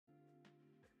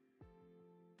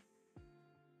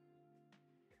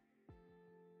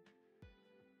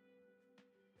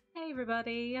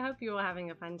everybody, I hope you're all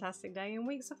having a fantastic day and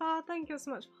week so far. Thank you so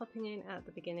much for hopping in at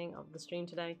the beginning of the stream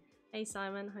today. Hey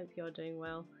Simon, hope you're doing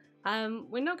well.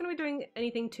 We're not going to be doing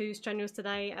anything too strenuous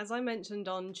today. As I mentioned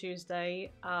on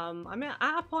Tuesday, I'm at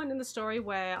a point in the story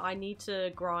where I need to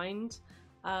grind,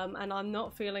 and I'm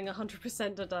not feeling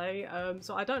 100% today,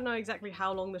 so I don't know exactly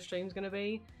how long the stream's going to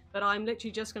be, but I'm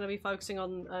literally just going to be focusing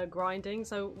on grinding.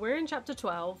 So we're in chapter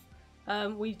 12.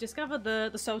 We discovered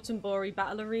the Sultanburi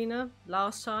battle arena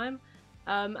last time,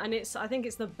 and I think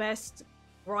it's the best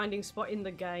grinding spot in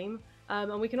the game,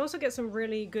 and we can also get some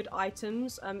really good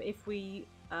items if we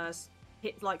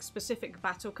hit like specific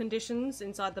battle conditions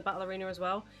inside the battle arena as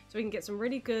well. So we can get some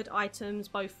really good items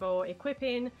both for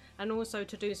equipping and also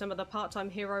to do some of the part-time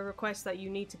hero requests that you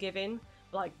need to give in,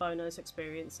 like bonus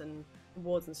experience and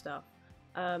rewards and stuff.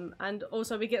 And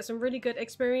also we get some really good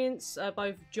experience,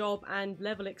 both job and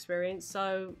level experience,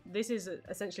 so this is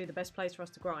essentially the best place for us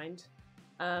to grind.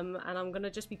 And I'm gonna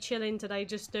just be chilling today,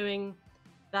 just doing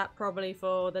that probably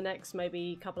for the next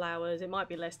maybe couple hours. It might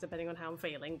be less depending on how I'm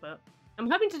feeling, but I'm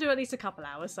hoping to do at least a couple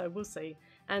hours, so we'll see.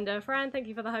 And Fran, thank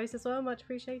you for the host as well, much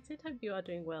appreciated. Hope you are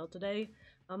doing well today,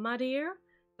 my dear.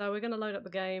 So we're gonna load up the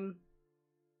game.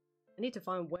 I need to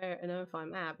find where on earth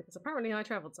I'm at, because apparently I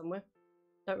travelled somewhere.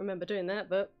 Don't remember doing that,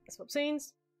 but swap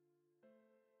scenes.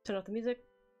 Turn off the music.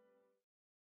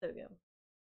 There we go.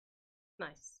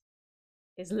 Nice.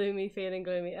 Is Lumi feeling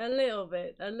gloomy? A little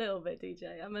bit,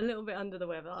 DJ. I'm a little bit under the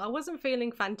weather. I wasn't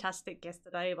feeling fantastic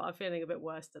yesterday, but I'm feeling a bit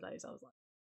worse today, so I was like...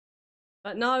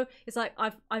 But no, it's like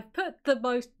I've put the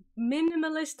most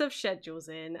minimalist of schedules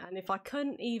in, and if I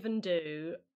couldn't even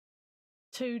do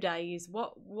 2 days,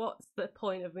 what's the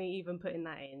point of me even putting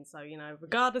that in? So, you know,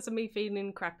 regardless of me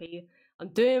feeling crappy, I'm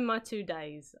doing my 2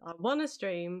 days. I want to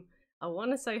stream. I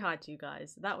want to say hi to you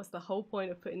guys. That was the whole point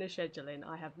of putting the schedule in.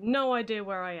 I have no idea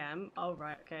where I am. Oh,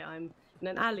 right. Okay, I'm in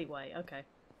an alleyway. Okay.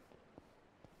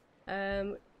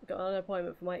 Got an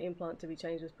appointment for my implant to be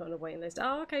changed. Was put on a waiting list.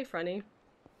 Oh, okay, Franny.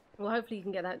 Well, hopefully you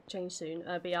can get that changed soon.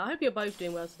 But yeah, I hope you're both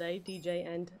doing well today, DJ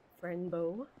and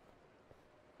Friendbo.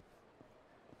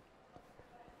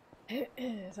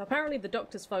 So apparently the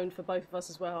doctor's phoned for both of us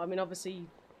as well. I mean, obviously,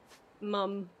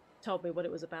 Mum told me what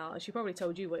it was about, and she probably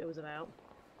told you what it was about.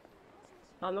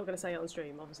 I'm not going to say it on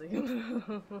stream, obviously.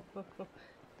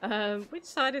 Which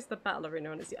side is the battle arena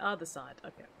on? It's the other side.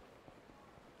 Okay.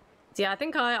 So yeah, I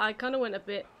think I kind of went a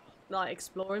bit like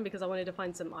exploring because I wanted to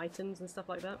find some items and stuff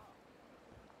like that.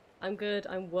 I'm good.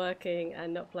 I'm working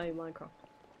and not playing Minecraft.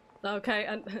 Okay,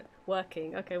 and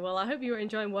working. Okay, well, I hope you were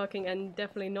enjoying working and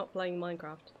definitely not playing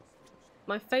Minecraft.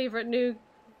 My favourite new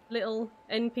little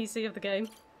NPC of the game.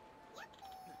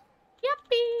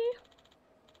 Yappy!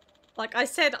 Like I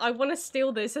said, I want to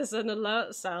steal this as an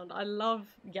alert sound. I love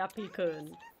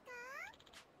Yappy-kun.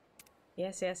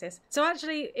 Yes, yes, yes. So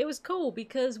actually, it was cool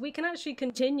because we can actually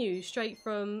continue straight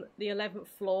from the 11th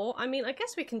floor. I mean, I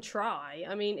guess we can try.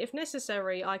 I mean, if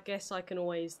necessary, I guess I can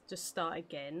always just start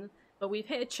again. But we've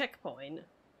hit a checkpoint.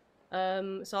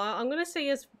 So I'm going to see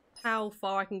as how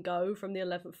far I can go from the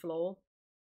 11th floor.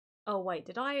 Oh wait,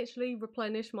 did I actually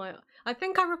replenish my... I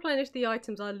think I replenished the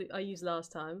items I used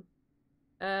last time.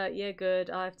 Yeah, good.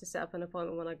 I have to set up an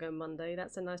appointment when I go Monday.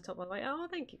 That's a nice top, by the way. Oh,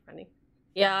 thank you, Franny.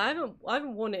 Yeah, I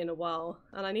haven't worn it in a while,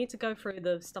 and I need to go through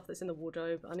the stuff that's in the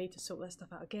wardrobe. I need to sort that stuff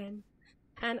out again.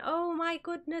 And oh my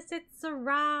goodness, it's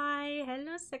Sarai.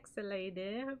 Hello, sexy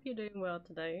lady. Hope you're doing well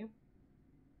today.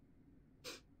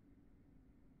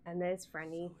 And there's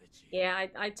Franny. Yeah,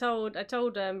 I told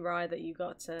Rai that you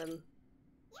got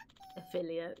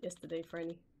affiliate yesterday,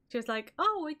 Franny. She was like,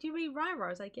 "Oh, do you mean Rai?" I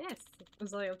was like, "Yes." I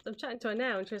was like, "I'm chatting to her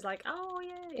now," and she was like, "Oh,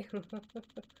 yay."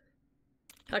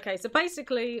 Okay, so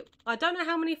basically, I don't know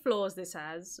how many floors this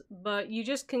has, but you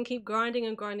just can keep grinding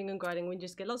and grinding and grinding. We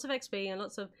just get lots of XP and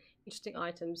lots of interesting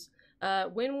items.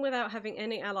 Win without having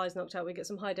any allies knocked out, we get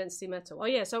some high density metal. Oh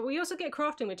yeah, so we also get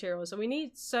crafting materials. So we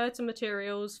need certain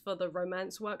materials for the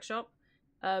romance workshop.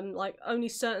 Like only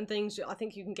certain things I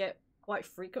think you can get quite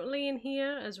frequently in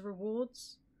here as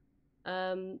rewards.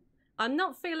 I'm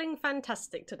not feeling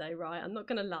fantastic today, right? I'm not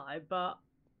gonna lie, but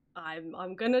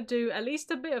I'm gonna do at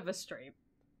least a bit of a stream.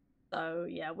 So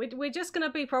yeah, we're just gonna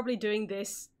be probably doing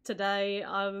this today,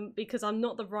 because I'm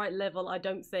not the right level. I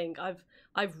don't think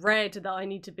I've read that I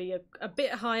need to be a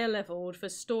bit higher leveled for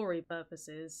story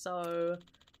purposes. So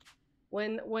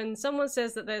when someone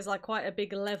says that there's like quite a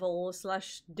big level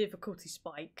 / difficulty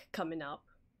spike coming up,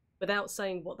 without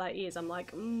saying what that is, I'm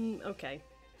like, okay.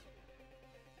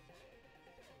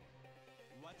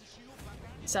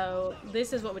 So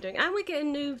this is what we're doing, and we're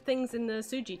getting new things in the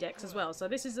Suji decks as well. So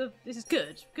this is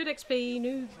good XP,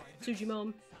 new Suji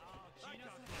Mom.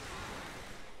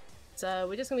 But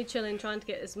we're just gonna be chilling, trying to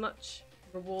get as much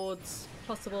rewards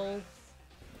possible.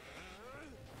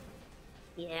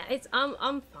 Yeah,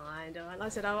 I'm fine. Like I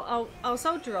said, I'll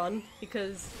soldier on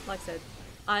because, like I said,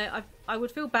 I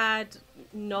would feel bad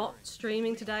not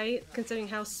streaming today, considering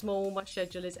how small my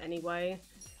schedule is anyway.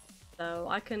 So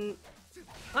I can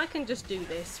just do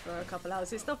this for a couple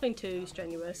hours. It's nothing too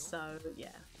strenuous, so yeah.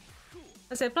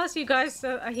 I said, plus you guys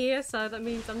are here, so that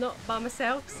means I'm not by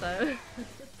myself. So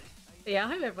yeah, I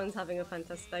hope everyone's having a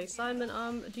fantastic day.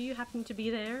 Simon, do you happen to be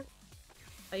there?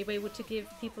 Are you able to give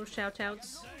people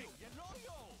shout-outs?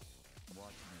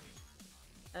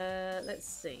 Let's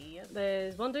see.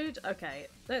 There's one dude. Okay,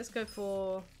 let's go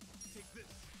for.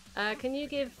 Can you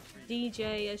give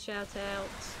DJ a shout-out?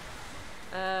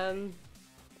 And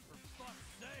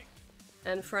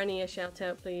Franny a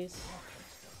shout-out, please.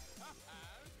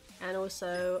 And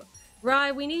also,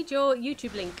 Rye, we need your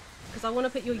YouTube link because I want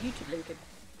to put your YouTube link in.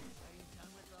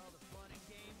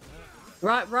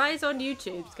 Right, Rye's on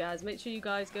YouTube, guys. Make sure you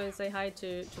guys go and say hi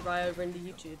to Rye over in the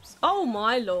YouTubes. Oh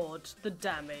my lord, the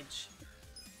damage.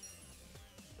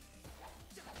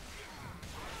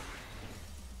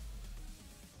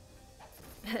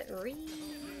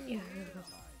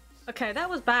 Okay, that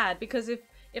was bad because if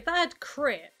that had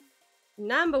crit,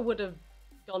 Namba would have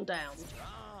gone down.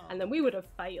 And then we would have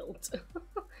failed.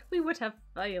 We would have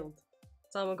failed.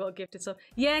 Someone got gifted some.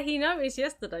 Yeah, he noticed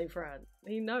yesterday, Fran.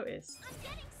 He noticed. I'm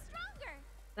getting stronger.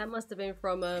 That must have been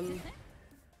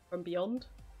from Beyond.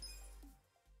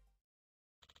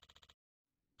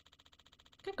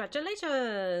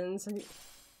 Congratulations!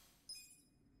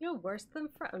 You're worse than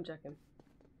Fran. I'm joking.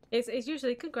 It's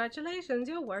usually congratulations.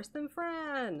 You're worse than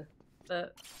Fran.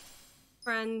 But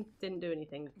Fran didn't do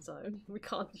anything, so we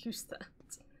can't use that.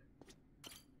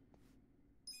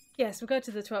 Yes, we'll go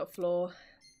to the 12th floor.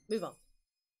 Move on.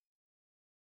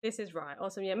 This is Rye.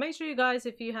 Awesome. Yeah, make sure you guys,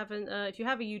 if you haven't, if you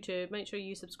have a YouTube, make sure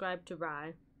you subscribe to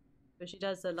Rye, because she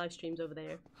does the live streams over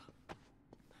there.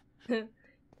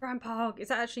 Grandpa, is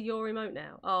that actually your remote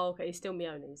now? Oh, okay. He's still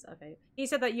Mioni's. Okay. He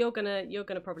said that you're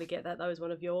gonna probably get that. That was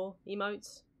one of your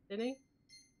emotes, didn't he?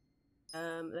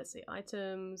 Let's see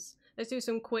items. Let's do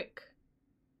some quick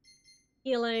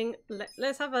healing.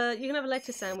 Let's have a. You can have a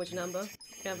lettuce sandwich number.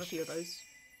 You can have a few of those.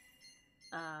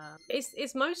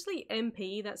 It's mostly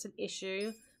MP that's an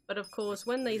issue, but of course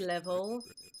when they level,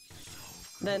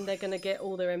 then they're gonna get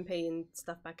all their MP and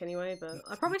stuff back anyway. But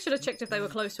I probably should have checked if they were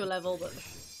close to a level, but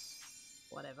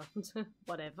whatever.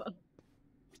 Whatever.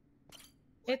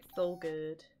 It's all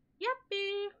good.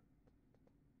 Yuppie!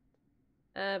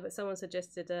 But someone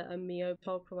suggested a Mio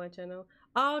Pog for my channel.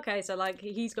 Oh, okay, so like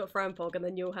he's got Fran Pog and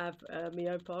then you'll have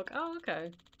Mio Pog. Oh,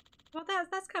 okay. Well,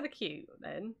 that's kind of cute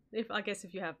then. I guess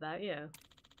if you have that, yeah.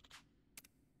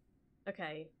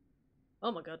 Okay.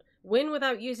 Oh my god. Win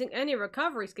without using any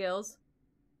recovery skills.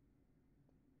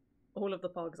 All of the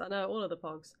Pogs. I know all of the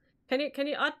Pogs. Can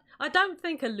you? I don't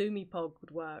think a Lumi Pog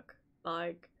would work.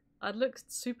 Like, I'd look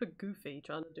super goofy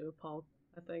trying to do a Pog.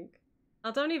 I think.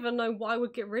 I don't even know what I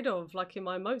would get rid of, like in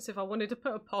my emotes, if I wanted to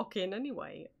put a Pog in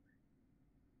anyway.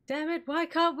 Damn it! Why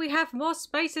can't we have more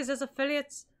spaces as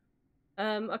affiliates?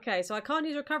 Okay, so I can't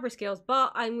use recovery skills,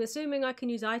 but I'm assuming I can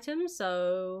use items,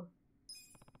 so...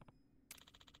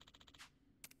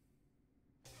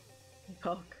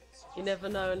 Pog. You never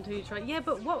know until you try. Yeah,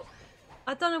 but what?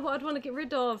 I don't know what I'd want to get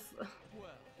rid of.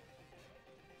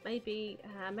 Maybe,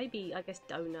 I guess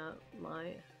Donut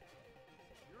might.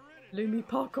 Lumi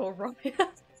Pog or Riot.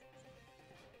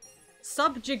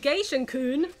 Subjugation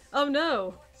Coon? Oh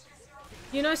no.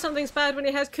 You know something's bad when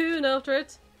it has Coon after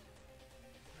it.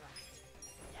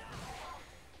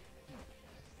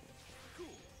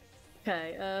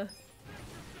 Okay,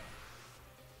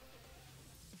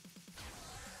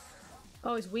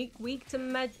 oh, it's weak to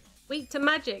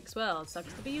magics. Well,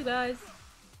 sucks to be you guys.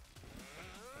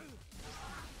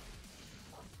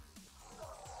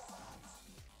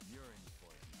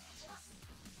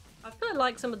 I've put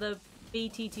like some of the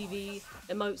BTTV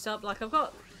emotes up. Like I've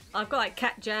got like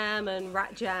Cat Jam and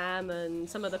Rat Jam and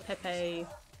some of the Pepe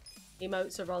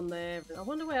emotes are on there. I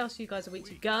wonder where else you guys are weak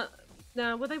to gun.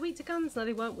 Now, were they weak to guns? No,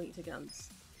 they weren't weak to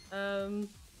guns. Oh,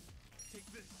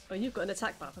 you've got an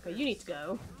attack buff. Okay, you need to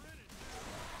go.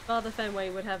 Father Fenway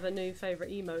would have a new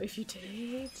favourite emote if you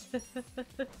did.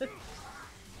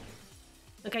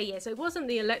 Okay, yeah, so it wasn't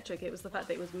the electric, it was the fact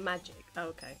that it was magic.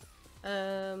 Oh, okay.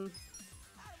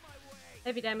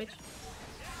 Heavy damage.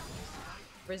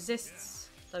 Resists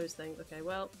those things. Okay,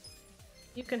 well,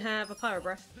 you can have a Pyro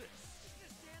Breath.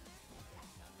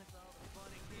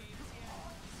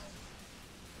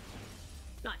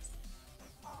 Nice.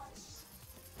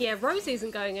 Yeah, Rosie isn't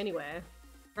going anywhere.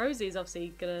 Rosie's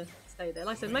obviously gonna stay there.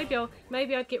 Like I said,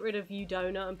 maybe I'd get rid of you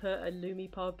donut and put a Lumi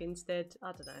Pog instead.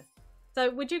 I don't know. So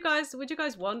would you guys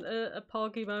want a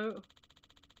Pog emote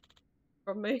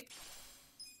from me?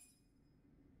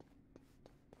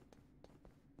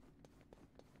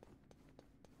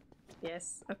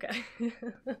 Yes. Okay.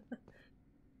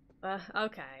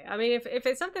 Okay. I mean, if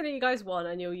it's something that you guys want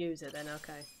and you'll use it, then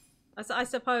okay. I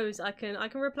suppose I can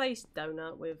replace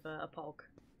donut with a Pog.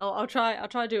 I'll try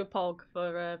to do a Pog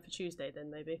for Tuesday then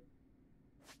maybe.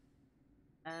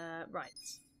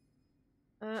 Right.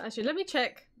 Actually, let me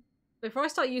check before I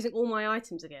start using all my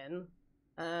items again.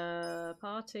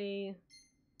 Party,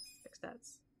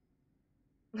 stats.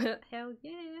 Hell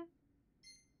yeah.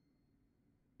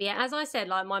 Yeah, as I said,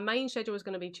 like my main schedule is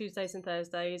going to be Tuesdays and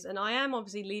Thursdays, and I am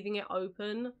obviously leaving it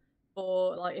open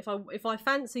for like if I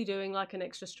fancy doing like an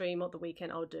extra stream on the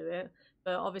weekend, I'll do it.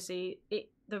 But obviously,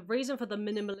 the reason for the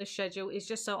minimalist schedule is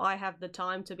just so I have the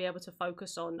time to be able to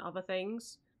focus on other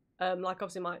things. Like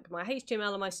obviously my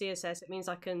HTML and my CSS, it means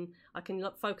I can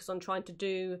focus on trying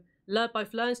to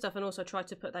both learn stuff and also try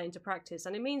to put that into practice.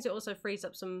 And it means it also frees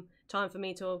up some time for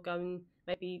me to go and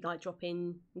maybe like drop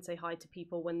in and say hi to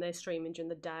people when they're streaming during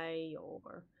the day,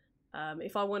 or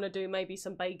if I want to do maybe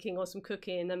some baking or some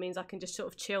cooking, that means I can just sort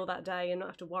of chill that day and not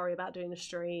have to worry about doing a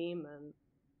stream. And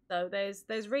so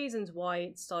there's reasons why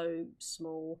it's so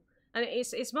small. And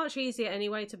it's much easier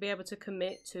anyway to be able to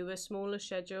commit to a smaller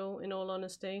schedule, in all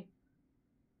honesty.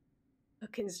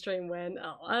 Cooking stream when?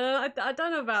 Oh, I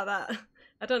don't know about that.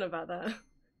 I don't know about that.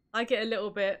 I get a little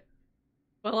bit,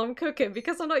 while I'm cooking,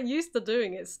 because I'm not used to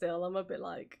doing it still, I'm a bit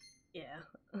like, yeah,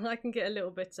 I can get a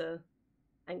little bit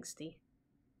angsty.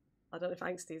 I don't know if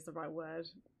angsty is the right word,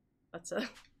 but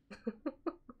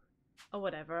or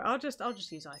whatever. I'll just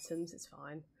use items, it's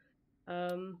fine.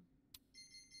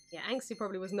 Yeah, angsty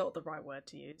probably was not the right word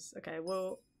to use. Okay,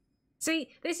 well, see,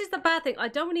 this is the bad thing. I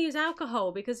don't want to use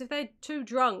alcohol because if they're too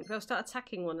drunk, they'll start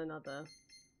attacking one another.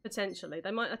 Potentially.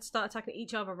 They might start attacking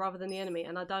each other rather than the enemy,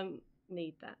 and I don't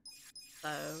need that. So...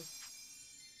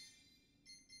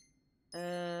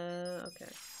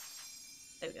 okay.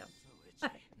 There we go.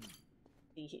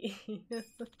 Okay.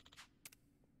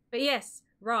 But yes,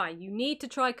 Rye, you need to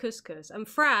try couscous. And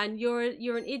Fran, you're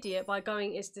an idiot by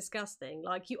going, it's disgusting.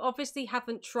 Like, you obviously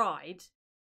haven't tried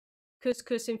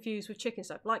couscous infused with chicken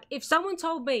stock. Like, if someone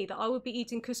told me that I would be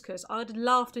eating couscous, I'd have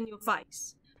laughed in your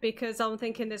face. Because I'm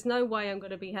thinking there's no way I'm going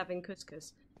to be having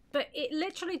couscous. But it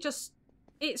literally just,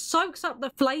 it soaks up the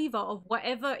flavour of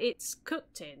whatever it's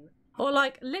cooked in. Or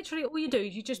like, literally all you do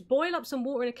is you just boil up some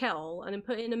water in a kettle and then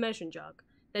put it in a measuring jug.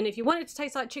 Then if you want it to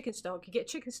taste like chicken stock, you get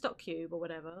chicken stock cube or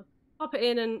whatever. Pop it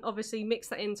in and obviously mix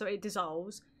that in so it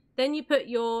dissolves. Then you put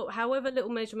your however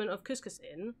little measurement of couscous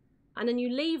in. And then you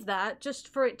leave that just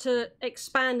for it to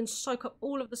expand and soak up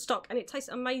all of the stock. And it tastes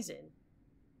amazing.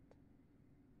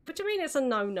 What do you mean it's a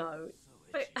no-no?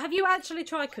 But have you actually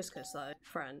tried couscous though,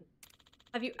 Fran?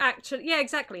 Have you actually... Yeah,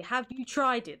 exactly. Have you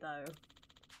tried it though?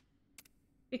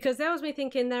 Because there was me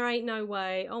thinking there ain't no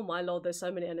way. Oh my lord, there's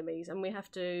so many enemies and we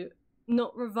have to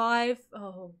not revive.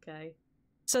 Oh, okay.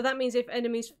 So that means if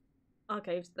enemies...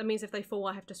 Okay, that means if they fall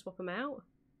I have to swap them out?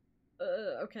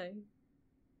 Okay.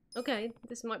 Okay,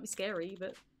 this might be scary,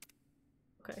 but...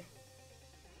 Okay.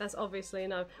 That's obviously a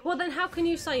no. Well then how can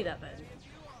you say that then?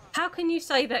 How can you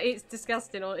say that it's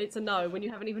disgusting or it's a no when you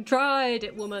haven't even tried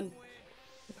it, woman?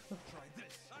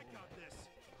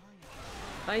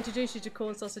 I introduced you to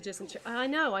corn sausages and I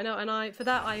know, and for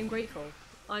that I am grateful.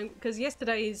 Because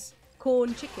yesterday's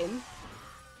corn chicken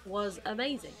was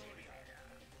amazing.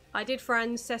 I did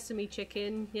Fran's sesame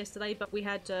chicken yesterday, but we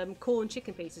had corn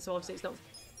chicken pieces, so obviously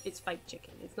it's fake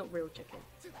chicken. It's not real chicken.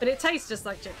 But it tastes just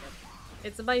like chicken.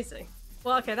 It's amazing.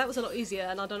 Well, okay, that was a lot easier,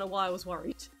 and I don't know why I was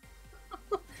worried.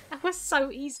 That was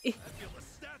so easy.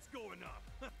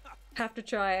 Have to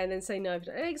try it and then say no.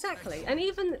 Exactly. And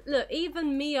even, look,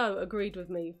 even Mio agreed with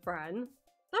me, Fran.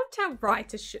 Don't tell Rye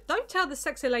to don't tell the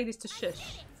sexy ladies to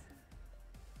shush.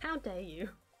 How dare you?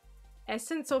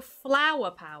 Essence of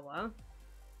flour power.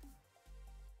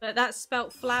 But that's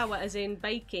spelt flour as in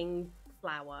baking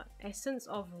flour. Essence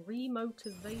of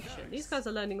remotivation. These guys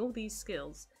are learning all these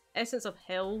skills. Essence of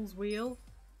Hell's Wheel.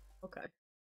 Okay.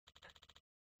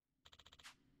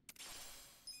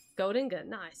 Golden gun,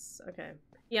 nice. Okay.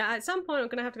 Yeah, at some point I'm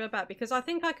gonna have to go back because I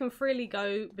think I can freely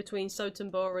go between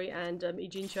Sotenbori and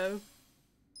Ijincho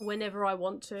whenever I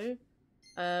want to.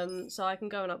 So I can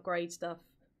go and upgrade stuff.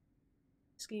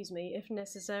 Excuse me, if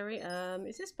necessary.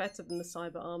 Is this better than the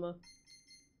cyber armor?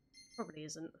 Probably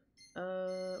isn't.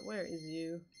 Where is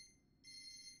you?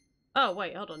 Oh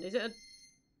wait, hold on. Is it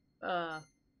a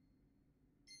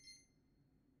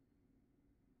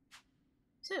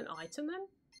is it an item then?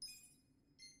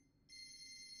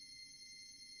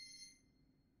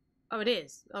 Oh, it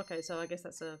is. Okay, so I guess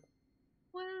that's a...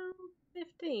 Well,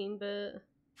 15, but...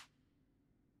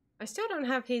 I still don't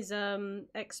have his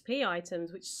XP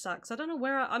items, which sucks. I don't know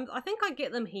where I think I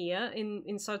get them here in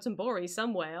Sotenbori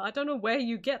somewhere. I don't know where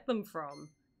you get them from.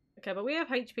 Okay, but we have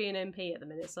HP and MP at the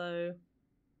minute, so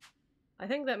I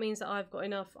think that means that I've got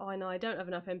enough. Oh no, I don't have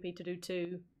enough MP to do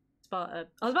two I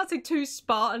was about to say two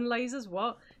Spartan lasers.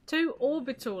 What? Two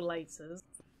orbital lasers.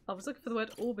 I was looking for the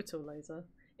word orbital laser.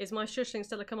 Is my shushing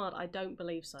still a command? I don't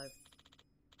believe so.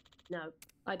 No,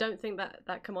 I don't think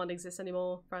that command exists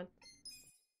anymore, Fran.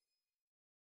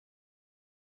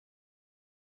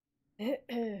 You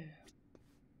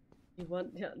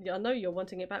want? I know you're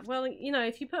wanting it back. Well, you know,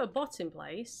 if you put a bot in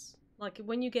place, like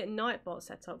when you get Nightbot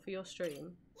set up for your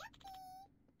stream,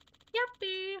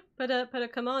 yuppie, put a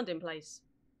command in place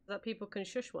so that people can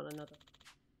shush one another.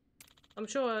 I'm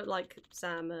sure, like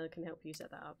Sam can help you set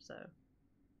that up. So,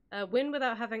 win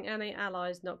without having any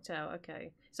allies knocked out.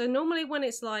 Okay, so normally when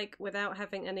it's like without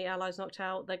having any allies knocked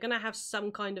out, they're gonna have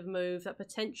some kind of move that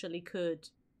potentially could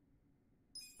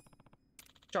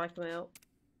strike them out.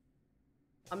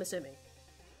 I'm assuming.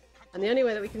 And the only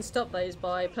way that we can stop that is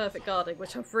by perfect guarding,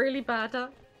 which I'm really bad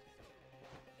at.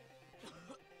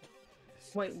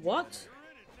 Wait, what?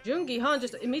 Jungi Han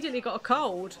just immediately got a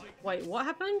cold. Wait, what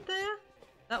happened there?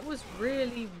 That was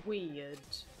really weird.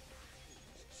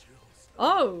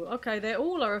 Oh, okay, they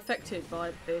all are affected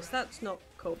by this. That's not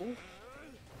cool.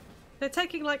 They're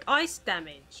taking like ice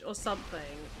damage or something.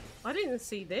 I didn't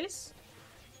see this.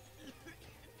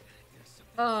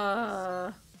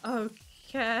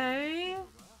 Okay.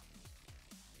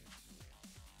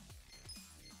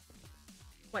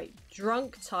 Wait,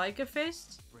 Drunk Tiger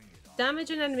Fist?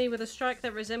 Damage an enemy with a strike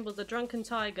that resembles a drunken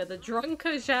tiger. The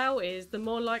drunker Zhao is, the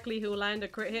more likely he'll land a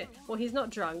crit hit. Well, he's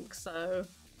not drunk, so...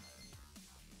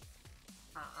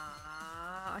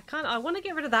 I want to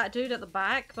get rid of that dude at the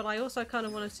back, but I also kind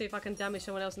of want to see if I can damage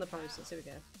someone else in the process. Here we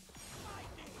go.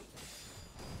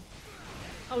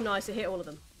 Oh, nice. It hit all of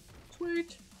them.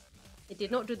 Sweet. It did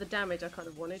not do the damage I kind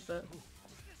of wanted, but...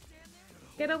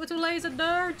 Get over to laser,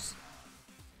 nerds!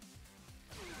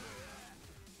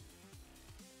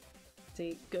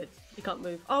 See, good. You can't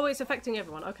move. Oh, it's affecting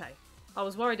everyone. Okay. I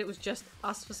was worried it was just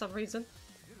us for some reason.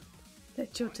 They're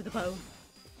chilled to the bone.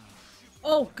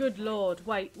 Oh, good lord.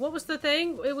 Wait, what was the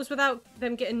thing? It was without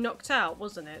them getting knocked out,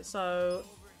 wasn't it? So...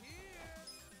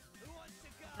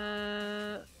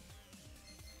 I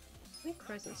think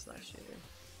Crescent Slash you.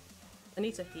 I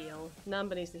need to heal.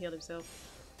 Namba needs to heal himself.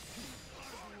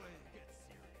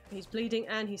 He's bleeding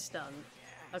and he's stunned.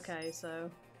 Okay,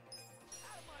 so...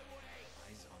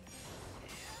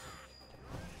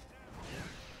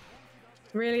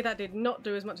 Really? That did not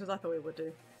do as much as I thought it would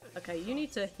do. Okay, you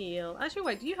need to heal. Actually,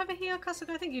 wait, do you have a heal,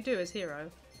 Kasuga? I think you do as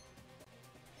hero.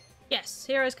 Yes,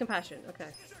 hero's compassion.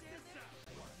 Okay.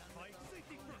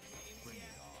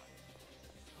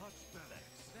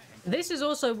 This is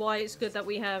also why it's good that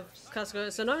we have Kasuga.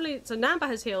 So Namba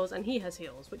has heals and he has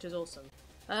heals, which is awesome.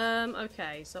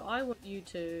 Okay, so I want you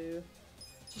to...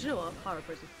 Did you know what? Pyro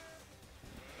Prison.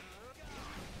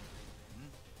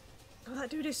 Oh, that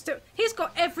dude is still... He's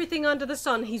got everything under the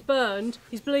sun. He's burned,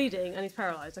 he's bleeding, and he's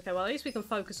paralyzed. Okay, well, at least we can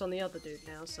focus on the other dude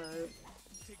now, so...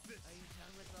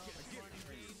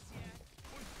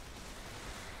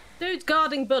 Dude's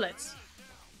guarding bullets.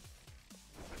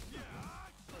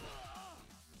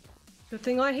 Good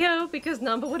thing I heal, because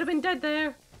Namba would have been dead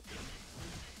there.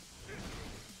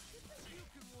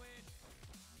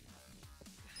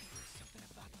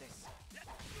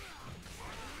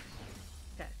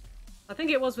 I think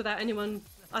it was without anyone...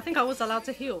 I think I was allowed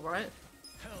to heal, right?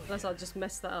 Unless I just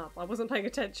messed that up. I wasn't paying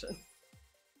attention.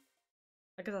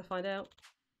 I guess I'll find out.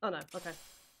 Oh no, okay.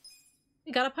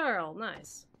 We got a pearl,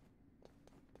 nice.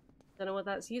 Don't know what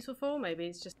that's useful for. Maybe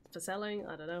it's just for selling,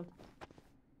 I don't know.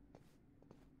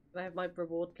 Can I have my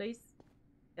reward, please?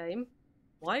 Game.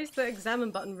 Why is the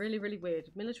examine button really, really weird?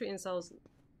 Military insoles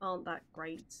aren't that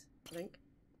great, I think.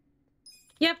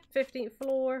 Yep, 15th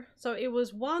floor. So it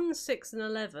was 1, 6, and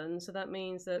 11. So that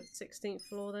means that 16th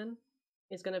floor then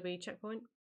is going to be checkpoint.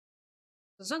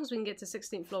 As long as we can get to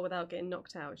 16th floor without getting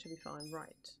knocked out, it should be fine.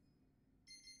 Right.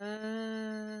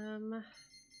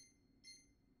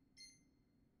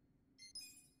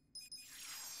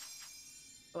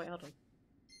 Oh, wait, hold on.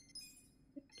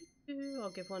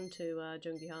 I'll give one to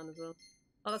Jungi Han as well.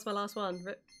 Oh, that's my last one.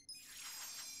 Rip.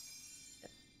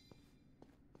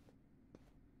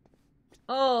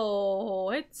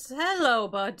 Oh, it's... Hello,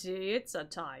 buddy. It's a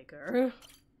tiger.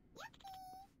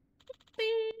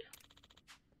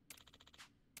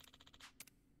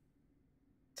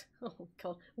 Oh,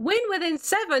 God. Win within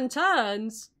 7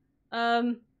 turns?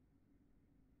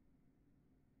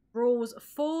 Rules.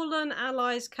 Fallen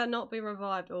allies cannot be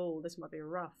revived. Oh, this might be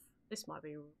rough. This might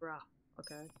be rough.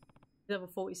 Okay. Level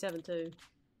 47 too.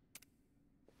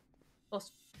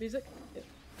 Boss music? Yeah.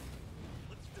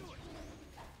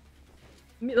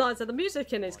 Like I said, the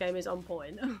music in this game is on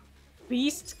point.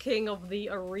 Beast King of the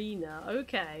Arena.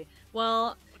 Okay.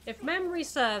 Well, if memory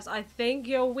serves, I think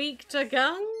you're weak to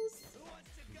guns?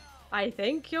 I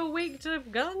think you're weak to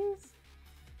guns?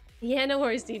 Yeah, no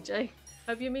worries, DJ.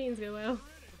 Hope your meetings go well.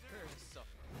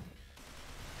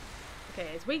 Okay,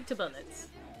 it's weak to bullets.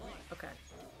 Okay.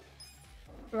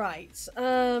 Right.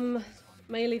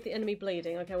 May leave the enemy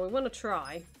bleeding. Okay, well, we want to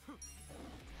try.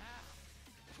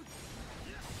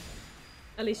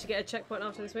 At least you get a checkpoint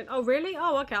after this win. Oh, really?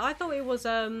 Oh, okay. I thought it was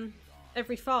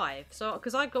every 5. So,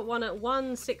 because I got one at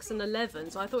 1, 6, and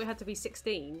 11, so I thought it had to be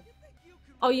 16.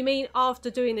 Oh, you mean after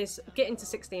doing this, getting to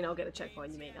 16, I'll get the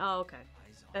checkpoint, you mean? Oh, okay.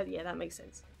 Yeah, that makes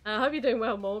sense. I hope you're doing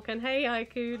well, Mork. And hey,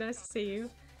 Haiku, nice to see you.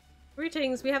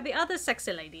 Greetings, we have the other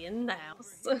sexy lady in the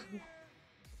house.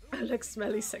 Like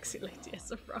smelly sexy lady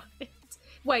has arrived.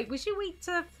 Wait, was you weak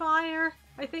to fire?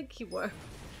 I think you were.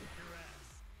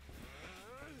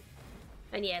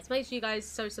 And yes, make sure you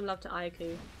guys show some love to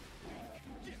Ayaku.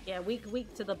 Yeah,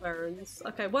 weak to the burns.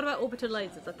 Okay, what about orbital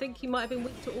lasers? I think you might have been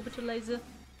weak to orbital laser.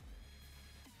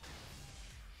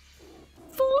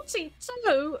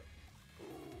 42?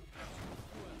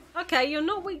 Okay, you're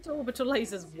not weak to orbital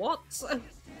lasers. What?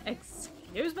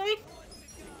 Excuse me?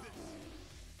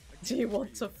 Do you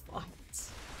want to fight?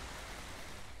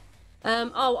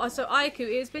 Oh, so Ayaku,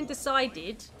 it's been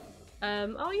decided.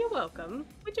 Oh, you're welcome.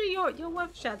 We do your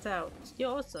worth shout out.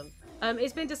 You're awesome.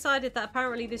 It's been decided that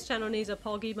apparently this channel needs a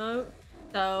Pog emote,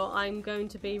 so I'm going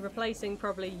to be replacing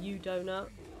probably you Donut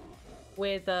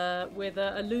with a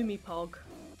Lumi Pog,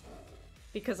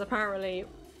 because apparently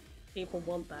people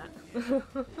want that.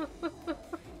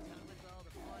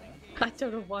 I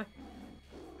don't know why.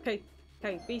 Okay,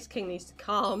 Beast King needs to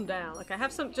calm down. Okay,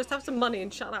 just have some money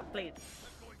and shut up, please.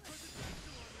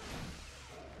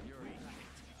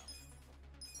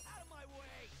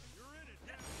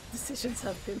 Decisions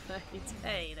have been made.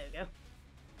 Hey, there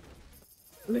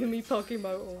we go. Lumi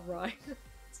Pokemon, alright.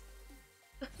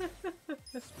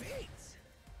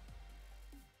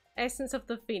 Essence of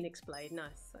the Phoenix Blade,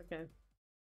 nice, okay.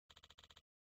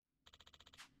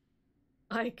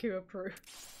 Aiku approved.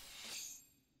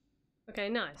 Okay,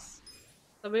 nice.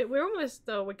 So we're almost,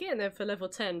 we're getting there for level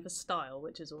 10 for style,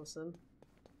 which is awesome.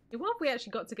 What have we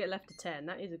actually got to get left to 10?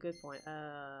 That is a good point.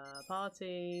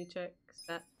 Party, check,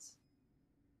 stats.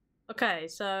 Okay,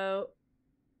 so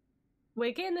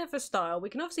we're getting there for style. We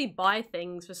can obviously buy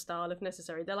things for style if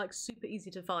necessary. They're like super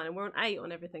easy to find, and we're on 8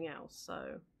 on everything else.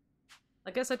 So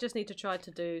I guess I just need to try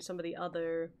to do some of the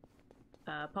other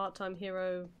part-time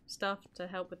hero stuff to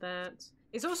help with that.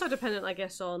 It's also dependent, I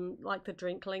guess, on like the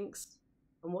drink links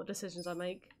and what decisions I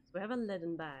make. So we have a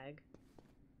leaden bag.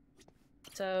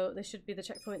 So this should be the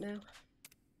checkpoint now.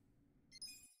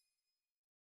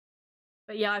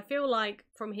 But yeah, I feel like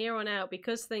from here on out,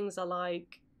 because things are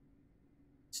like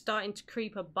starting to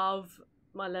creep above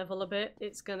my level a bit,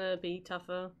 it's gonna be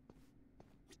tougher.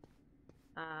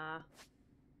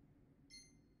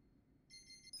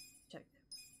 Check.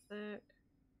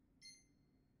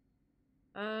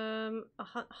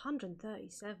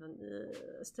 137.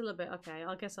 Still a bit. Okay,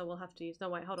 I guess I will have to use. No,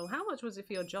 wait, hold on. How much was it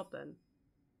for your job then?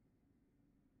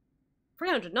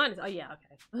 390. Oh yeah,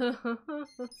 okay.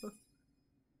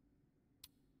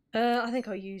 I think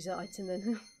I'll use that item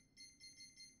then.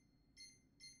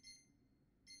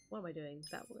 What am I doing?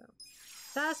 That will go.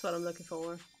 That's what I'm looking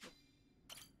for.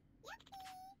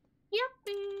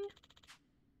 Yuppie!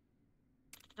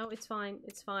 Oh, it's fine.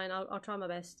 It's fine. I'll try my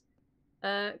best.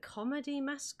 Comedy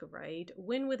Masquerade.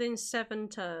 Win within 7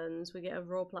 turns. We get a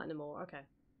raw platinum ore. Okay.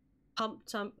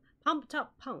 Pumped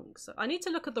up punks. I need to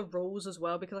look at the rules as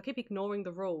well because I keep ignoring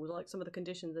the rules, like some of the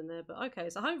conditions in there. But okay,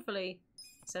 so hopefully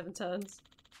 7 turns.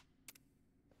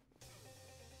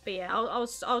 But yeah,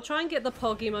 I'll try and get the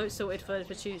Pog emote sorted for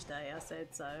Tuesday, I said,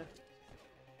 so.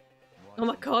 Oh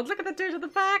my god, look at the dude at the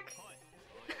back!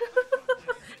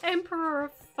 Emperor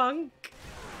of Funk!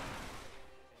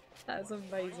 That's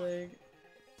amazing.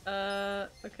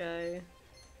 Okay.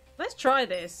 Let's try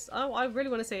this. Oh, I really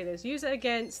want to see this. Use it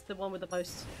against the one with the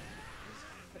most...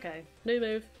 Okay, new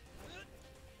move.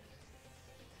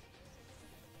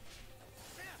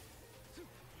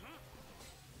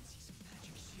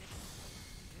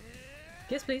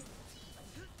 Yes, please.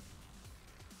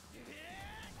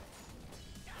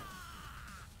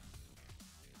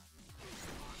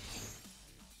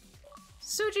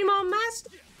 Sujimon Master!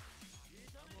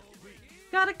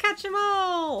 Gotta catch them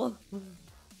all!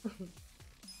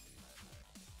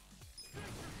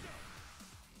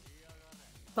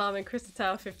 farming Crystal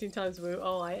Tower 15 times woo.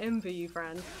 Oh, I envy you,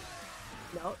 Fran.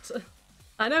 Not.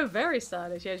 I know, very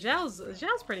stylish. Yeah, Zhao's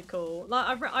pretty cool.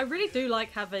 Like, I really do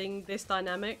like having this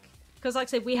dynamic. Because like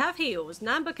I said, we have heals.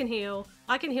 Namba can heal.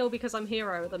 I can heal because I'm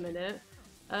hero at the minute.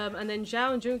 And then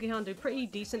Zhao and Jungihan do pretty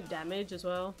decent damage as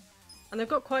well. And they've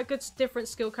got quite good different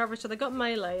skill coverage. So they've got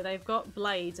melee, they've got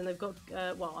blades, and they've got,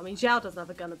 well, I mean, Zhao doesn't have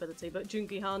a gun ability, but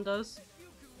Jungihan does.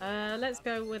 Let's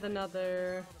go with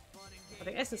another, I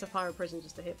think, Essence of Pyro Prison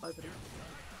just to hit both of them.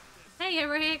 Hey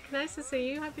Eric, nice to see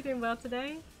you. Hope you're doing well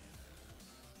today.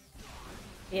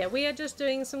 Yeah, we are just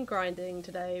doing some grinding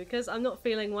today because I'm not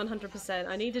feeling 100%.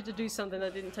 I needed to do something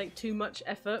that didn't take too much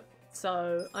effort.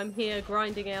 So I'm here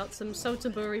grinding out some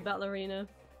Sotaburi Battle Arena.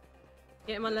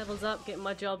 Getting my levels up, getting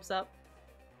my jobs up.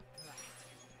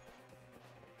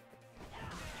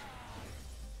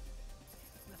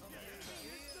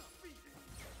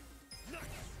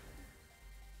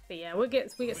 But yeah, we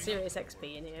get serious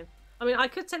XP in here. I mean, I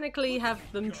could technically have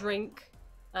them drink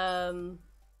some,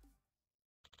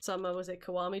 was it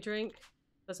Kiwami drink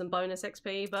for some bonus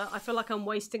XP, but I feel like I'm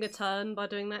wasting a turn by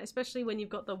doing that, especially when you've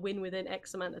got the win within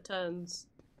X amount of turns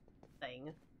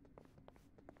thing.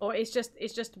 Or it's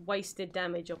just wasted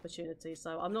damage opportunity,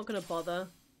 so I'm not gonna bother.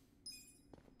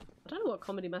 I don't know what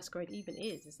Comedy Masquerade even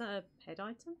is. Is that a head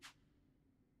item?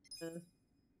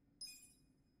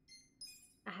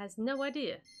 I has no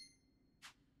idea.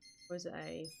 Or is it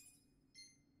a...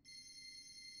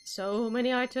 So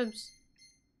many items.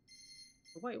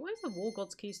 Wait, where's the War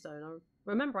God's Keystone? I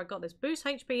remember I got this. Boost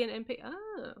HP and MP.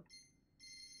 Oh.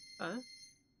 Oh.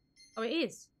 Oh, it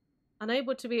is.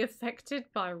 Unable to be affected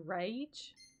by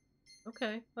rage?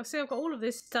 Okay. I see I've got all of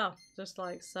this stuff. Just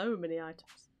like so many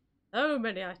items. So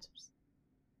many items.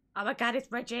 Oh my god,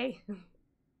 it's Reggie!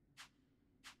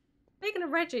 Speaking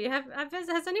of Reggie,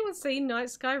 has anyone seen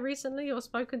Night Sky recently or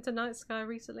spoken to Night Sky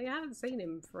recently? I haven't seen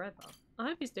him forever. I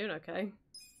hope he's doing okay.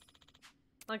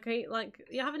 Like,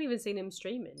 you haven't even seen him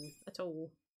streaming at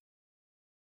all.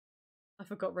 I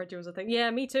forgot Reggie was a thing.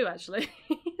 Yeah, me too, actually.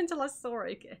 Until I saw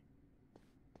it again.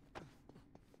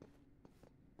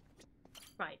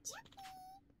 Right.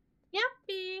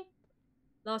 Yappy!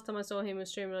 Last time I saw him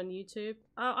was streaming on YouTube.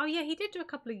 Oh yeah, he did do a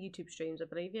couple of YouTube streams, I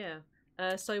believe, yeah.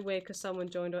 So weird because someone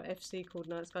joined our FC called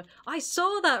Night Sky. I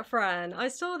saw that, Fran! I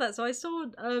saw that. So I saw,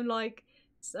 like,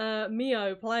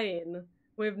 Mio playing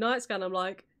with Night Sky, and I'm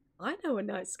like, I know a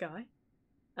Night Sky.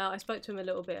 I spoke to him a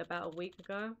little bit about a week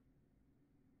ago.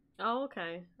 Oh,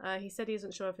 okay. He said he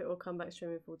isn't sure if it will come back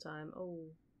streaming full time. Oh.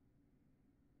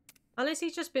 Unless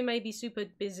he's just been maybe super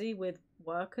busy with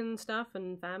work and stuff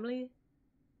and family.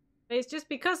 It's just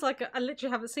because, like, I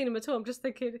literally haven't seen him at all. I'm just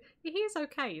thinking, he is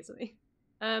okay, isn't he?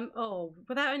 Oh,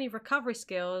 without any recovery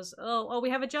skills. Oh, we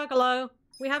have a Juggalo.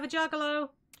 We have a Juggalo.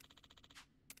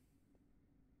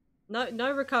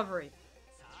 No recovery.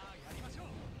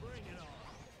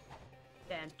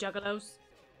 Damn Juggalos.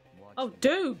 Oh,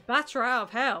 dude, batter out of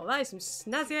hell. That is some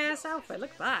snazzy ass outfit.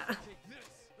 Look at that.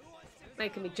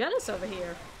 Making me jealous over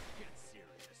here.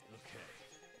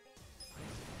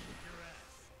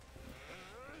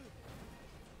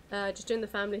 Just doing the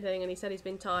family thing, and he said he's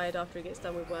been tired after he gets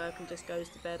done with work and just goes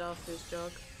to bed after his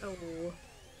jog. Oh.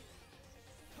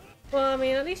 Well, I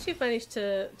mean, at least you've managed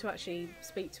to actually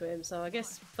speak to him, so I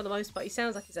guess for the most part he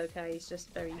sounds like he's okay. He's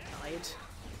just very tired.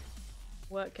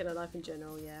 Work, killer life in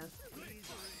general, yeah.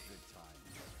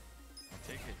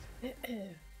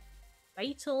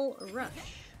 Fatal Rush.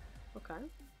 Okay.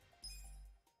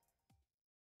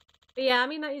 But yeah, I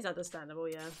mean, that is understandable,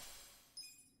 yeah.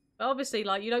 But obviously,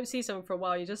 like, you don't see someone for a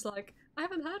while, you're just like, I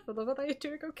haven't heard from them, are they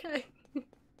doing okay? But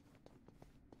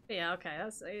yeah, okay,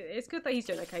 it's good that he's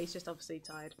doing okay, he's just obviously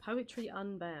tired. Poetry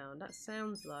Unbound, that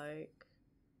sounds like...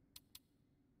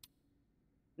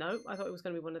 No, I thought it was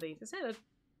going to be one of these. Is it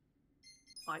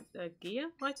a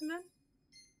gear item then?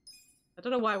 I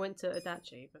don't know why I went to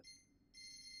Adachi, but...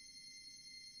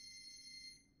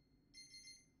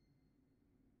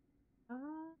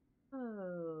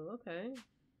 Oh, okay.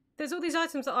 There's all these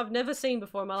items that I've never seen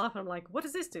before in my life, and I'm like, what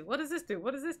does this do? What does this do?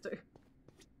 What does this do?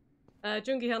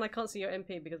 Jungi-han, I can't see your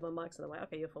MP because my mic's in the way.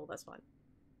 Okay, you're full, that's fine.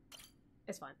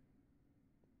 It's fine.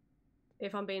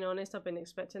 If I'm being honest, I've been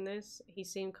expecting this. He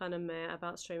seemed kind of meh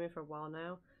about streaming for a while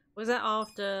now. Was that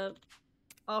after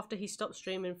he stopped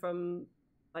streaming from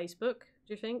Facebook,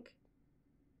 do you think?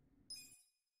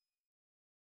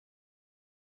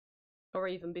 Or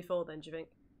even before then, do you think?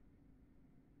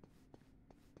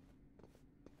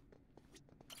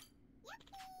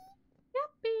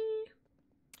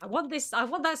 I want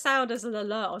that sound as an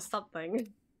alert or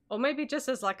something. Or maybe just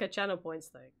as like a channel points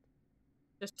thing.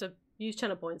 Just to use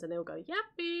channel points and it'll go,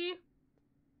 yappy!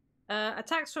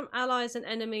 Attacks from allies and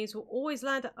enemies will always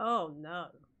land at... Oh, no.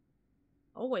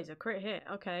 Always a crit hit.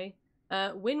 Okay.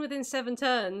 Win within 7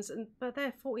 turns. But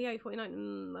they're 48,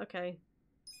 49. Okay.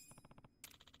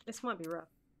 This might be rough.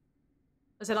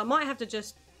 I said I might have to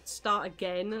just start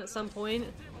again at some point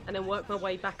and then work my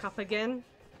way back up again.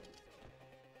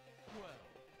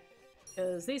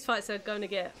 Because these fights are going to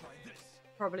get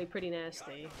probably pretty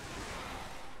nasty.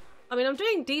 I mean, I'm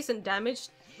doing decent damage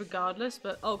regardless,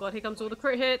 but oh god, here comes all the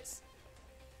crit hits.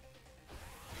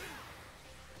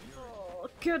 Oh,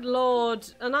 good lord.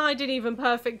 And I didn't even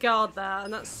perfect guard that,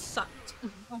 and that sucked.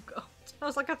 Oh god. That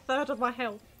was like a third of my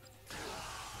health.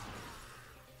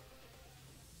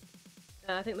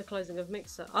 I think the closing of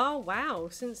Mixer. Oh wow,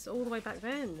 since all the way back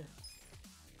then.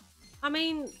 I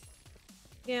mean,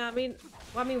 yeah, I mean,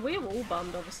 we were all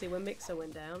bummed obviously when Mixer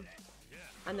went down,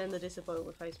 and then the disappointment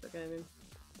with Facebook Gaming.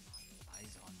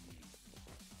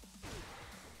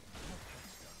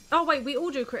 Oh wait, we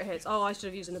all do crit hits. Oh, I should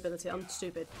have used an ability. I'm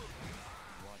stupid.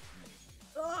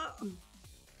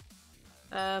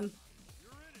 I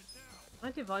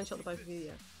divine shot the both of you,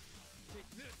 yeah.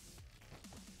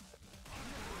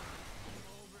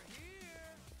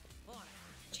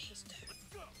 Jeez, dude.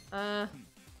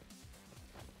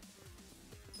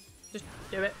 Just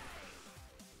do it.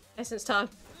 Essence time.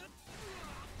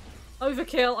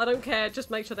 Overkill, I don't care,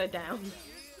 just make sure they're down.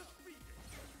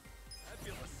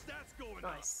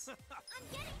 Nice. I'm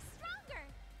getting stronger.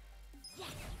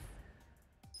 Yes.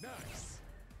 Nice.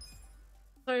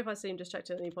 Sorry if I seem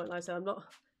distracted at any point, like I said, I'm not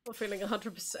feeling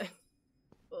 100%.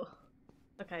 Ugh.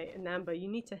 Okay, Nambo, you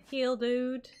need to heal,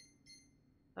 dude.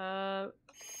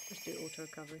 Just do auto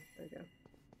recovery. There we go.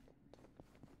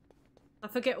 I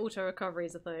forget auto recovery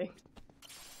is a thing.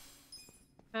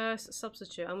 Curse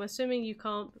substitute. I'm assuming you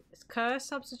can't. It's curse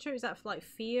substitute. Is that for like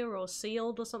fear or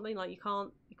sealed or something? Like you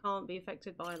can't be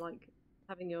affected by like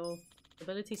having your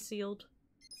ability sealed.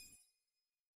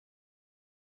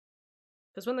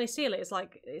 Because when they seal it, it's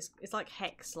like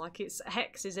hex. Like it's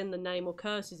hex is in the name or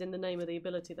curse is in the name of the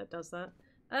ability that does that.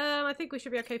 I think we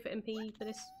should be okay for MP for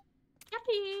this.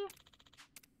 Happy.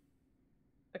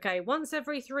 Okay, once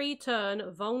every 3 turn,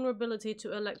 vulnerability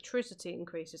to electricity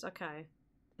increases. Okay.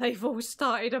 They've all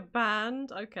started a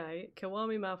band. Okay.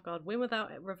 Kiwami Mouthguard. Win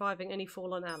without reviving any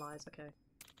fallen allies. Okay.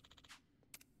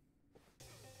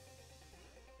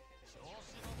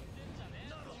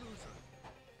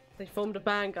 They formed a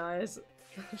band, guys.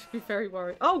 I should be very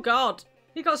worried. Oh god!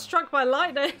 He got struck by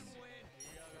lightning!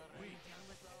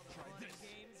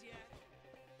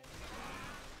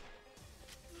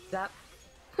 Zap.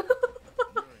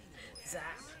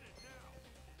 Zap.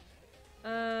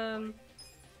 I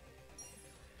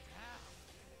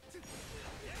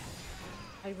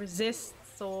resist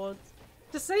swords.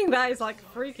 Just saying that is like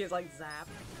freaky, it's like zap.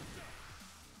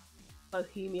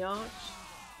 Bohemian Arch.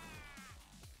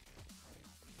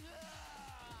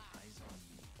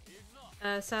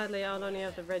 Sadly, I'll only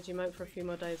have the Reg emote for a few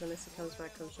more days unless he comes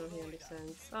back. I'm sure he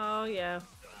understands. Oh, yeah.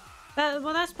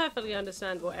 Well, that's perfectly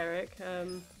understandable, Eric.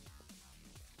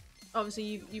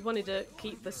 Obviously, you wanted to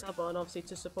keep the sub on, obviously,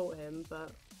 to support him,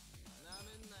 but...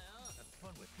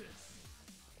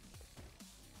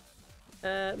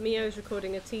 Mio's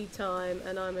recording a tea time,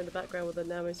 and I'm in the background with a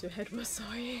Namisu head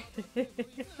massage.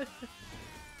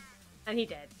 And he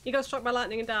did. He got struck by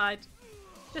lightning and died.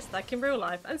 Just like in real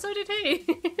life. And so did he!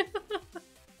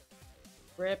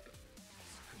 Rip.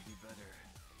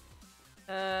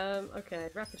 Okay,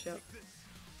 rapid shot.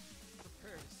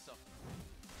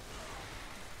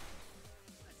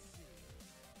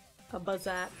 A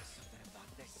buzzat.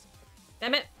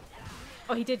 Damn it!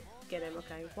 Oh, he did get him,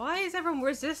 okay. Why is everyone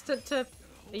resistant to...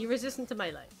 Are you resistant to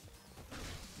melee?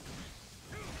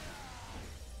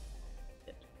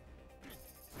 Good.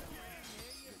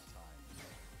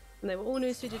 And they were all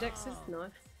new Studio Dexes?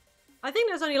 Nice. I think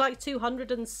there's only like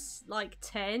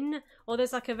 210, or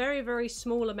there's like a very, very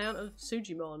small amount of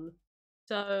Sujimon.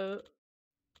 So,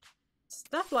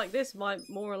 stuff like this might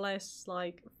more or less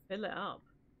like fill it up.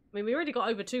 I mean, we already got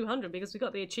over 200 because we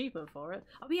got the achievement for it.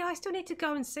 Oh yeah, I still need to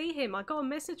go and see him. I got a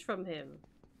message from him.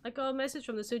 I got a message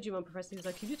from the Sujimon professor. He was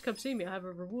like, if you come see me, I have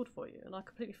a reward for you. And I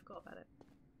completely forgot about it.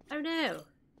 Oh no.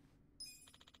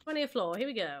 20th floor, here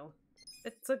we go.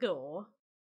 Let's go.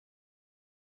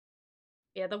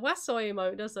 Yeah, the Wasoi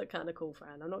emote does look kind of cool,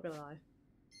 Fran. I'm not gonna lie.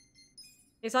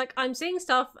 It's like, I'm seeing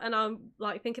stuff and I'm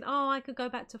like thinking, oh, I could go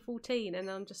back to 14. And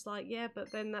I'm just like, yeah, but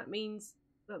then that means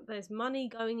that there's money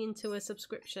going into a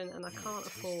subscription and I can't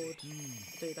afford to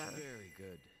do that. Very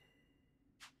good.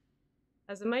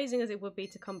 As amazing as it would be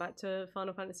to come back to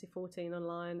Final Fantasy XIV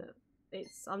online,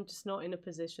 I'm just not in a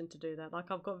position to do that.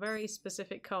 Like, I've got very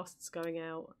specific costs going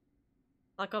out.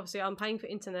 Like, obviously, I'm paying for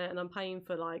internet and I'm paying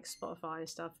for, like, Spotify and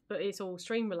stuff, but it's all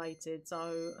stream related,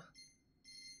 so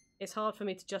it's hard for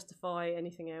me to justify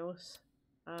anything else.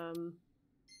 Right.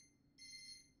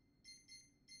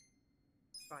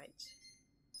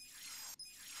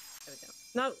 There we go.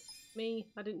 No! Me.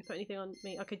 I didn't put anything on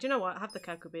me. Okay, do you know what? I have the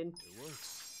Kakubin. It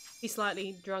works. He's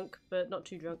slightly drunk, but not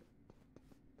too drunk.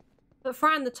 But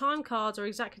Fran, the time cards are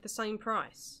exactly the same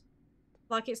price.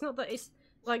 Like, it's not that it's...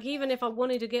 Like, even if I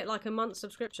wanted to get, like, a month's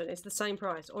subscription, it's the same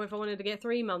price. Or if I wanted to get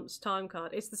 3 months time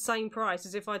card, it's the same price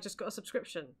as if I just got a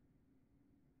subscription.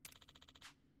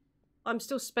 I'm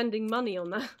still spending money on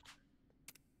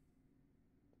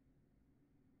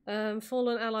that.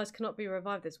 Fallen allies cannot be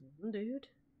revived. There's one dude.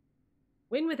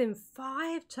 Win within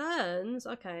 5 turns?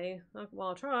 Okay, well,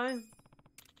 I'll try.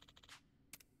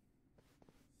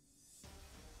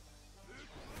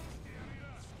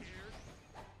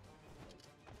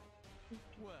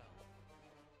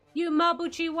 You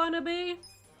Mabuchi wannabe?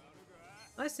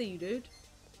 I see you, dude.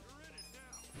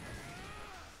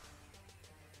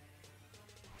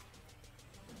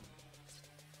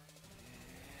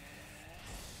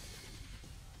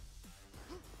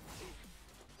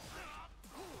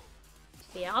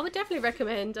 Yeah, I would definitely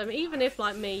recommend, even if,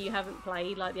 like me, you haven't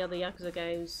played, like, the other Yakuza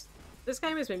games, this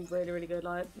game has been really, really good.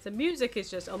 Like, the music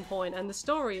is just on point, and the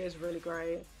story is really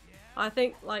great. I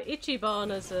think, like,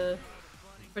 Ichiban as a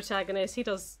protagonist,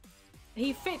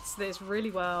 he fits this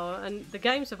really well, and the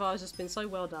game so far has just been so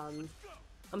well done.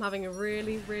 I'm having a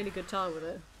really, really good time with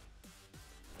it.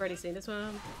 Already seen this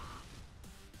one.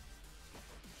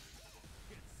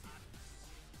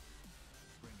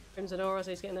 Crimson Aura,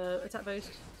 so he's getting an attack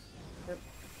boost. Yep.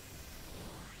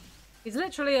 He's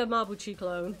literally a Mabuchi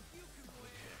clone.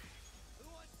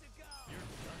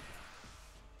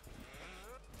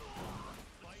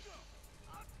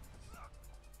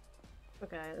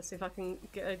 Okay, let's see if I can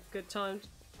get a good time.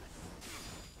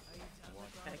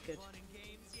 Okay, good.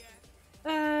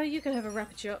 You can have a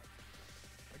rapid shot.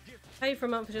 Pay for a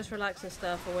month for just relaxing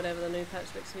stuff or whatever. The new patch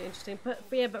looks really interesting. But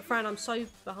yeah, but Fran, I'm so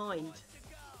behind.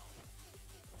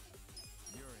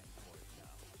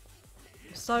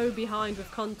 I'm so behind with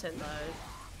content though.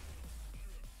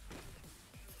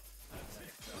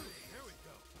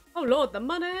 Oh lord, the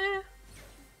money!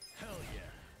 Hell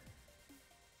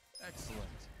yeah. Excellent.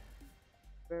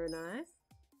 Very nice.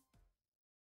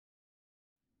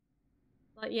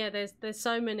 Like, yeah, there's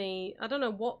so many. I don't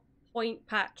know what point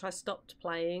patch I stopped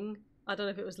playing. I don't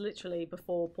know if it was literally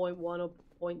before 0.1 or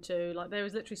 0.2. Like, there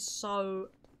was literally so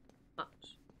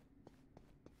much.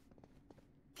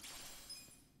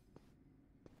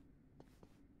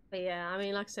 But yeah, I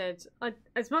mean, like I said,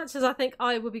 as much as I think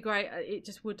I would be great, it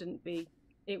just wouldn't be.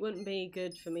 It wouldn't be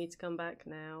good for me to come back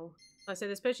now. Like I said,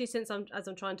 especially since I'm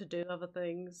trying to do other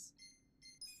things.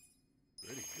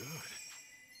 Pretty good.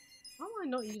 Why am I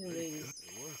not using these?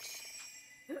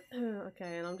 It works.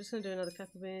 Okay, and I'm just gonna do another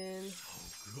Kakubin. Oh,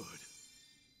 good.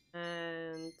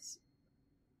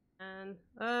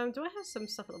 And do I have some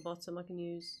stuff at the bottom I can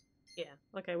use? Yeah.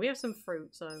 Okay, we have some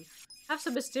fruit, so have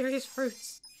some mysterious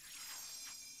fruits.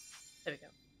 There we go.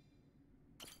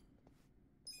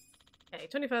 Okay,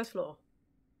 21st floor.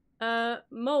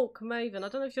 Mulk, Maven, I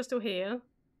don't know if you're still here.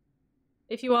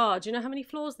 If you are, do you know how many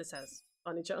floors this has,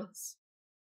 by any chance?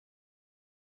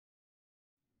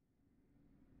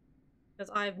 Because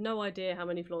I have no idea how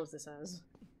many floors this has.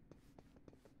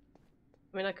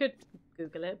 I mean, I could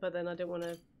Google it, but then I don't want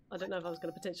to. I don't know if I was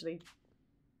going to potentially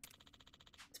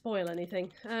spoil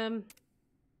anything.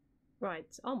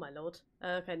 Right. Oh my lord.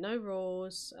 Okay, no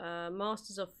rules.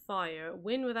 Masters of Fire.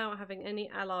 Win without having any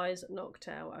allies knocked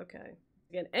out. Okay.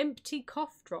 Again, empty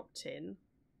cough drop tin.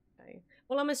 Okay.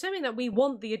 Well, I'm assuming that we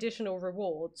want the additional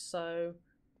rewards, so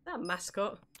that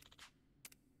mascot.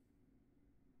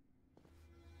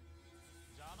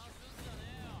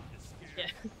 Yeah.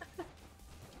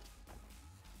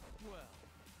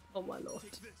 Oh my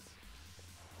lord.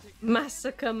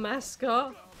 Massacre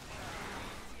mascot.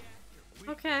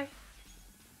 Okay.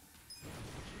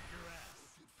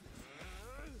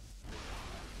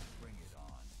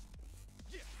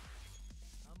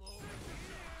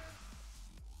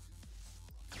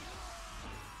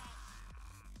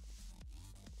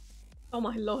 Oh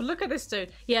my lord, look at this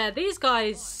dude. Yeah, these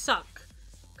guys suck.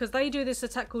 Because they do this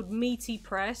attack called Meaty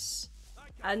Press.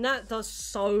 And that does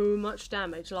so much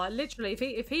damage. Like, literally,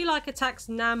 if he like, attacks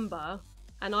Namba,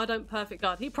 and I don't perfect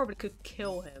guard, he probably could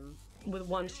kill him with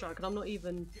one strike. And I'm not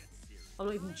even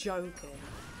joking.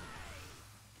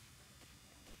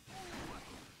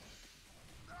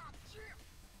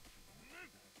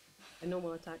 And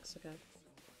normal attacks, okay.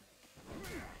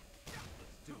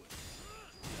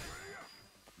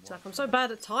 Like, I'm so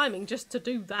bad at timing just to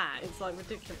do that. It's like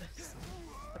ridiculous.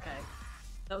 Okay,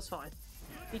 that was fine.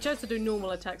 He chose to do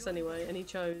normal attacks anyway, and he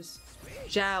chose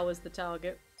Zhao as the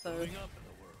target, so... Moving up in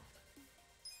the world.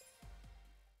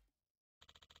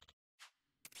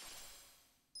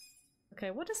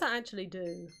 Okay, what does that actually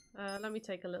do? Let me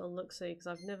take a little look-see, because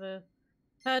I've never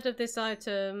heard of this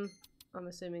item. I'm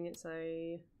assuming it's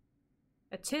a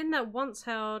tin that once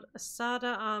held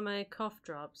Asada Ame cough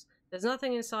drops. There's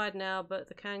nothing inside now, but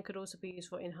the can could also be used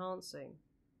for enhancing.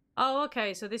 Oh,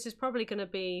 okay, so this is probably going to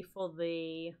be for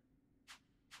the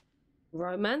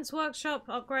Romance Workshop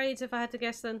upgrades, if I had to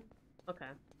guess then. Okay.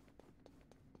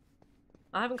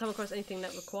 I haven't come across anything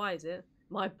that requires it.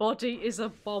 My body is a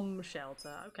bomb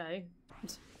shelter. Okay.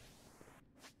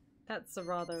 That's a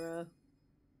rather,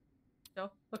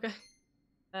 sure. Okay.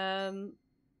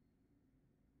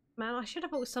 Man, I should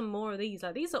have bought some more of these.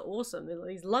 Like, these are awesome. They're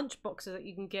these lunch boxes that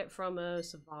you can get from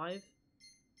Survive.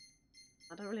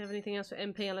 I don't really have anything else for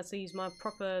MP unless I use my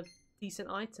proper decent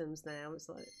items now. It's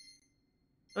like...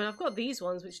 I mean, I've got these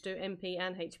ones which do MP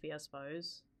and HP, I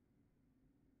suppose.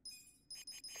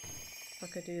 I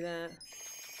could do that.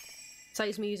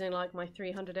 Saves me using, like, my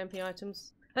 300 MP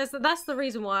items. That's the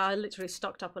reason why I literally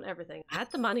stocked up on everything. I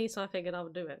had the money, so I figured I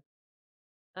would do it.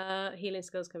 Healing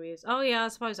skills can be used. Oh yeah, I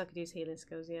suppose I could use healing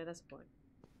skills. Yeah, that's a point.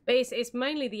 But it's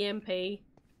mainly the MP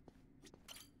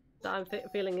that I'm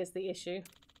feeling is the issue.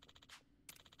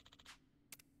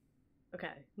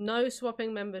 Okay. No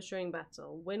swapping members during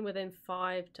battle. Win within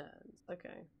 5 turns.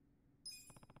 Okay.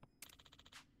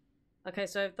 Okay,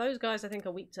 so if those guys I think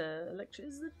are weak to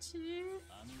electricity.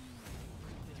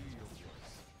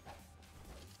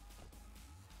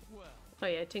 Oh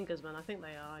yeah, Tinkersman. I think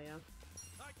they are, yeah.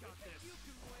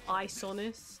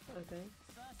 Isonist, okay.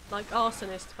 Like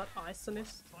arsonist, but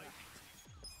isonist.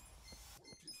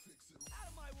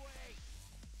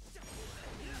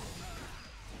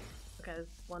 Okay,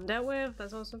 one dealt with,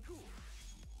 that's awesome.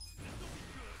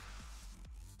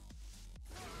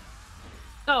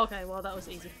 Oh, okay, well that was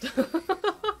easy. I'll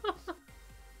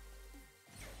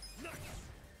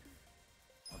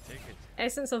take it.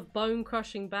 Essence of Bone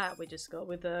Crushing Bat we just got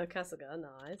with the Kasuga,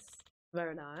 nice.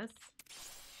 Very nice.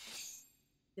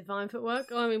 Divine Footwork?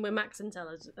 Oh, I mean, we're max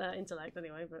intellect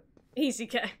anyway, but easy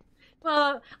K.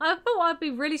 Well, I thought I'd be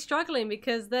really struggling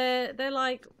because they're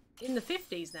like in the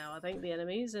 50s now, I think, the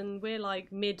enemies, and we're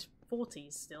like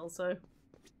mid-40s still, so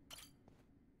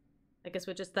I guess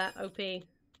we're just that OP.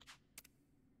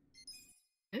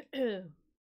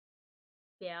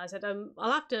 Yeah, I said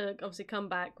I'll have to obviously come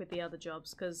back with the other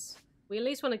jobs because we at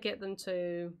least want to get them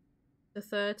to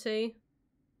 30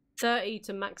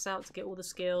 to max out to get all the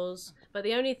skills. But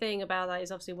the only thing about that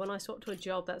is obviously when I swap to a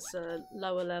job that's a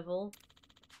lower level,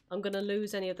 I'm going to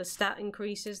lose any of the stat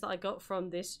increases that I got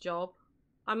from this job.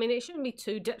 I mean, it shouldn't be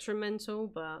too detrimental,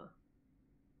 but...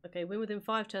 Okay, win within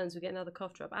 5 turns, we get another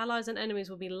cough drop. Allies and enemies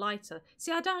will be lighter.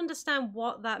 See, I don't understand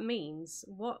what that means.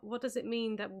 What does it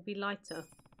mean that will be lighter?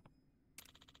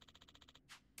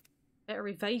 Better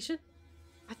evasion?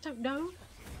 I don't know.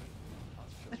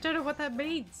 I don't know what that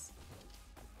means.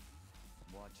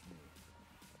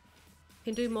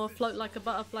 Can do more float like a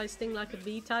butterfly, sting like a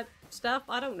bee type stuff?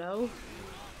 I don't know.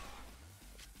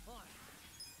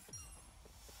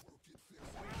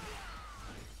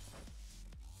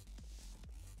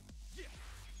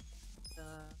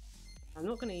 I'm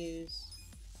not gonna use...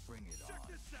 Bring it on.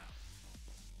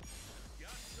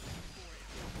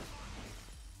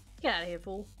 Get out of here,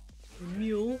 fool.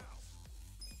 Mule.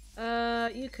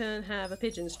 You can have a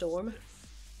pigeon storm.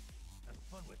 Have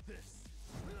fun with this.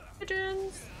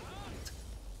 Pigeons!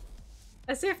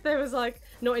 As if there was like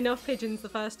not enough pigeons the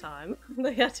first time.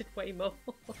 They added way more.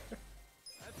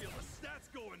 I feel the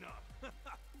stats going up.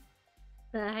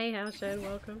 Hey, Howshad,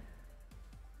 welcome.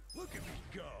 Look at me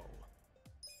go.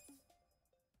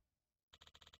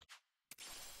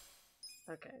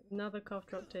 Okay, another cough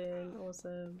dropped in,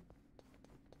 awesome.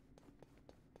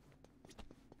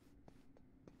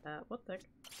 What the heck?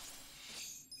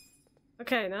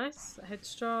 Okay, nice.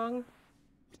 Headstrong.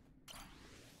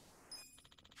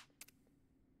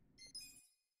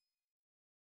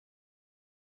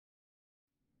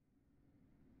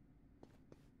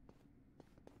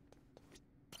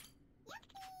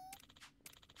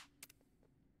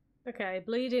 Okay,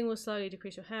 bleeding will slowly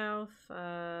decrease your health.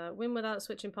 Win without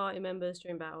switching party members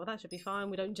during battle. Well, that should be fine.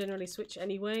 We don't generally switch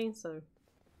anyway, so...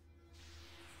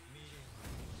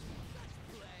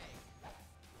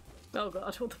 Oh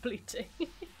god, all the bleeding.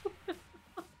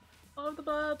 Oh, the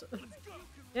blood.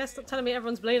 Yes, stop telling me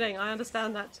everyone's bleeding. I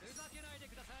understand that.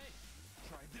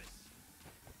 Try this.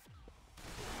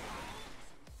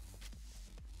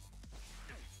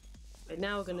 Okay,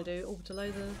 now we're gonna do orbital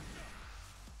laser.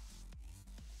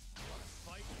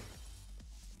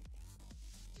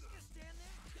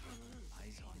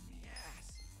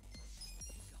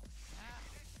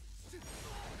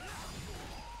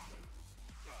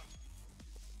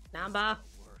 Number.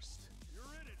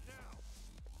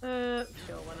 Sure,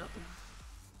 why not?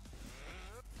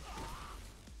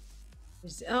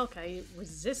 Okay,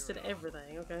 resisted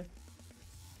everything. Okay.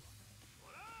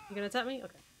 You gonna attack me?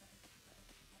 Okay.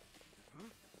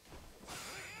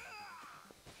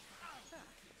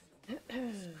 Could be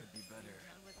better.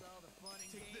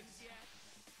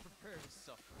 Prepare to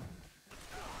suffer.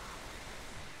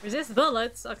 Resist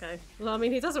bullets? Okay. Well, I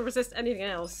mean, he doesn't resist anything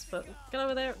else, but get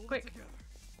over there, quick.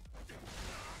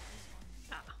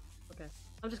 Ah, okay.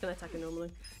 I'm just gonna attack him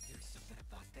normally. There's something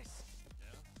about this.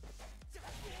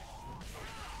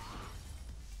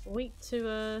 Weak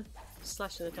to,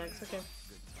 slashing attacks, okay.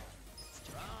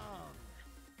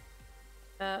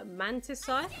 Mantis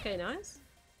Scythe? Okay, nice.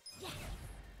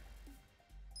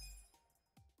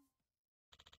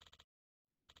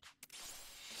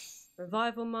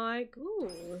 Revival Mic. Ooh,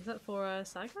 is that for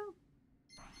Psycho?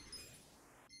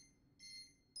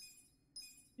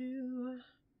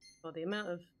 Oh, the amount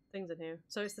of things in here.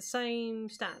 So it's the same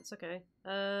stats, okay.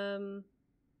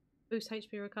 Boost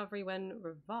HP recovery when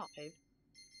revived.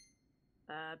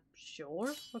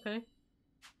 Sure, okay.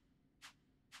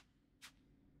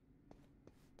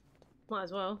 Might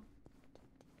as well.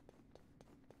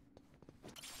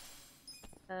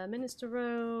 Minister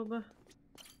Robe.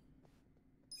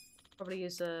 Probably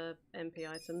use a MP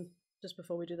item just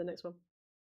before we do the next one.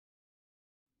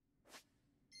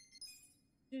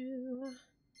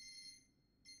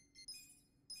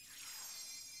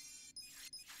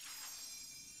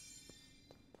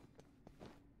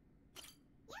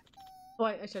 Oh,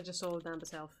 wait, actually I just saw Namber's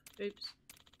health. Oops.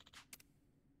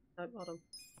 Oh, hold on.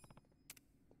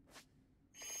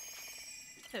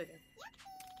 There we go.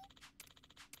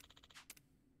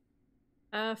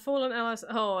 Fallen allies.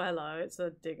 Oh, hello, it's a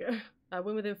digger.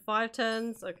 Win within 5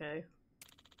 turns. Okay.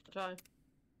 I'll try.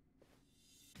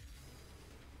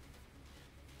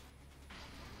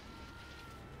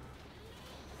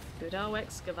 Good old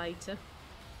excavator.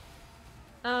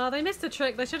 They missed a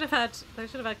trick. They should have had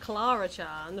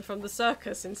Clara-chan from the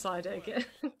circus inside it again.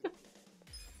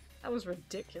 That was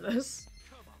ridiculous.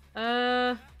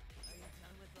 Oh,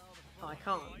 I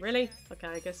can't. Really? Okay,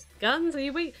 I guess. Guns? Are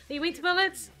you weak? Are you weak to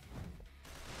bullets?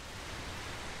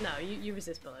 No, you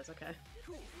resist bullets, okay.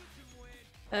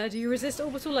 Do you resist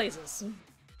orbital lasers?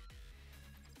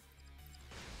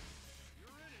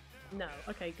 No,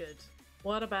 okay, good.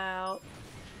 What about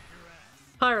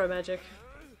pyro magic?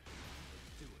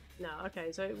 No,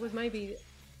 okay, so it was maybe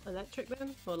electric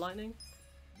then? Or lightning?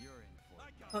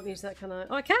 Can't use that, can I?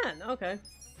 Oh, I can! Okay.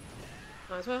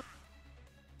 Might as well.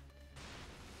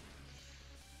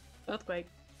 Earthquake.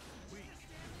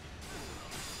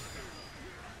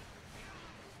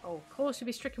 Oh, of course you'd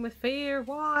be stricken with fear.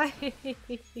 Why?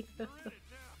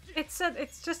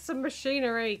 It's just some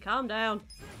machinery. Calm down.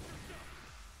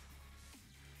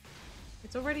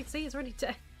 It's already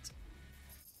dead.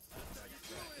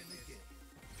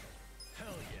 Hell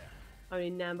yeah. Only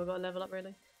Namber got a level up,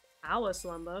 really. Hour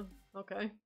slumber.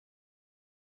 Okay.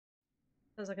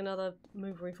 Sounds like another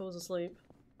move where he falls asleep.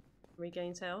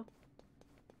 Regains health.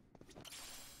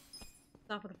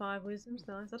 Staff of the 5 wisdoms,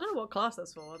 nice. I don't know what class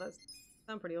that's for. That's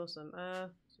sound pretty awesome.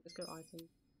 Let's go items.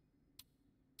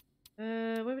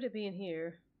 Where would it be in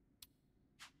here?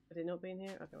 Would it not be in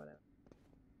here? Okay, whatever.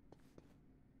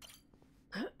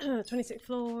 26th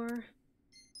floor.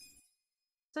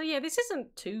 So yeah, this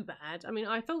isn't too bad. I mean,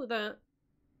 I thought that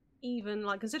even,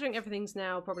 like, considering everything's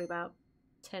now probably about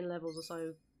 10 levels or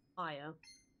so higher,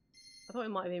 I thought it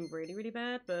might have been really, really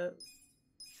bad, but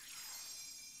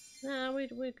nah,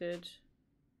 we're good.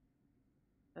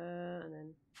 And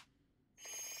then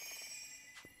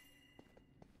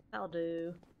that'll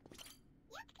do.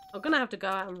 I'm gonna have to go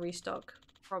out and restock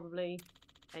probably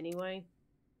anyway.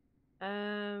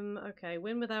 Okay,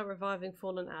 win without reviving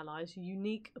fallen allies,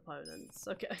 unique opponents.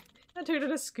 Okay. That dude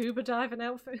in a scuba diving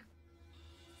outfit.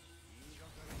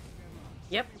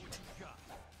 Yep.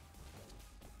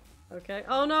 Okay.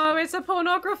 Oh no, it's a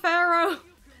pornographero!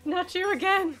 Not you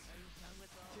again!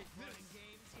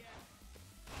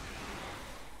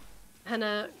 And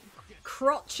a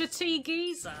crotchety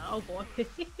geezer. Oh boy.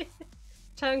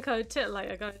 Turncoat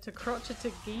titillator going to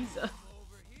crotchety geezer.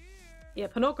 Yeah,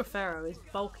 pornographero is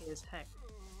bulky as heck.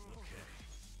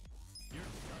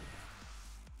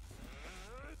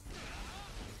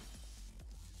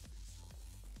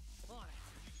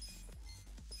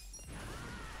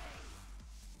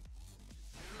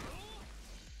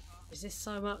 resist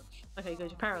so much. Okay, good.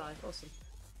 You're paralyzed. Awesome.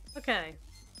 Okay.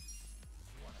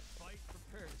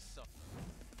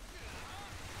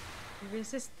 You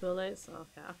resist bullets.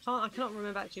 Okay. I cannot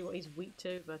remember actually what he's weak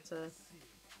to, but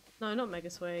no, not Mega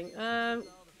Swing.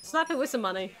 Slap it with some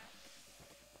money.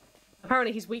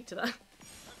 Apparently he's weak to that.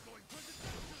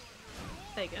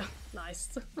 There you go.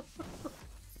 Nice.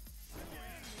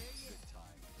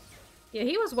 Yeah,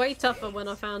 he was way tougher when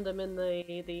I found him in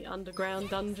the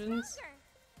underground dungeons.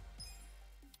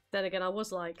 Then again, I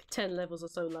was like 10 levels or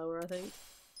so lower, I think.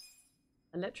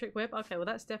 Electric Whip? Okay, well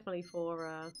that's definitely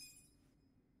for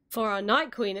our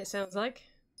Night Queen, it sounds like.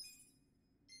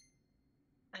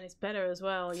 And it's better as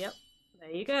well, yep.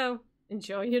 There you go.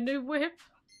 Enjoy your new whip.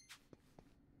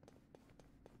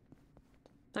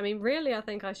 I mean, really, I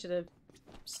think I should have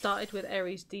started with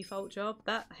Eri's default job.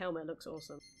 That helmet looks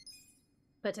awesome.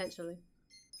 Potentially.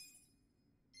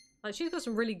 Like, she's got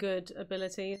some really good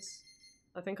abilities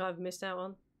I think I've missed out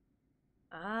on.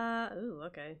 Ooh,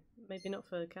 okay. Maybe not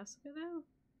for Kasuga though?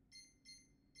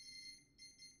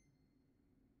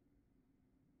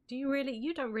 Do you really?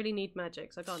 You don't really need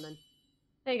magic, so go on then.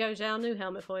 There you go, Zhao. New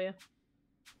helmet for you.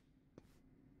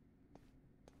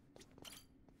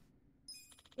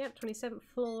 Yep, 27th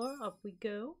floor. Up we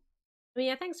go. But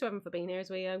yeah, thanks to everyone for being here as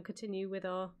we continue with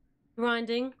our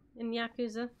grinding in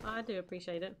Yakuza. I do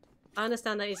appreciate it. I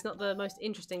understand that it's not the most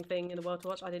interesting thing in the world to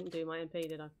watch. I didn't do my MP,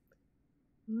 did I?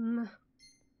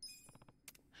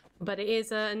 But it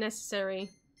is a necessary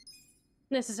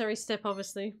step,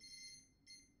 obviously.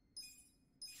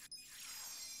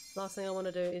 Last thing I want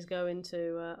to do is go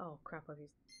into oh crap, I've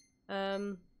used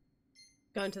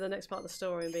go into the next part of the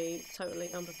story and be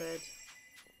totally unprepared.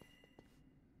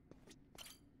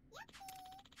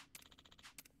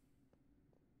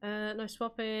 No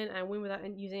swapping and win without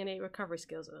using any recovery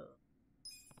skills. Ugh.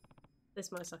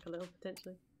 This might suck a little,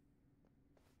 potentially.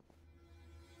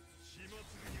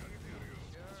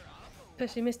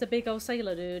 Especially Mr. Big Old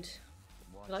Sailor Dude.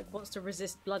 Who, like, wants to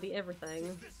resist bloody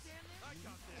everything.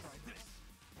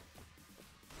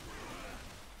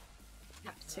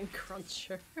 Captain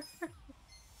Cruncher.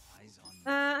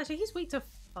 Actually, he's weak to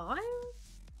 5?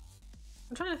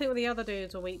 I'm trying to think what the other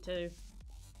dudes are weak to.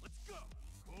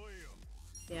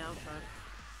 Yeah, I'll try.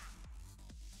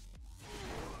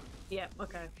 Yeah,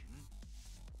 okay.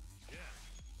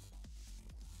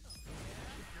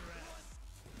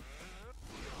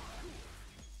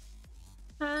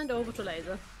 And orbital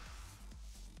laser.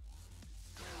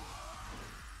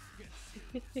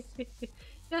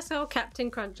 Yes, our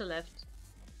Captain Cruncher left.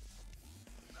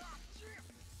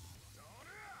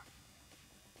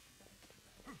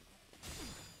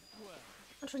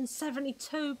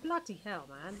 $172, bloody hell,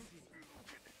 man.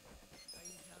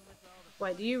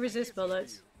 Wait, do you resist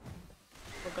bullets?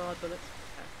 Or guard bullets?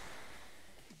 Okay.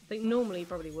 I think normally you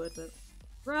probably would, but...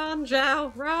 Run,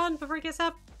 Zhao! Run before he gets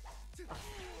up! Oh.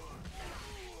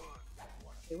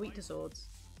 Okay, weak to swords.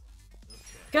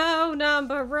 Go,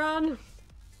 Number, run!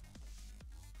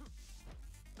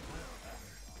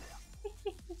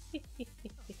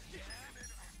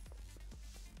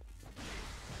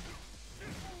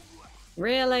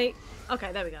 Really?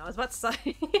 Okay, there we go. I was about to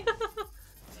say.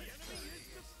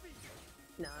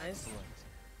 Nice.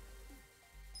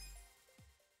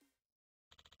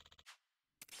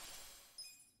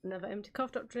 Another empty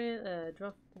cough drop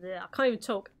drop. I can't even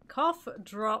talk. Cough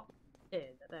drop in.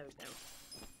 There we go.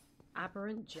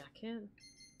 Aberrant jacket.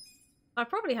 I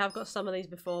probably have got some of these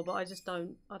before, but I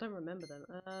don't remember them.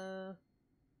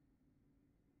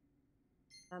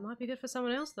 That might be good for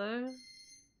someone else though.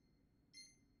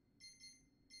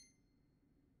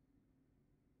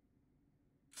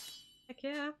 Heck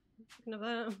yeah. Thinking of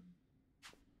that.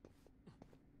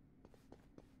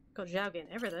 Got Zhao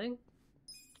getting everything.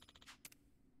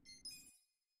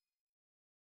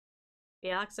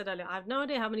 Yeah, like I said earlier, I have no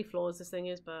idea how many floors this thing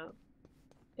is, but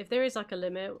if there is like a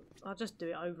limit, I'll just do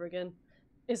it over again.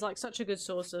 It's like such a good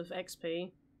source of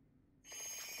XP.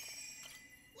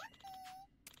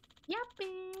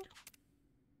 Yuppie!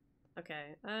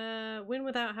 Okay, win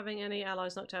without having any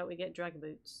allies knocked out, we get Dragon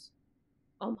Boots.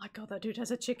 Oh my god, that dude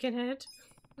has a chicken head!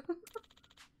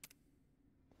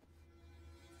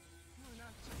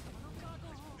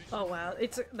 Oh wow,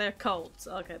 they're cults.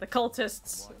 Okay, the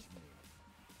cultists.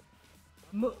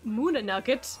 Moona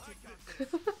Nugget.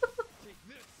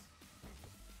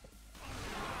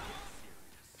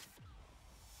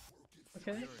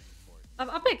 Okay.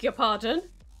 I beg your pardon.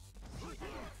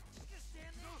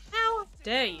 How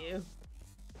dare you?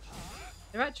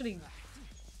 They're actually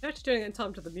doing it in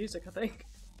time to the music, I think.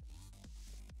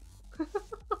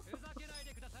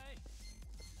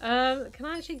 Can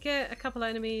I actually get a couple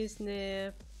enemies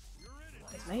near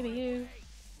It's maybe you.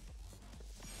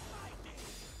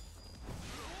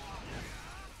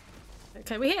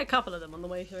 Okay, we hit a couple of them on the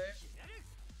way through.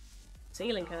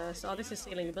 Sealing curse. Oh, this is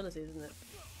sealing abilities, isn't it?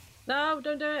 No,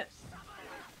 don't do it.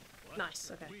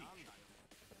 Nice. Okay.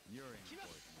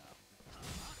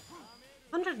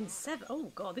 107.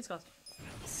 Oh god, these guys.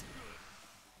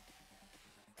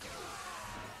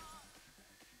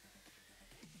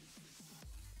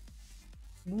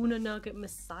 Moona Nugget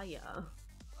Messiah.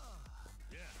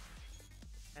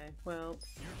 Okay, well.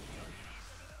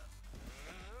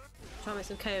 Try and make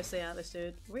some KFC out of this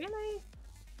dude. Really?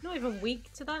 Not even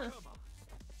weak to that?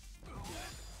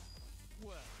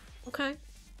 Okay.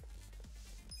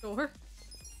 Sure.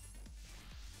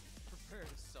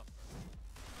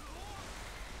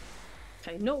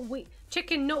 Okay, not weak.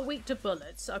 Chicken not weak to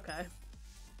bullets. Okay.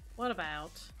 What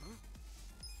about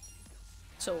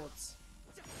swords?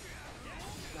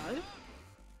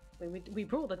 No. We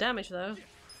brought the damage though.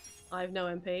 I have no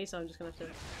MP, so I'm just gonna have to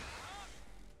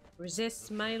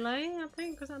resist melee. I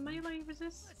think was that melee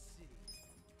resist?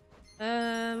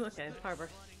 Okay, fire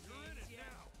breath.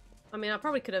 I mean, I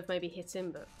probably could have maybe hit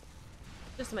him, but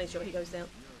just to make sure he goes down.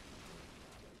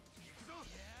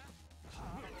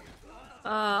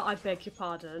 I beg your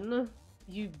pardon.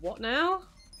 You what now?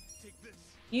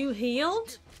 You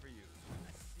healed?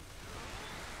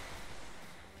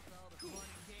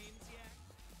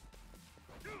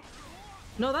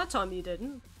 No, that time you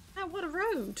didn't. Oh, what a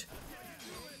rude.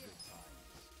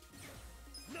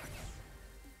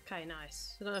 Okay,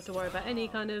 nice. You don't have to worry about any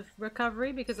kind of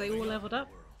recovery because they all leveled up.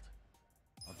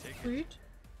 Rude.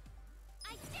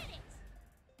 I did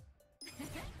it.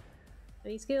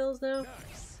 Any skills now?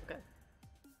 Okay.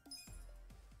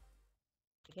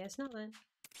 I guess not then.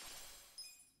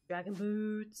 Dragon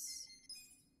boots.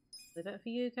 Is that for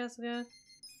you, Kasuga?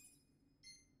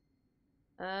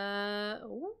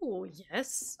 Oh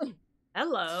yes.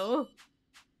 Hello.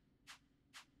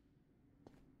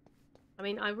 I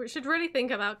mean, I should really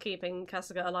think about keeping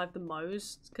Kasuga alive the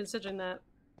most, considering that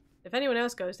if anyone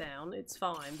else goes down, it's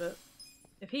fine, but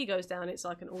if he goes down, it's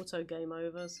like an auto game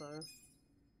over, so...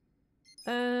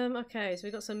 okay, so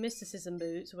we got some mysticism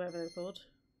boots, whatever they're called.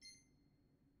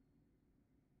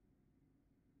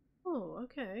 Oh,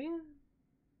 okay.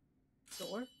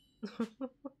 Sure.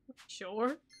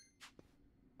 Sure.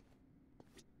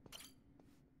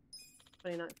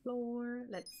 29th floor,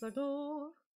 let's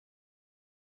go.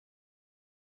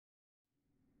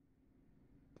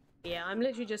 Yeah, I'm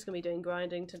literally just gonna be doing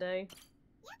grinding today.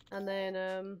 And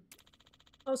then,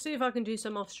 I'll see if I can do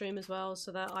some off stream as well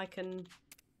so that I can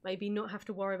maybe not have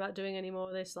to worry about doing any more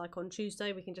of this. Like on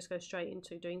Tuesday, we can just go straight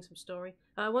into doing some story.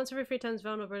 Once every 3 turns,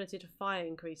 vulnerability to fire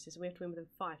increases, and we have to win within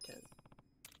 5 turns.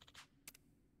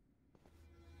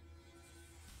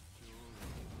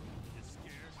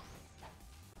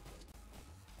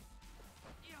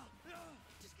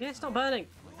 Yeah, stop burning!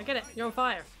 I get it, you're on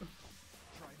fire!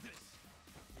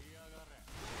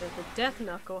 There's the Death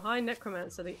Knuckle, High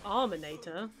Necromancer, the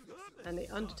Arminator, and the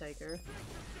Undertaker.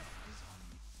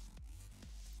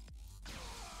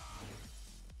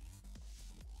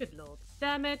 Good lord.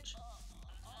 Damage!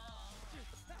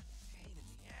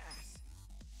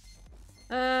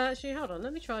 Actually, hold on,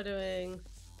 let me try doing...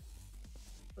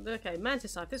 Okay,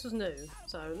 Mantis Type, this was new,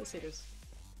 so let's see this.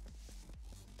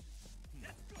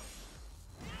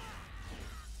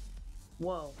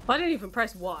 Whoa. I didn't even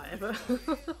press Y, but...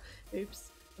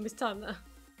 Oops. I mistimed that.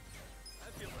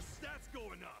 I feel the stats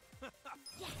going up.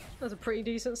 That's a pretty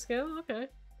decent skill, okay.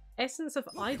 Essence of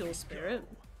Idol Spirit.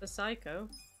 The Psycho.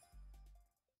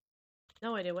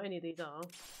 No idea what any of these are.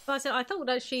 But I said, I thought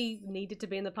that she needed to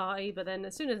be in the party, but then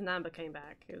as soon as Namba came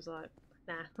back, it was like,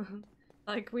 nah.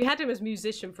 Like, we had him as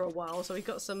musician for a while, so we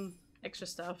got some extra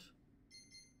stuff.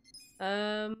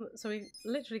 So we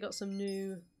literally got some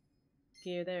new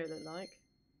gear there, it looked like.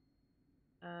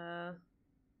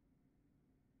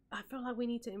 I feel like we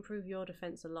need to improve your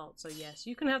defense a lot, so yes,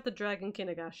 you can have the Dragon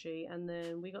Kinagashi, and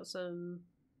then we got some...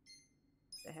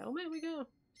 The helmet we got?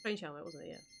 Strange helmet, wasn't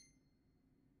it?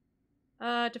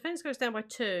 Yeah. Defense goes down by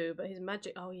 2, but his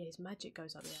magic... Oh yeah, his magic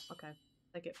goes up, yeah. Okay,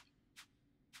 take it.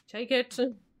 Take it!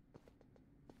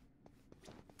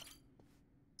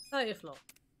 30th floor.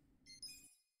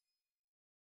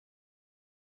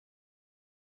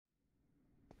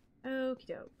 Okie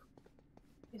doke.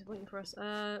 He's waiting for us.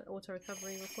 Auto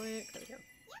recovery real quick. There we go.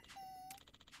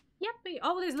 Yep.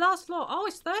 Oh, there's last floor. Oh,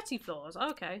 it's 30 floors.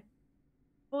 Okay.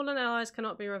 Fallen allies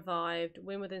cannot be revived.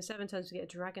 Win within 7 turns to get a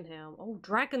dragon helm. Oh,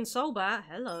 dragon soul bat.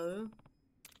 Hello.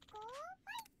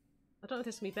 I don't know if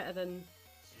this can be better than...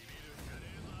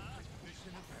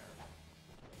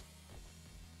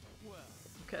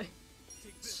 Okay.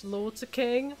 Slaughter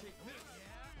King.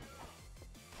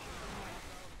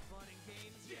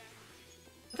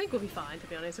 I think we'll be fine, to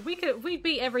be honest. If we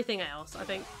beat everything else, I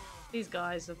think these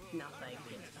guys are nothing.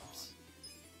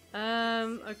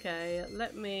 Okay,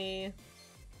 let me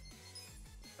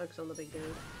focus on the big dude.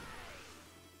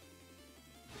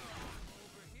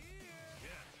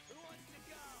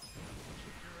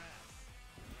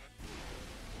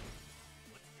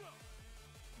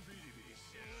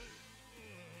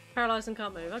 Paralyzed and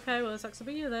can't move. Okay, well, it sucks to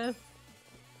be you there.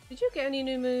 Did you get any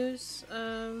new moves?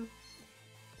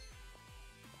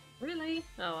 Really?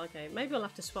 Oh, okay. Maybe I'll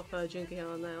have to swap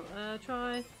Junkion now.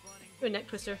 Try. Do a neck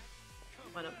twister.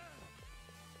 Why not?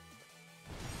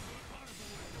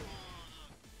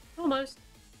 Almost.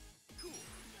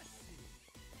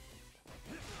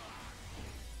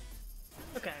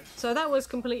 Okay, so that was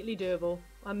completely doable.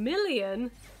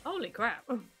 1,000,000? Holy crap.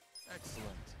 Excellent.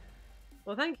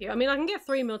 Well, thank you. I mean, I can get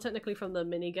 3 mil technically from the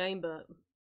mini game, but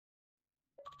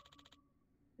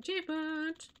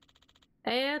achievement.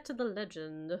 Heir to the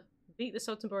legend. Beat the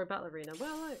Sotenbori Battle Arena.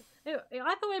 Well,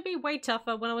 I thought it'd be way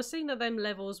tougher. When I was seeing that them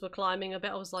levels were climbing a bit,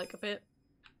 I was like I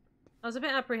was a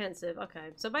bit apprehensive.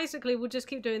 Okay, so basically we'll just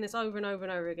keep doing this over and over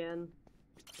and over again.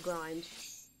 Grind.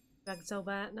 Dragon Cell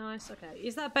Bat, nice. Okay,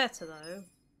 is that better though?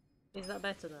 Is that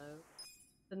better though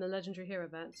than the Legendary Hero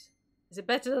Bat? Is it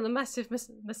better than the massive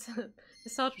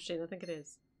massage machine? I think it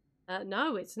is.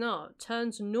 No, it's not.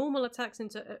 Turns normal attacks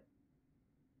into...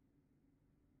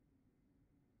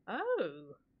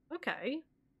 Oh, okay.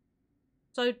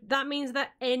 So that means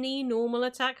that any normal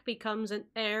attack becomes an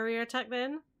area attack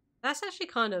then? That's actually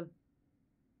kind of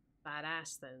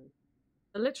badass then.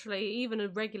 So literally, even a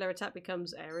regular attack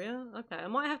becomes area? Okay, I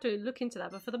might have to look into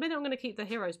that, but for the minute I'm going to keep the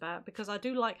Hero's Bat because I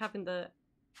do like having the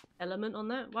element on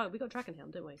that. Wow, we got Dragon Helm,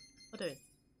 didn't we? What am I doing?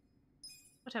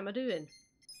 What am I doing?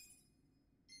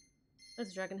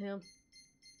 There's a Dragon Helm.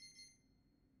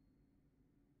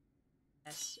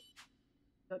 Yes.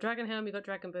 You got Dragon Helm, you got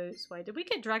Dragon Boots. Wait, did we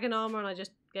get Dragon Armor and I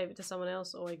just gave it to someone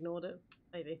else or ignored it?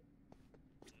 Maybe.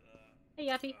 Hey,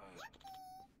 Yappy.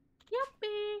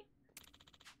 Yappy!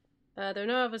 There are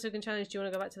no others who can challenge. Do you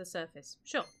want to go back to the surface?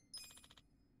 Sure.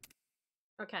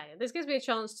 Okay, this gives me a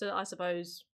chance to, I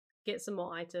suppose, get some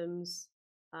more items.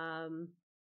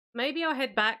 Maybe I'll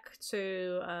head back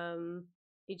to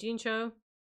Ijincho,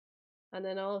 and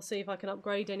then I'll see if I can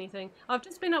upgrade anything. I've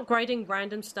just been upgrading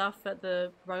random stuff at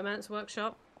the romance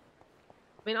workshop.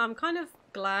 I mean, I'm kind of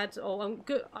glad, or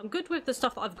I'm good with the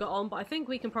stuff that I've got on, but I think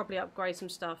we can probably upgrade some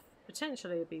stuff.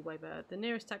 Potentially it'd be way better. The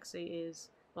nearest taxi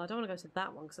is... Well, I don't want to go to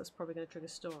that one because that's probably going to trigger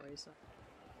stories. So.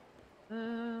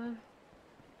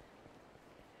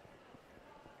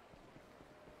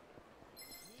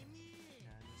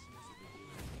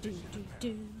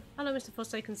 Hello, Mr.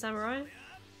 Forsaken Samurai.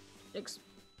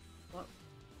 What?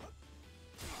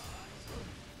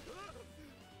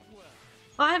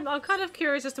 I'm kind of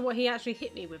curious as to what he actually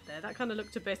hit me with there. That kind of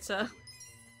looked a bit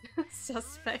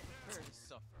suspect.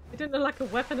 It didn't look like a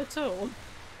weapon at all.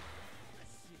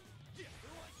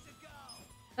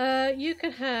 You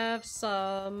can have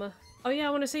some... Oh yeah,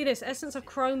 I want to see this. Essence of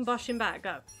Chrome Bushing Back.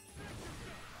 Go.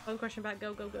 Chrome Crushing Back.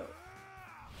 Go, go, go.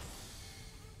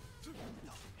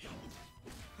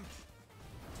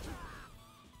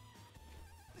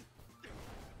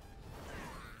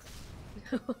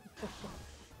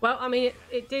 Well, I mean,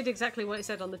 it did exactly what it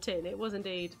said on the tin. It was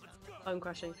indeed bone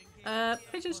crushing.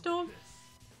 Pigeon Storm.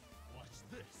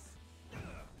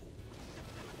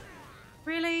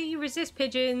 Really? You resist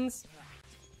pigeons?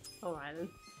 Alright then.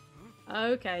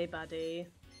 Okay, buddy.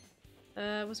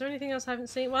 Was there anything else I haven't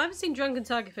seen? Well, I haven't seen Drunken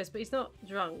Tiger Fist, but he's not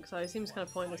drunk, so it seems kind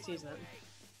of pointless to use that.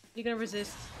 You gonna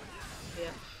resist? Yeah.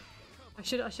 I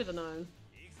should have known.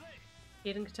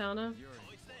 Hidden Katana.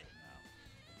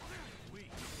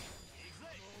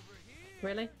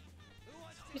 Really?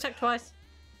 You attacked twice.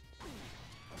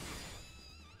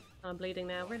 I'm bleeding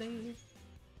now, really?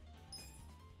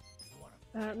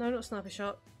 No, not Sniper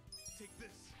Shot.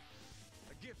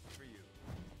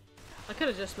 I could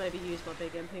have just maybe used my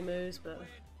big MP moves, but...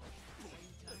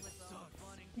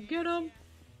 Get him!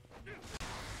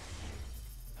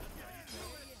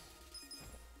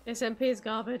 This MP is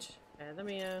garbage. Okay, let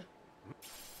me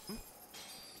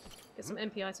get some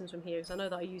MP items from here, because I know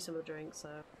that I use some of the drinks, so...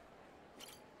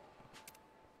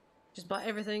 Just buy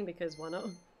everything, because why not?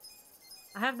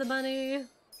 I have the money!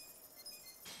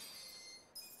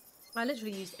 I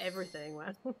literally used everything,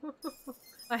 man.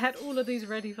 I had all of these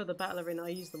ready for the battle arena, I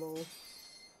used them all. Of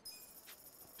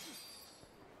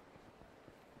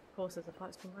course there's a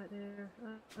fight spawn right there.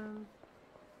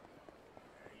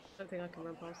 Don't think I can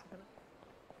run past it.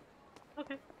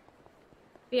 Okay.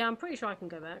 Yeah, I'm pretty sure I can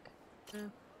go back. Yeah.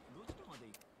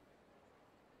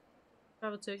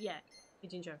 Travel to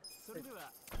Kijinjo.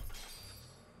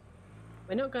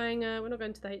 We're not going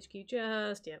to the HQ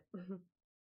just yet.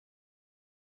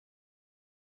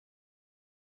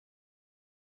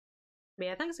 But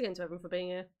yeah, thanks again to everyone for being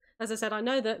here. As I said, I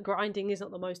know that grinding is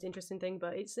not the most interesting thing,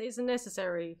 but it's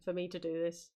necessary for me to do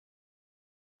this.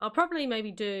 I'll probably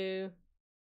maybe do,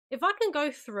 if I can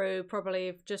go through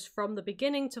probably just from the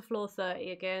beginning to floor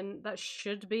 30 again, that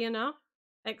should be enough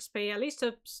XP, at least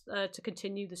to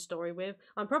continue the story with.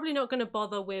 I'm probably not going to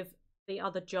bother with the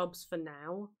other jobs for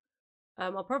now.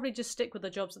 I'll probably just stick with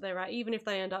the jobs that they're at, even if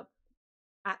they end up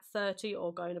at 30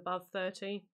 or going above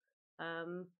 30.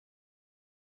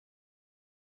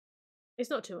 It's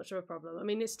not too much of a problem. I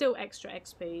mean, it's still extra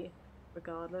XP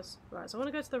regardless. Right, so I want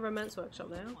to go to the romance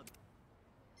workshop now.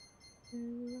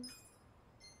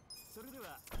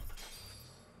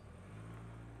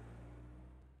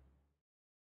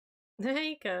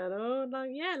 Hey, Colonel.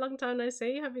 Yeah, long time no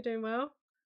see. Hope you're doing well.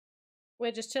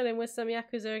 We're just chilling with some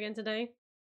Yakuza again today.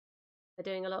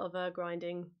 They're doing a lot of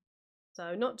grinding.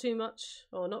 So not too much,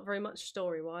 or not very much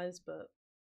story-wise, but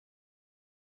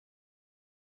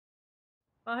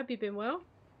I hope you've been well.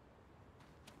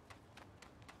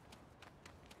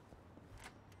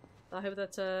 I hope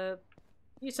that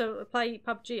you used to play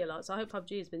PUBG a lot, so I hope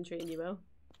PUBG has been treating you well.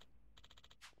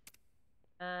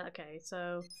 Okay,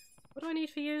 so what do I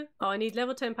need for you? Oh, I need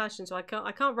level 10 passion, so I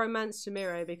can't romance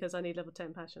Sumire because I need level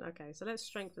 10 passion. Okay, so let's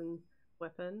strengthen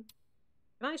weapon.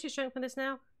 Can I actually strengthen this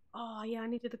now? Oh yeah, I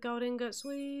needed the gold ingot.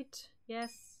 Sweet.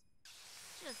 Yes.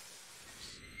 Just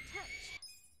touch.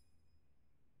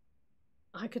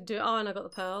 I could do. Oh, and I got the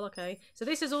pearl. Okay, so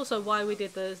this is also why we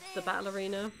did the battle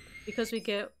arena, because we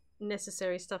get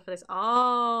necessary stuff for this.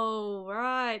 Oh,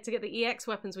 right. To get the EX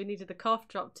weapons, we needed the cough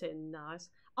dropped in. Nice.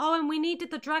 Oh, and we needed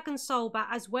the dragon soul bat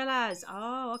as well as.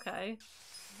 Oh, okay.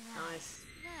 Nice.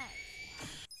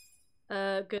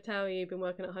 Good. How are you? Been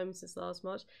working at home since last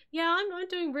March? Yeah, I'm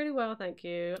doing really well, thank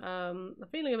you. I'm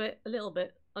feeling a little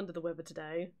bit under the weather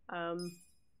today. But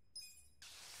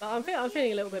I'm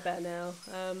feeling a little bit better now.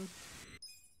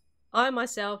 I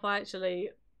myself, I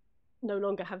actually no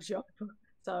longer have a job,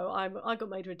 so I got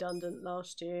made redundant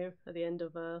last year at the end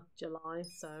of July.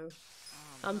 So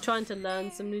I'm trying to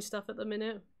learn some new stuff at the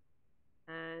minute.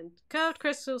 And curved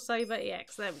crystal saber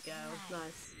EX. There we go.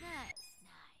 Nice.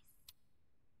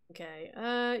 Okay,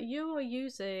 you are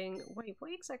using... Wait, what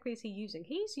exactly is he using?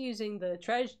 He's using the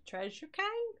treasure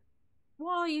cane?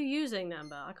 What are you using,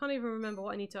 Namba? I can't even remember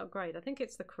what I need to upgrade. I think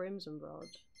it's the Crimson Rod.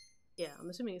 Yeah, I'm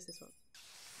assuming it's this one.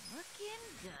 Looking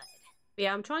good. But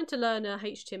yeah, I'm trying to learn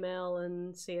HTML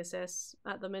and CSS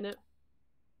at the minute.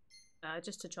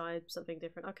 Just to try something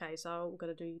different. Okay, so I'm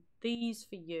going to do these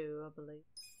for you, I believe.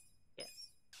 Yes.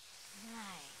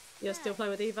 Nice. You're still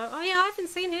playing with Evo? Oh yeah, I haven't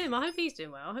seen him. I hope he's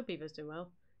doing well. I hope Evo's doing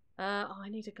well. Oh, I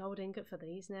need a gold ingot for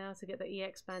these now to get the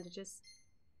EX bandages.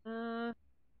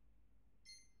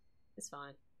 It's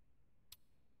fine.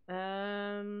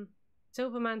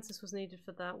 Silver Mantis was needed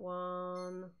for that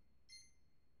one.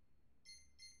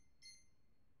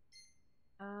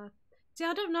 See,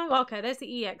 I don't know. Okay, there's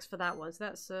the EX for that one. So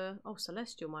that's oh,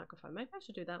 Celestial microphone. Maybe I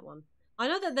should do that one. I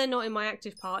know that they're not in my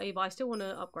active party, but I still want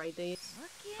to upgrade these.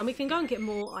 And we can go and get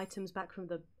more items back from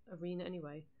the arena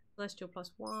anyway. Celestial +1.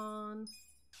 Almost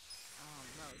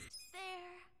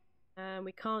there. And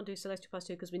we can't do Celestial +2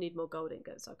 because we need more gold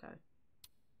ingots. Okay.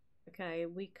 Okay,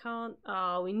 we can't.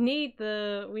 Oh, we need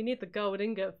the gold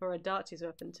ingot for Adachi's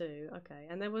weapon too. Okay,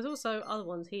 and there was also other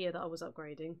ones here that I was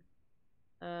upgrading.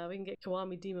 We can get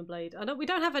Kiwami Demon Blade. I know we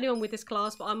don't have anyone with this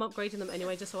class, but I'm upgrading them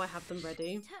anyway just so I have them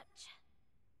ready. Touch.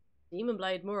 Demon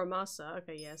Blade Muramasa.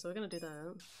 Okay, yeah, so we're gonna do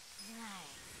that.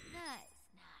 Nice.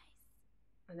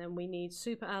 And then we need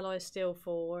Super Alloy Steel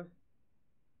for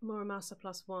Muramasa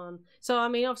 +1. So I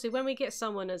mean, obviously, when we get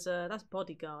someone as a that's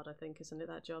bodyguard, I think, isn't it,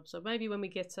 that job? So maybe when we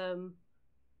get I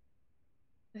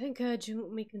think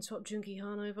we can swap Junki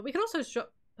Han over. We can also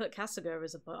put Kasuga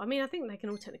as a I mean, I think they can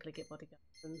all technically get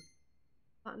bodyguards. And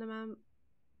Platinum Amp.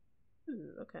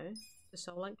 Ooh, okay. The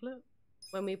Soul Anklet.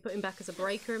 When we put him back as a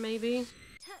breaker, maybe.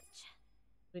 Touch.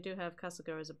 We do have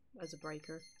Kasuga as a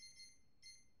breaker.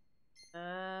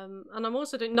 And I'm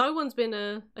also doing. No one's been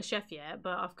a chef yet,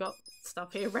 but I've got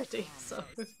stuff here ready. So.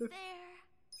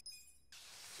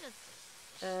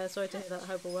 Sorry to hear that. I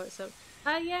hope it works out.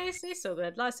 Yeah, it's all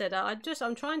good. Like I said,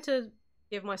 I'm trying to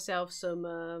give myself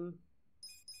some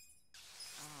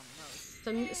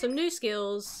new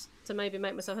skills to maybe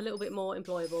make myself a little bit more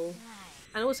employable.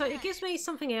 And also, it gives me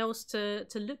something else to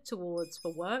look towards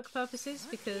for work purposes,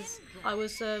 because I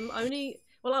was only...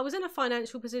 Well, I was in a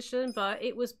financial position, but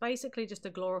it was basically just a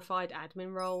glorified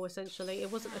admin role, essentially.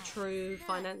 It wasn't a true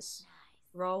finance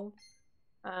role.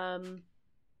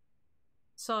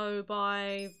 So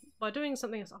by doing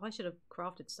something else, oh, I should have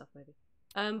crafted stuff maybe.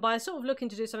 By sort of looking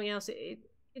to do something else,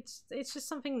 it's just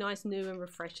something nice, new, and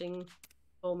refreshing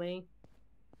for me.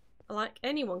 Like,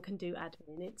 anyone can do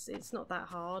admin. It's not that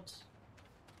hard.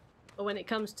 But when it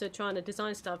comes to trying to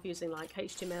design stuff using like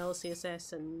HTML,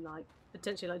 CSS, and like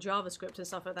potentially like JavaScript and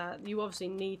stuff like that, you obviously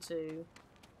need to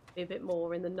be a bit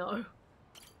more in the know.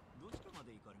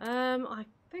 I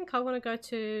think I want to go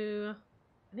to...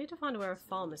 I need to find where a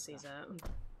pharmacy's at.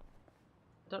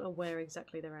 I don't know where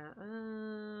exactly they're at.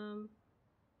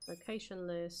 Location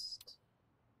list.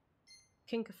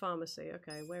 Kinka Pharmacy.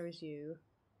 Okay, where is you?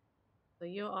 So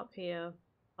you're up here,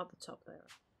 up the top there.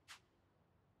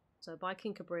 So by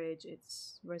Kinka Bridge,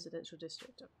 it's residential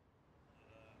district.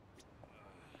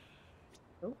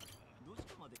 Oh.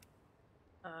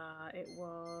 It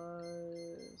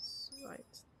was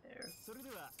right there.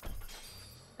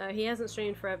 He hasn't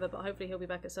streamed forever, but hopefully he'll be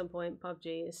back at some point.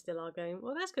 PUBG is still our game.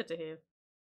 Well, that's good to hear.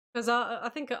 Because I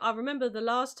think I remember the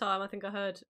last time I think I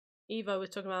heard Evo was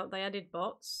talking about they added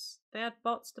bots. They had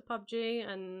bots to PUBG,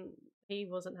 and he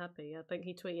wasn't happy. I think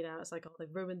he tweeted out, it's like, oh,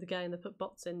 they've ruined the game. They put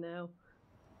bots in now.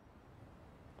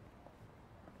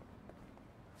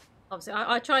 Obviously,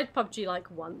 I tried PUBG like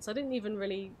once. I didn't even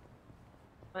really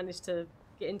manage to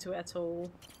get into it at all.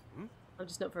 I'm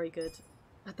just not very good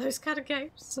at those kind of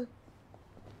games.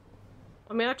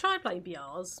 I mean, I tried playing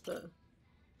BRs, but...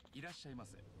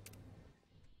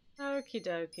 Okie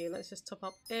dokie, let's just top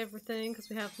up everything because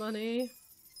we have money.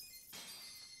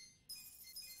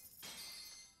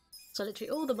 So literally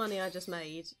all the money I just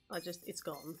made, it's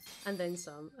gone. And then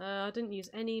some. I didn't use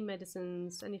any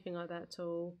medicines, anything like that at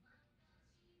all.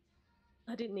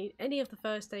 I didn't need any of the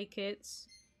first aid kits.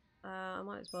 I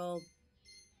might as well,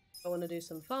 if I want to do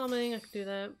some farming, I could do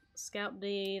that. Scalp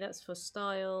D, that's for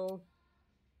style.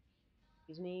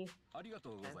 Excuse me. Yeah.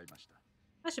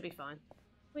 That should be fine.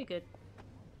 We good.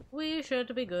 We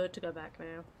should be good to go back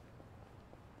now.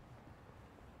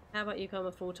 How about you become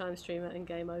a full-time streamer and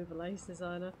game overlays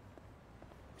designer?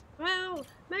 Well,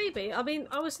 maybe. I mean,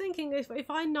 I was thinking if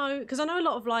I know, because I know a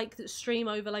lot of like stream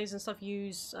overlays and stuff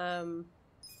use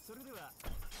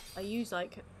I use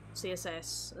like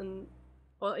CSS and,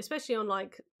 well, especially on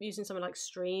like using something like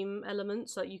stream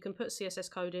elements, so you can put CSS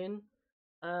code in,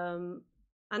 and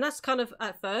that's kind of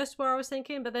at first where I was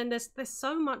thinking. But then there's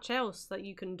so much else that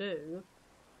you can do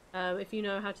if you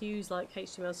know how to use like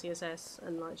HTML, CSS,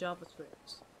 and like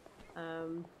JavaScript.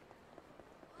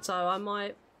 So I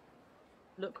might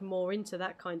look more into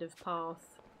that kind of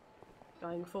path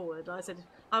going forward. Like I said,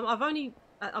 I'm only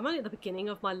at the beginning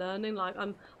of my learning. Like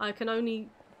I can only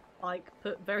like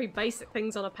put very basic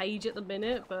things on a page at the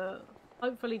minute, but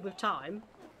hopefully with time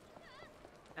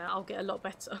I'll get a lot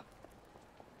better.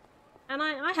 And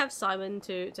I have Simon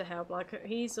to help. Like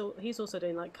he's also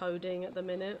doing like coding at the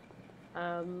minute.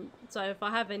 So if I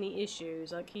have any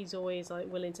issues, like he's always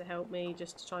like willing to help me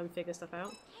just to try and figure stuff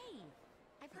out. Hey,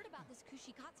 I've heard about this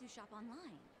kushikatsu shop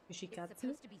online. Kushikatsu? It's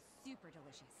supposed to be super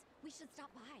delicious. We should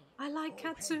stop by. I like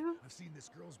katsu. Hey, I've seen this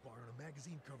girls bar on a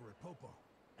magazine cover at Popo,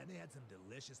 and they had some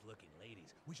delicious looking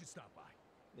ladies. We should stop by.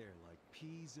 They're like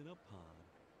peas in a pod.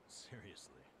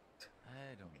 Seriously.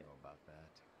 I don't know about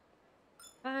that.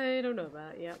 I don't know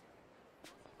about it, yep.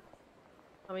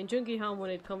 I mean, Jungi Han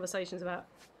wanted conversations about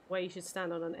where you should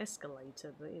stand on an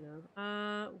escalator, but you know.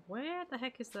 Where the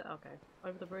heck is that? Okay,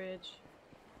 over the bridge.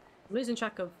 I'm losing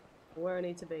track of where I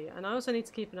need to be. And I also need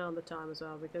to keep an eye on the time as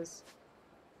well, because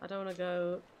I don't want to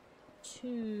go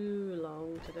too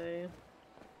long today.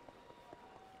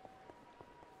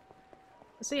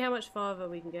 Let's see how much farther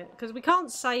we can get. Because we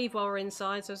can't save while we're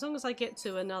inside, so as long as I get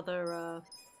to another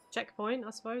checkpoint,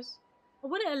 I suppose. Or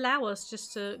would it allow us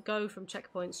just to go from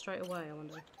checkpoints straight away, I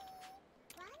wonder?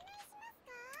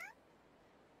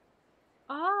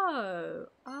 Oh,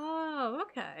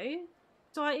 okay.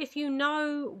 So if you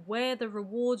know where the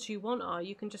rewards you want are,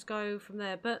 you can just go from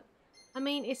there. But, I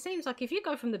mean, it seems like if you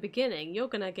go from the beginning, you're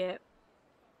going to get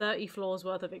 30 floors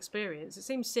worth of experience. It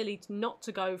seems silly not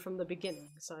to go from the beginning,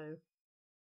 so...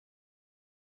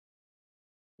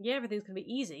 Yeah, everything's going to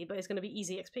be easy, but it's going to be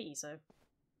easy XP, so...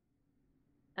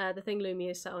 the thing Lumi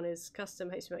is set on is custom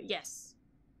HTML. Yes!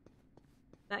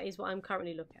 That is what I'm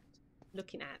currently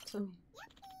looking at.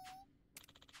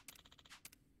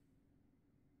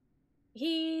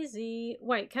 Easy.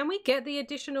 Wait, can we get the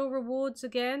additional rewards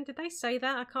again? Did they say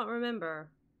that? I can't remember.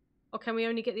 Or can we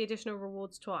only get the additional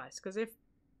rewards twice? Because if...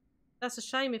 That's a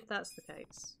shame if that's the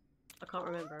case. I can't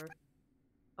remember.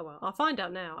 Oh well, I'll find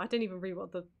out now. I didn't even read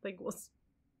what the thing was.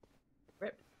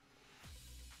 Rip.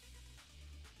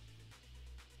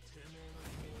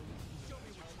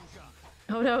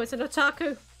 Oh no, it's an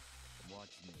otaku! Watch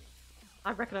me.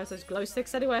 I recognise those glow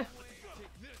sticks anywhere.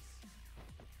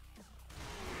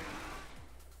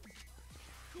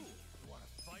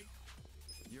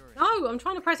 No, I'm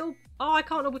trying to press all. Oh, I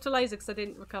can't orbital laser because I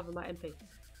didn't recover my MP.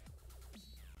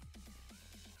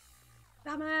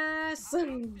 Dumbass!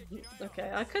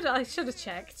 Okay, I should have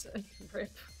checked.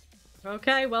 Rip.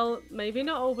 Okay, well, maybe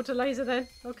not orbital laser then.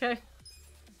 Okay.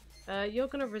 You're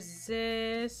gonna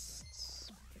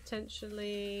resist.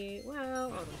 Potentially.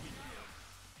 Well, hold on.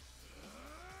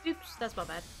 Oops, that's my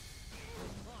bad.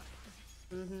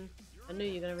 I knew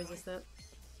you were gonna resist that.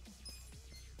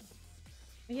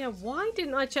 Yeah, why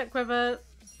didn't I check whether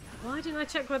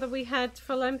we had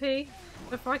full MP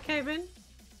before I came in?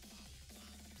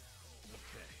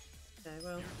 Okay,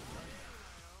 well.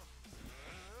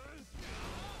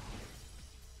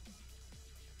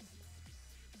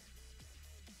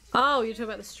 Oh, you're talking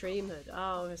about the stream hood.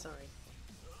 Oh, sorry.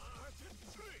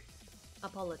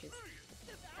 Apologies.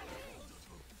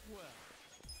 Well,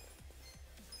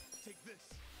 take this.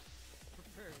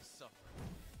 Prepare to suffer.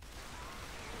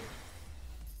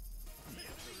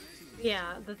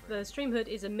 Yeah, the stream hood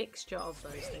is a mixture of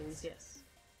those things, yes.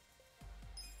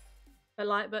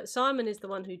 But Simon is the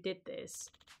one who did this,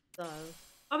 so...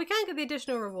 Oh, we can get the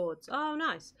additional rewards. Oh,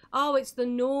 nice. Oh, it's the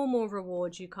normal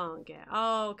rewards you can't get.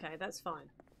 Oh, okay, that's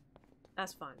fine.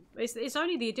 That's fine. It's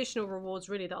only the additional rewards,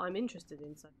 really, that I'm interested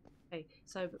in. So, okay,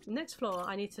 so next floor,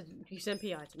 I need to use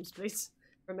MP items, please.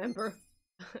 Remember,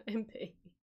 MP.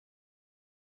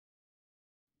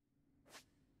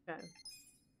 Okay.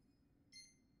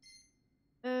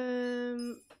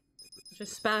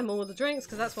 Just spam all the drinks,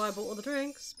 because that's why I bought all the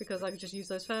drinks, because I could just use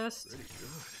those first. Pretty good.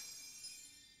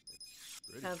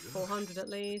 Pretty Have good. 400 at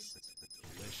least.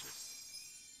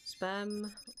 Delicious.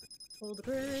 Spam all the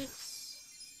drinks.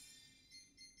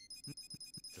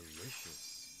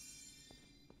 Delicious.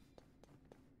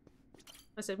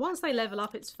 I said once they level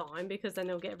up, it's fine, because then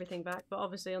they'll get everything back, but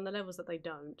obviously on the levels that they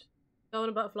don't.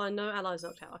 Golden butterfly, no allies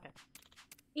knocked out. Okay.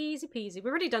 Easy peasy. We've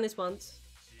already done this once.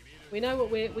 We know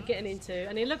what we're getting into,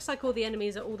 and it looks like all the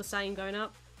enemies are all the same going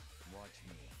up. Watch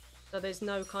me. So there's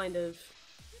no kind of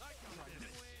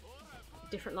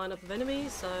different lineup of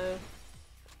enemies, so...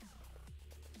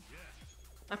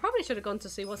 I probably should have gone to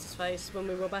see what's his face when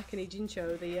we were back in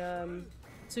Ijincho, the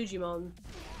Sujimon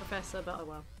professor, but oh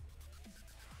well.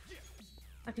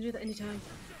 I can do that anytime.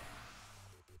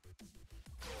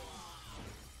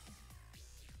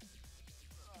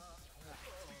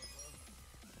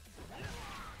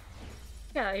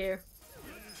 Get out of here.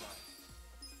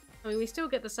 I mean, we still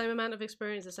get the same amount of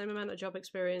experience, the same amount of job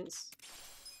experience.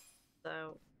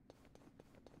 So,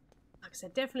 like I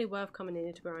said, definitely worth coming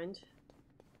in to grind.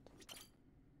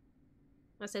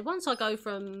 I said, once I go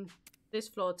from this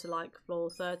floor to like floor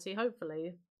 30,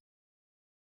 hopefully,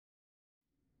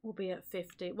 we'll be at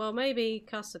 50. Well, maybe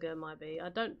Kasuga might be. I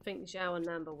don't think Zhao and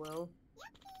Namba will.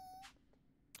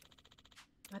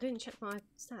 I didn't check my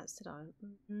stats, did I?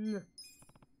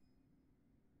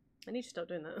 I need to stop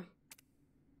doing that.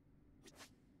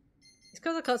 It's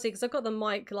because I can't see, because I've got the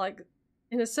mic like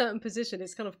in a certain position.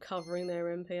 It's kind of covering their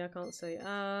MP. I can't see.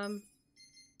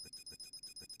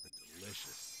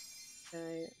 Delicious.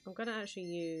 Okay, I'm gonna actually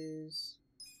use.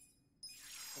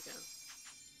 There we go.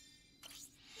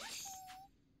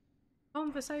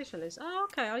 Conversationalist. Oh,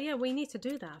 okay. Oh, yeah. We need to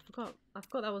do that. I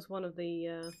forgot that was one of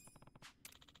the.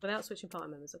 Without switching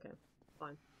party members. Okay,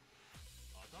 fine.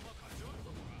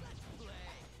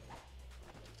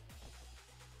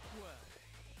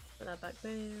 Put that back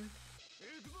there.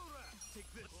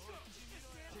 Take this.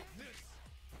 Take this.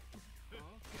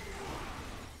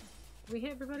 Did we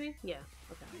hit everybody? Yeah.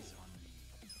 Okay.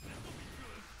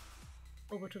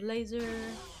 Orbital laser.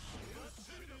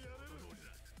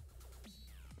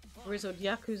 Grizzled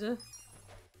Yakuza.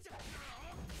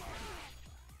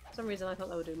 For some reason I thought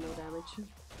that would do more damage.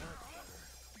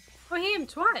 Oh, he hit him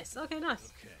twice! Okay,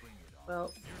 nice.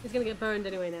 Well, he's gonna get burned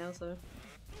anyway now, so.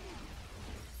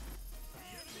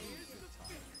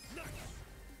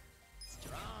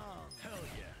 Strong. Hell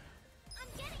yeah. I'm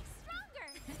getting stronger.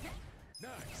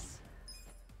 Nice.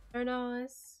 Very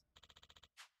nice.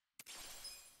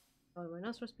 Oh,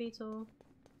 rhinoceros beetle.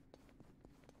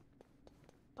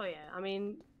 Oh yeah, I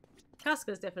mean,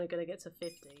 Casca's definitely going to get to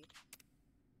 50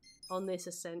 on this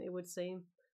ascent, it would seem.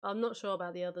 I'm not sure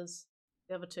about the others,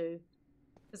 the other two,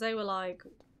 because they were like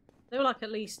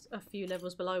at least a few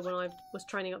levels below when I was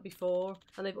training up before,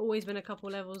 and they've always been a couple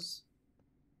levels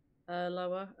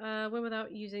lower. When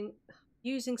without using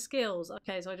skills.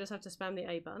 Okay, so I just have to spam the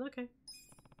A button. Okay.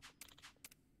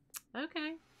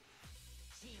 Okay.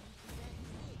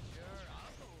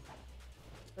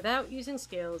 Without using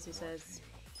skills, he says.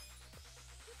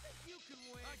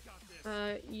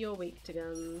 You're weak to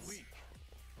guns.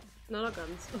 No, not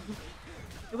guns.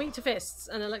 You're weak to fists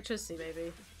and electricity,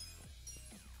 baby.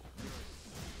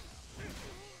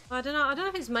 I don't know. I don't know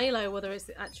if it's melee or whether it's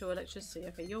the actual electricity.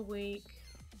 Okay, you're weak.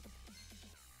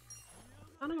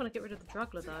 I don't want to get rid of the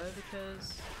juggler though,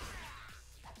 because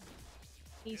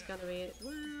he's gonna be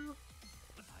well.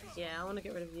 Yeah, I want to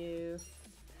get rid of you.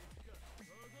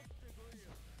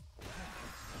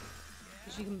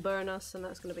 Because you can burn us, and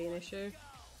that's gonna be an issue.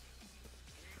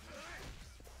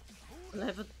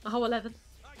 11. A whole 11.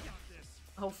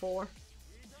 A whole 4.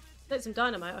 Let some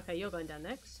dynamite. Okay, you're going down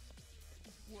next.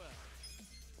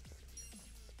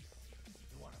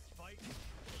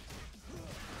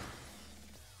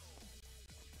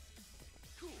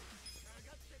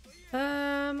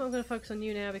 I'm gonna focus on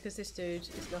you now because this dude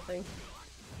is nothing.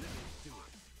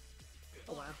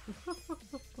 Oh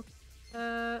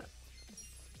wow.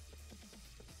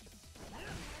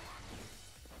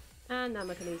 And now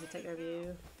I can easily take care of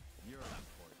you.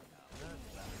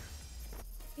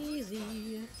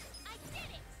 Easy.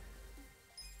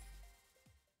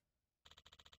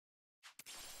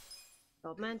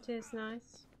 Gold Mantis,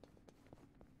 nice.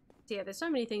 So yeah, there's so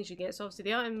many things you get. So obviously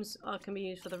the items can be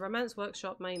used for the Romance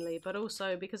Workshop mainly, but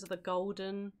also because of the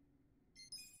golden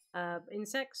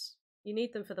insects, you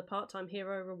need them for the part-time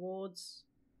hero rewards.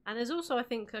 And there's also, I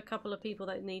think, a couple of people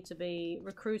that need to be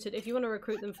recruited. If you want to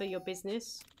recruit them for your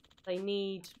business, they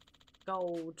need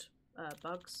gold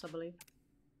bugs, I believe.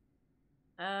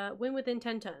 Win within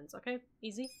 10 turns. Okay,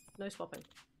 easy. No swapping.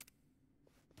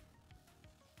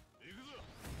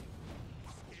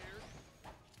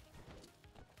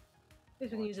 At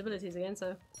least we can use abilities again,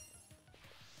 so.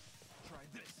 Try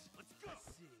this. Let's go.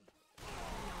 See.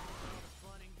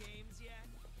 Fun and games yet?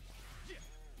 Yeah.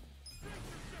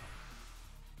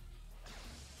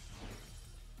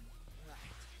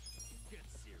 Right. Get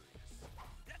serious.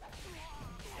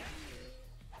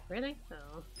 Really?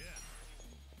 Oh. Yeah.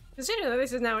 Considering that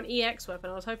this is now an EX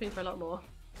weapon, I was hoping for a lot more.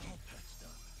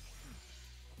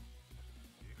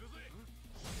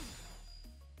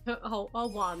 Oh,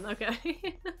 1,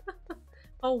 okay.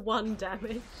 Oh, 1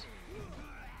 damage.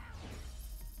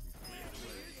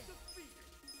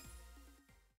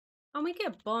 And we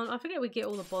get bond. I forget we get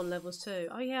all the bond levels too.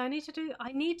 Oh yeah, I need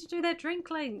to do their drink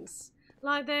links.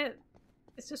 Like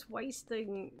it's just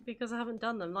wasting because I haven't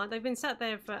done them. Like they've been sat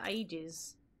there for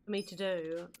ages for me to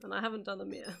do, and I haven't done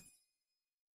them yet.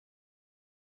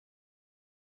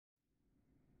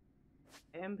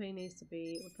 MP needs to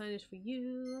be replenished for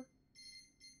you.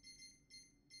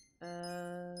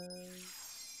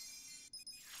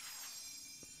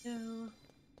 No.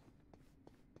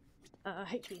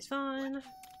 HP is fine.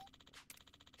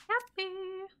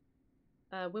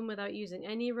 Happy. Win without using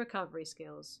any recovery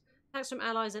skills. Attacks from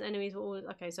allies and enemies will always.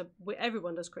 Okay, so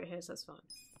everyone does crit hits. That's fine.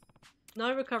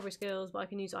 No recovery skills, but I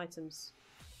can use items.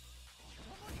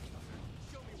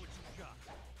 Show me what you got.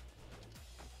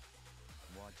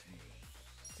 Watch me.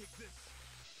 Take this.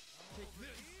 Take this.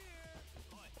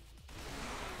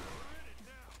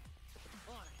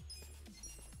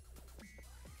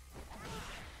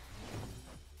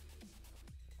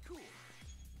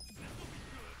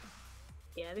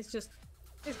 Yeah, it's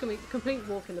gonna be a complete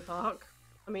walk in the park.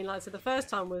 I mean, like I said, the first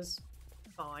time was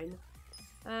fine.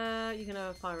 You can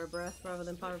have a Pyro Breath rather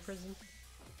than Pyro Prison.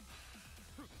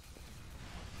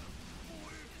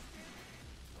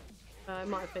 I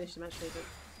might have finished him actually, but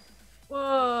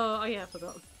whoa! Oh yeah, I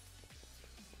forgot.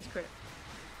 It's crit.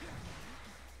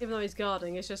 Even though he's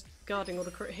guarding, it's just guarding all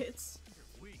the crit hits.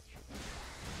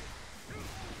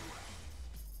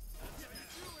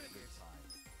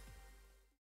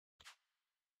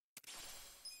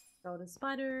 Golden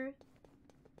Spider.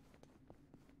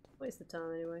 What is the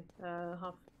time anyway?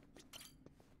 Half.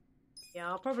 Yeah,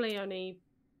 I'll probably only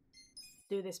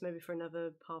do this maybe for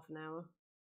another half an hour.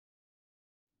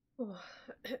 Oh.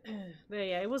 But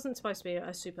yeah, it wasn't supposed to be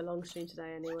a super long stream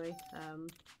today anyway.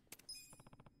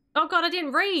 Oh god, I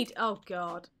didn't read! Oh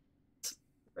god.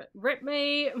 Rip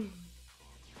me!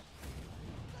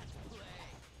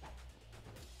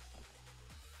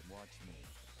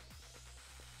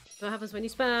 What happens when you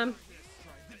spam?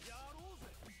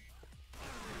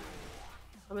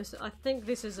 I think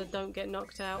this is a don't get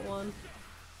knocked out one.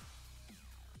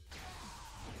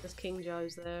 There's King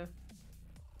Joe's there.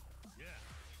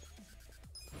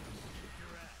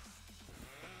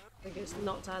 I think it's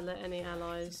not to let any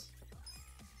allies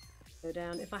go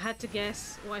down. If I had to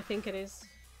guess what I think it is,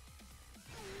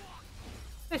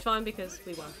 it's fine because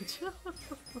we won. Moving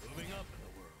up in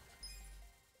the world.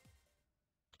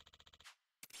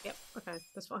 Okay,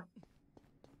 that's fine.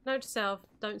 Note to self,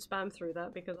 don't spam through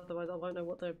that because otherwise I won't know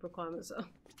what the requirements are.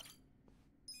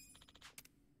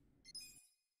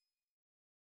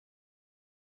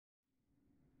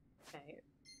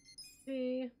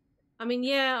 Okay. I mean,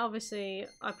 yeah, obviously,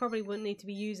 I probably wouldn't need to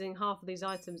be using half of these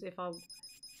items if I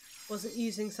wasn't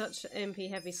using such MP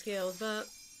heavy skills, but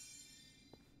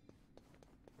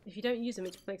if you don't use them,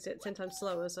 it makes it 10 times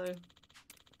slower, so...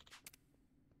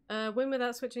 win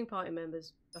without switching party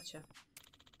members. Gotcha.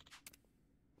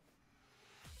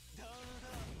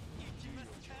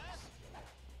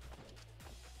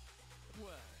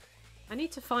 I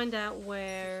need to find out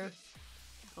where...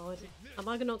 Oh, am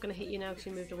I not going to hit you now because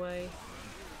you moved away?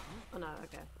 Oh no,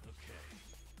 okay.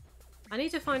 I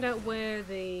need to find out where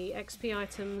the XP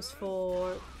items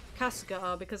for Kasuga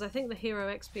are because I think the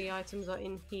hero XP items are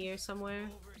in here somewhere.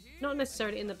 Not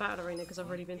necessarily in the battle arena because I've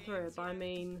already been through it, but I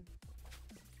mean...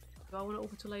 Do I want to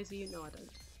orbital laser you? No, I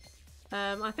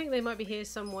don't. I think they might be here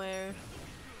somewhere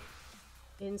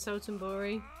in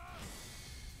Sotenbori.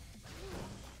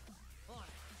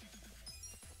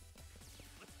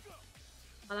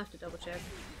 I'll have to double check.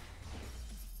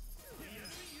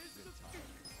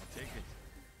 I'll take it.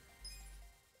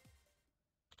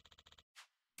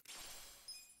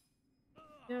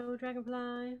 Go,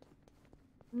 Dragonfly.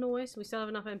 Nice. We still have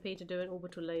enough MP to do an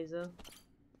orbital laser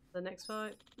for the next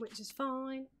fight, which is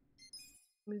fine.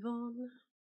 Move on.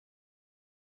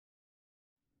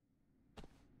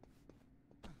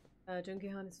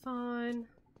 Junkihan is fine.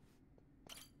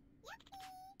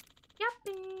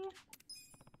 Yuppie!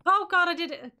 Oh god, I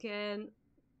did it again.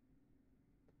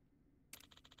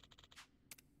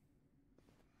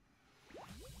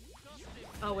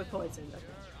 Oh, we're poisoned. Okay.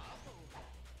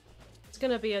 It's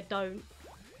gonna be a don't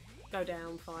go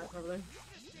down fight, probably.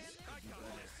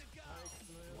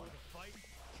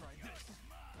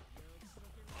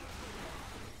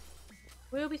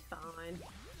 We'll be fine.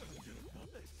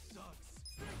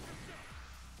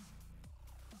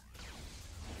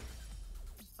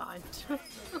 Fine.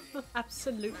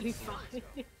 Absolutely fine.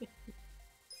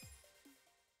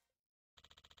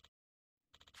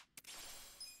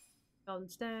 Golden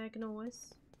stag,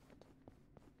 nice.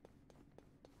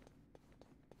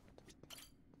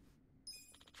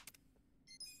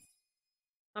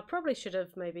 I probably should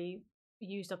have maybe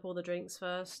used up all the drinks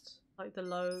first, like the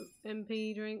low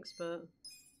MP drinks, but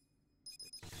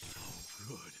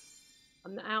So good.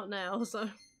 I'm out now, so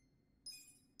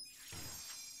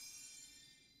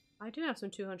I do have some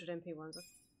 200 MP ones.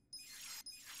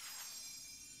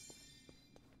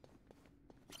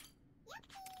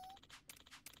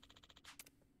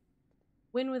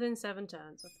 Win within 7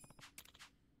 turns.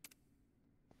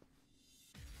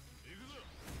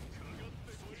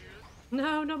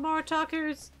 No, no more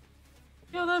attackers!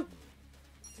 Kill them!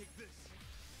 Take this.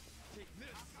 Take this.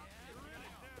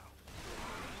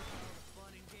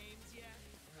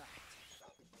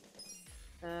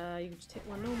 You can just hit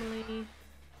one normally.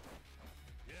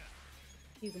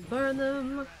 You can burn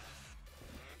them.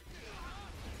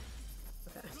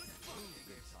 Okay.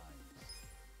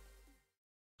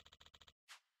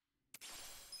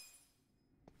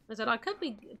 I said I could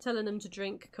be telling them to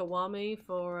drink Kawami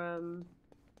for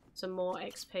some more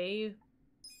XP,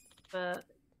 but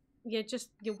yeah,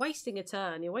 just you're wasting a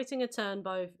turn. You're wasting a turn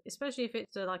both, especially if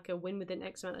it's like a win within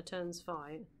X amount of turns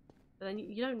fight. But then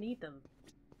you don't need them.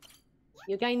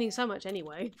 You're gaining so much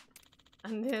anyway,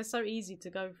 and they're so easy to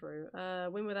go through.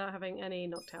 Win without having any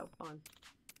knocked out, fine.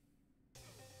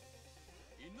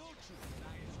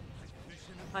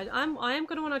 I am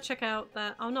gonna want to check out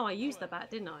that. Oh no, I used the bat,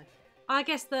 didn't I? I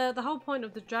guess the whole point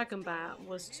of the dragon bat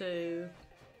was to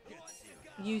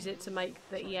use it to make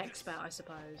the EX bat, I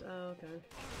suppose. Oh, okay.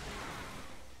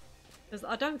 Because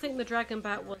I don't think the dragon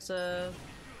bat was a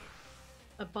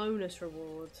bonus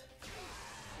reward.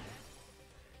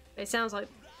 It sounds like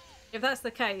if that's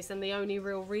the case, then the only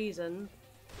real reason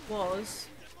was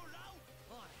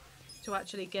to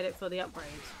actually get it for the upgrade.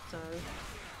 So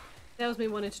that was me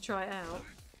wanting to try it out.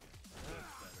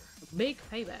 Big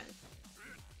payback.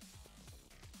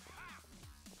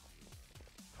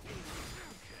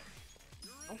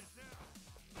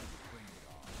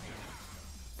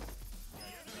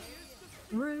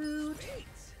 Rude.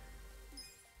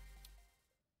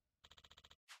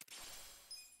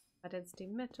 High density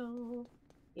metal.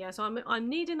 Yeah, so I'm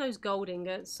needing those gold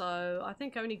ingots, so I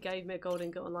think I only gave me a gold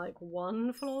ingot on like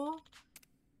one floor.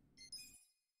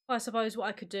 I suppose what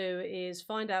I could do is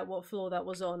find out what floor that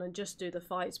was on and just do the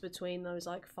fights between those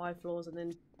like 5 floors and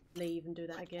then leave and do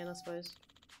that again, I suppose.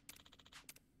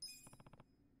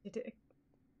 Did it...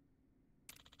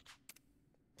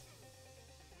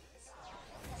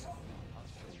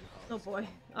 Oh boy,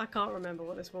 I can't remember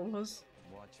what this one was.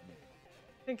 Watch me.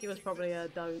 I think it was probably a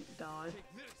don't die.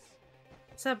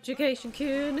 Subjugation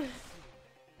Kun.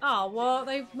 Oh, what?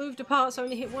 They moved apart so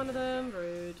only hit one of them?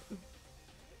 Rude.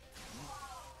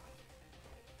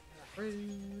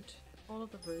 Rude. All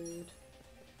of the rude.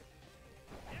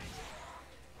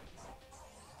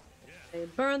 Okay,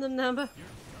 burn them, Number.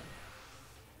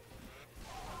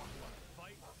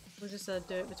 We'll just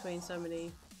do it between so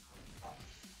many.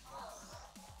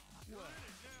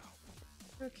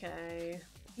 Okay.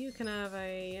 You can have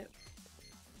a...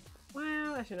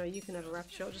 Well, actually no, you can have a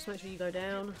rapid shot. Just make sure you go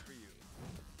down.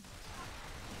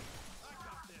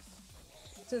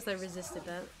 Since they resisted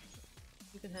that.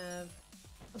 You can have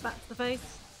a bat to the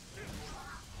face.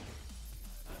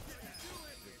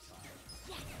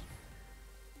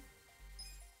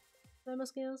 Thermal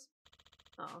skills?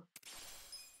 Oh.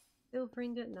 Silver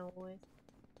ingot? No way.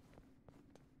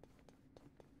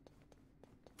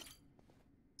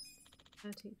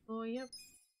 $34, yep.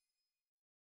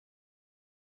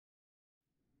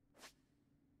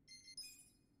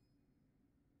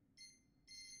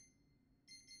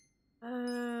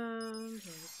 There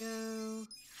we go.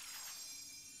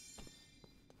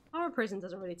 Our prison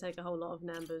doesn't really take a whole lot of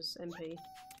Namber's MP.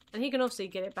 And he can obviously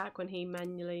get it back when he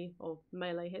manually or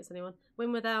melee hits anyone.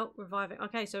 Win without reviving.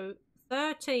 Okay, so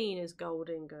 13 is gold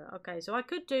ingot. Okay, so I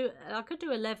could do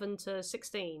 11 to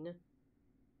 16.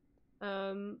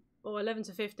 Or 11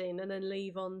 to 15 and then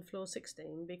leave on floor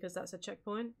 16 because that's a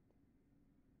checkpoint.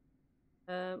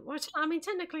 Well, I mean,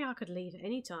 technically I could leave at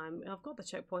any time. I've got the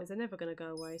checkpoints, they're never going to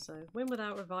go away, so win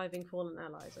without reviving fallen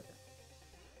allies. Okay.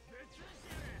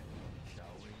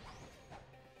 Shall we?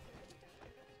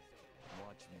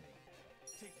 Watch me.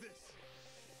 Take this.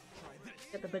 Try this.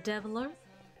 Get the bedeviler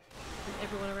and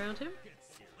everyone around him.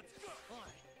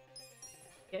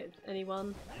 Get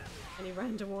anyone, any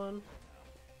random one.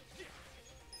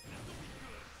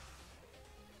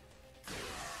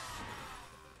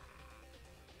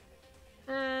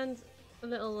 And a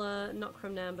little knock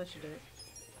from Namber should do it.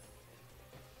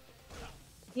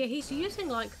 Yeah, he's using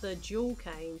like the dual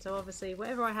cane, so obviously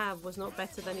whatever I have was not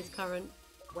better than his current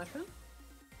weapon.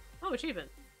 Oh,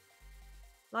 achievement.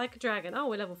 Like a dragon. Oh,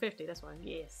 we're level 50, that's why.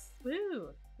 Yes. Woo!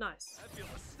 Nice. I feel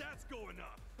the stats going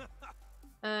up.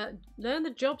 Learn the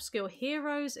job skill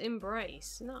Hero's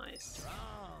Embrace. Nice.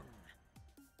 Strong.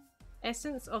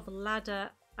 Essence of Ladder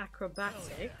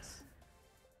Acrobatics.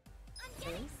 I'm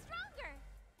getting stronger.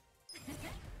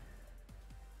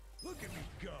 Look at me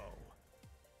go.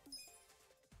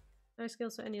 No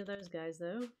skills for any of those guys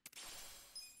though.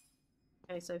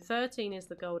 Okay, so 13 is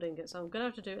the gold ingot, so I'm gonna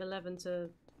have to do 11 to...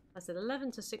 I said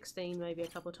 11 to 16 maybe a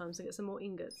couple of times to get some more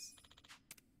ingots.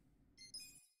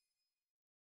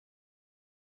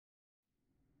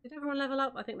 Did everyone level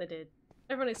up? I think they did.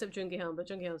 Everyone except Jungi-han, but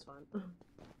Jungi-han's fine.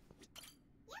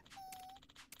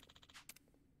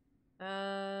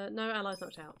 No allies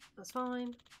knocked out. That's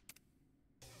fine.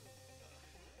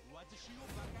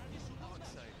 How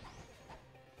exciting.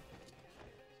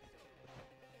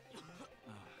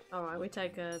 Alright, we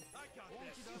take a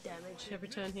damage every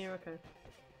turn here, okay.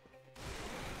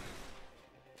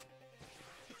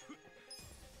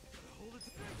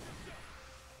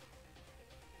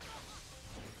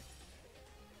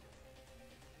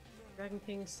 Dragon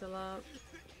King is still up.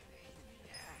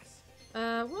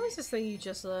 What was this thing you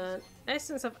just learned?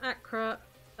 Essence of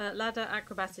Ladder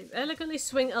Acrobatics. Elegantly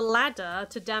swing a ladder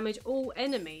to damage all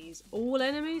enemies. All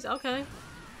enemies? Okay.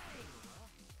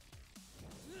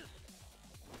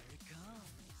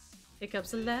 Here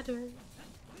comes the ladder.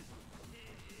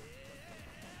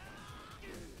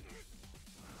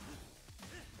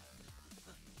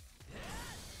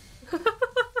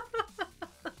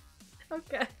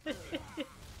 Okay.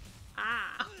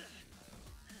 Ah.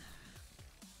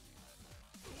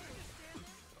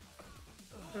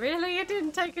 Really? It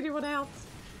didn't take anyone else.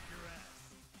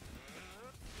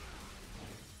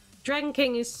 Dragon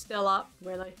King is still up,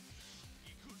 really.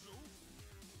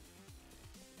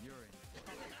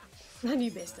 And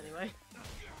you missed anyway.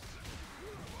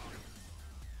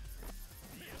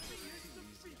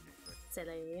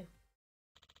 Silly.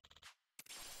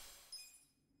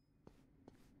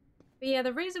 But yeah,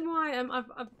 the reason why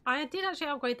I did actually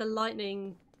upgrade the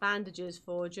lightning bandages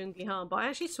for Jungi-han, but I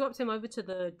actually swapped him over to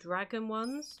the dragon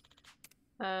ones.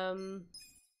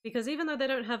 Because even though they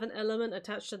don't have an element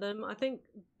attached to them, I think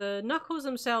the knuckles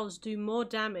themselves do more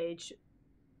damage.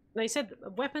 They said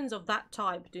weapons of that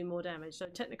type do more damage, so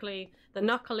technically the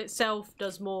knuckle itself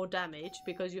does more damage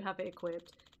because you have it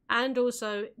equipped. And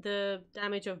also the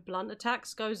damage of blunt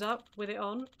attacks goes up with it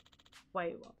on.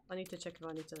 Wait, I need to check if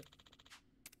I need to...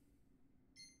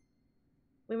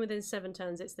 Win within 7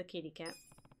 turns, it's the kitty cat.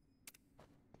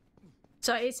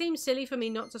 So it seems silly for me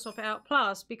not to swap it out.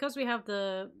 Plus, because we have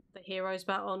the heroes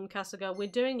bat on Kasuga, we're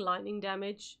doing lightning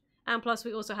damage. And plus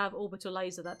we also have orbital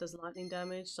laser that does lightning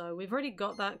damage. So we've already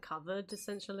got that covered,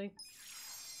 essentially.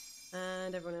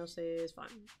 And everyone else is fine.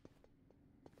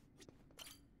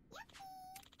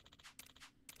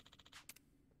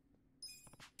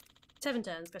 Seven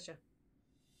turns, gotcha.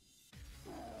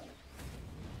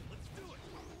 Let's do it.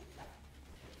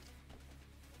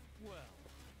 Well,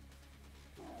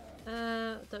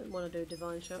 Don't want to do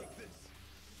divine shot. this.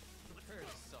 Prepare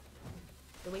to suffer.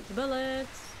 You're weak to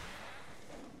bullets.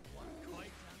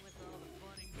 Quite done with all the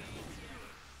fun and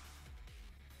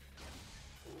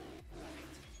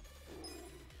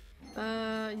games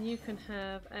yet. You can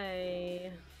have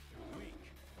a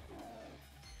Weak.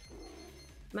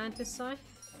 mantis scythe.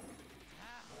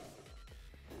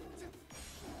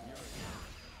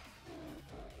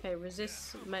 Okay,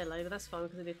 resist melee, but that's fine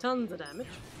because it did tons of damage.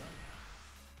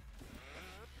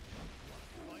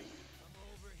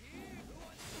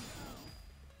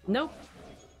 Nope.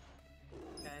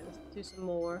 Okay, let's do some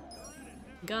more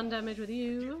gun damage with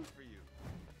you. For you.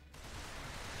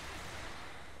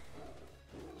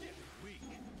 Weak.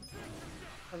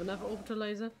 Have another orbital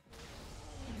laser.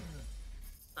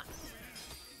 Nice.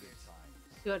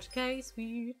 Good times. 200k,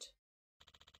 sweet.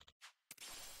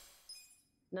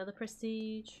 Another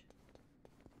prestige.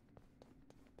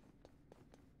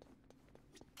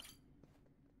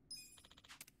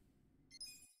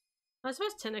 I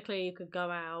suppose technically you could go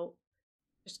out,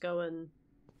 just go and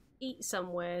eat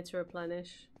somewhere to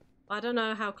replenish. I don't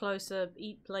know how close a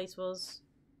eat place was.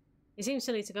 It seems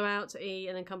silly to go out to eat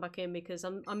and then come back in because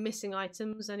I'm missing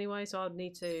items anyway, so I'd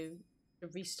need to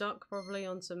restock probably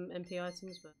on some MP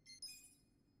items, but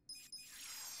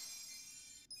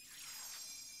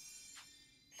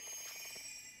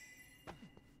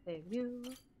there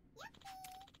we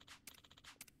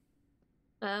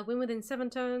go. Win within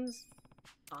 7 turns.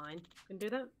 Fine, can do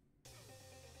that.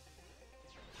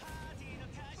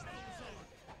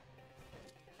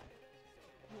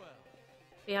 Well,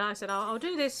 Yeah, like I said I'll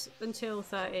do this until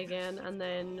 30 again, and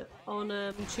then on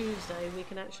Tuesday we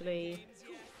can actually.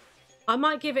 I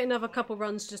might give it another couple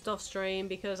runs just off stream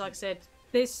because, like I said,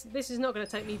 this is not going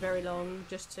to take me very long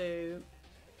just to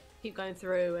keep going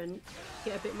through and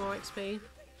get a bit more XP.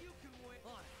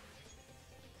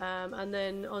 And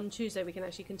then on Tuesday we can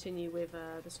actually continue with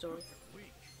the story.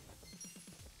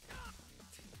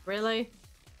 Really?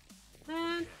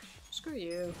 Man, screw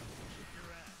you.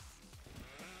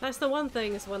 That's the one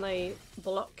thing is when they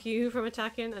block you from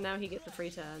attacking, and now he gets a free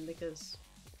turn because.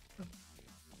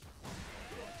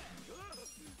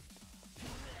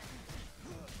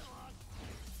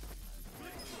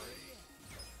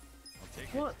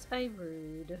 What a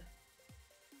rude.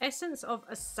 Essence of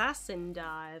Assassin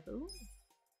Dive. Ooh.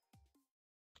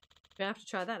 We have to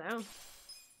try that out.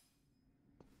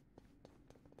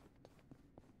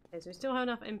 Okay, so we still have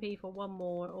enough MP for one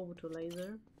more orbital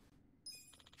laser.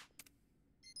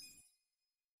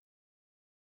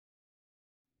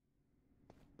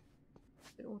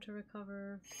 Auto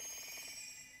recover.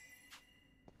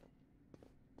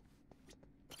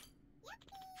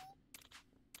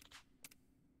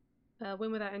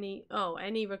 Win without any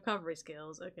any recovery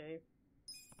skills, okay.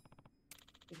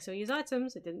 We can still use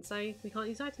items, it didn't say we can't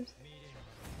use items.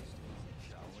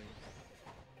 shall we?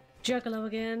 Juggalo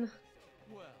again.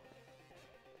 Well,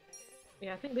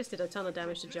 Yeah, I think this did a ton of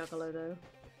damage to Juggalo though.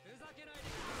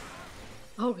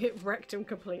 Oh, it wrecked him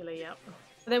completely, yep.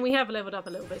 But then we have leveled up a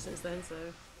little bit since then, so.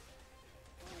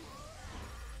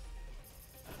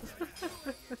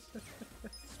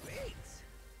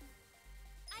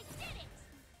 I did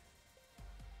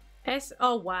it!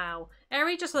 Oh wow.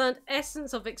 Eri just learned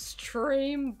Essence of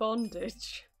Extreme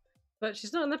Bondage. But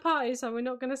she's not in the party, so we're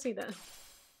not going to see that.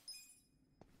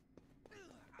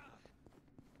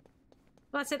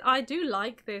 That said, I do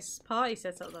like this party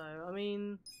setup though. I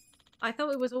mean, I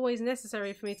thought it was always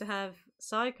necessary for me to have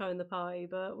Psycho in the party,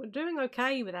 but we're doing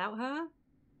okay without her.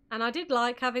 And I did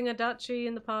like having a Adachi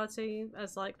in the party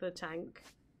as like the tank.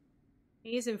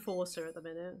 He is Enforcer at the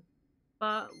minute.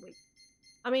 But,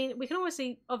 we can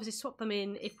obviously swap them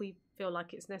in if we feel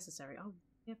like it's necessary. Oh,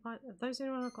 yeah, are those the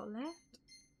only one I've got left?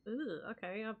 Ugh,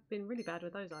 okay, I've been really bad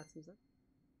with those items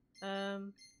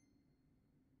then.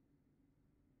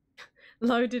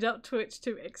 Loaded up Twitch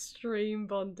to Extreme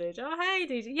Bondage. Oh, hey,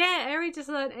 dude. Yeah, Eri just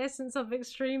learned Essence of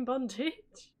Extreme Bondage.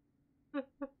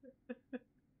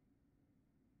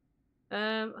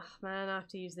 Oh, man, I have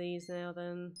to use these now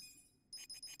then.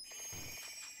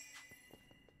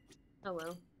 Oh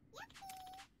well.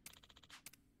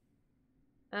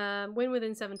 Win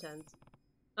within 7 turns.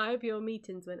 I hope your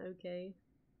meetings went okay.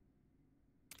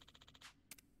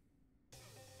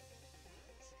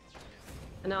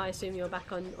 And now I assume you're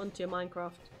back onto your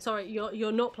Minecraft. Sorry,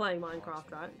 you're not playing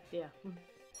Minecraft, right? Yeah.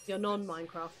 You're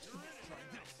non-Minecraft.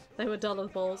 They were dull as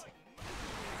balls.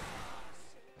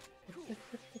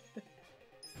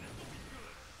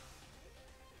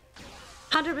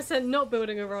 100% not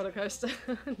building a roller coaster.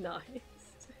 Nice.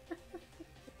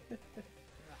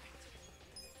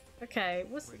 Okay,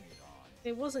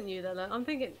 it wasn't you that learned. I'm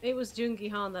thinking it was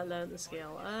Jungi Han that learned the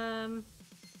skill.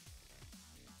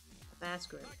 That's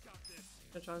great.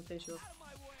 I'm trying to finish you off.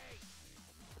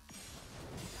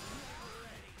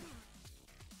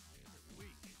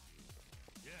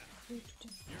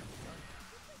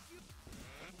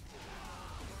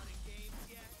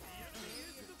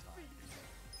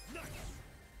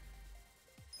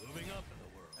 Moving up in the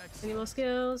world. Any more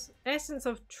skills? Essence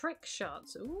of trick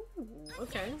shots. Ooh,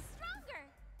 okay.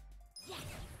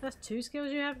 That's 2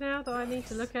 skills you have now that I need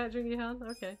to look at, Jungi Han?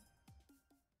 Okay.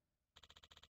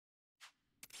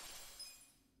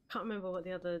 Can't remember what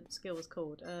the other skill was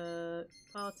called.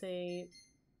 Party.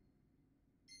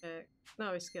 Check.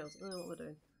 No, it's skills. I don't know what we're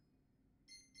doing.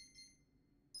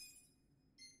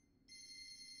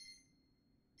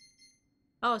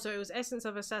 Oh, so it was Essence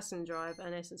of Assassin Drive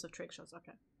and Essence of Trick Shots.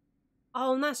 Okay.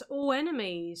 Oh, and that's all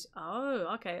enemies.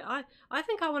 Oh, okay. I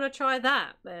think I want to try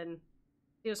that then.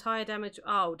 Deals higher damage.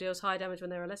 Oh, deals higher damage when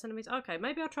there are less enemies. Okay,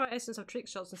 maybe I'll try Essence of Trick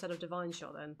Shots instead of Divine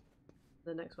Shot then.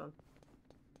 The next one.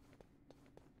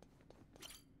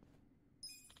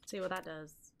 See what that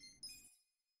does.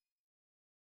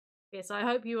 Yes, I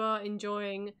hope you are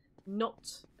enjoying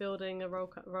not building a roller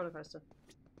coaster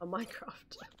on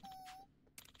Minecraft.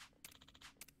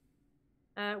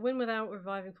 Win without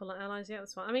reviving fallen allies. Yeah,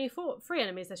 that's fine. I mean, for 3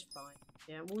 enemies, that's fine.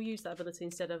 Yeah, we'll use that ability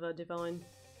instead of a divine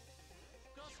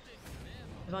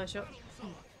shot.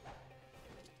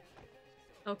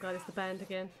 Oh god, it's the band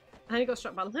again. And he got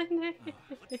struck by lightning.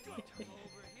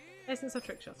 Essence of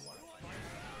Trick Shots.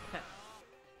 Okay.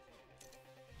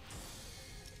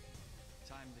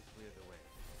 Time to clear the way.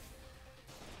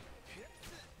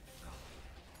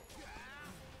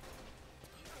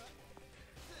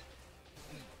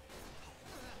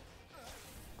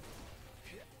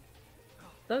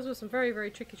 Those were some very,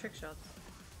 very tricky trick shots.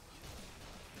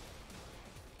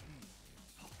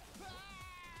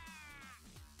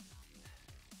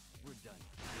 We're done.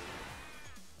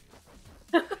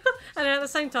 And then at the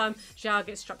same time, Jar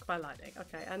gets struck by lightning.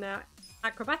 Okay, and now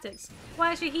acrobatics. Well,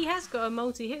 actually, he has got a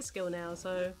multi-hit skill now,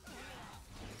 so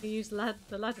he used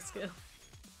the ladder skill.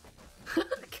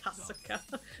 Kazuka.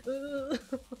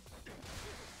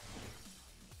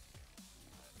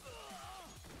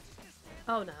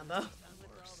 Oh, Namo.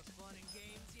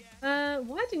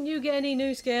 Why didn't you get any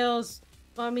new skills?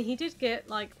 Well, I mean, he did get,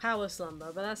 like, Power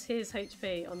Slumber, but that's his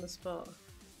HP on the spot.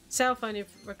 Cell phone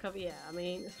recover, yeah, I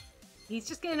mean, he's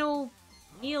just getting all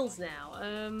heals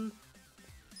now.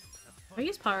 I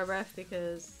use Pyro Breath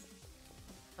because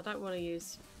I don't want to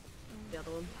use the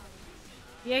other one.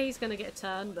 Yeah, he's going to get a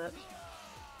turn, but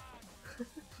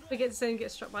we get to see him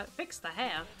get struck by... Fix the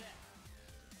hair!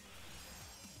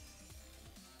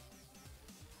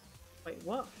 Wait,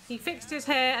 what? He fixed his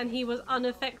hair and he was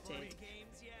unaffected.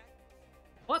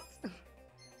 What?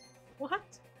 What?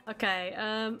 Okay,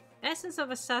 Essence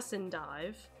of Assassin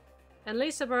Dive.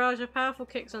 Unleash a barrage of powerful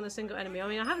kicks on a single enemy. I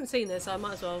mean, I haven't seen this, so I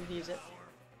might as well use it.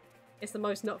 It's the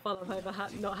most not fun I've ever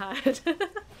not had.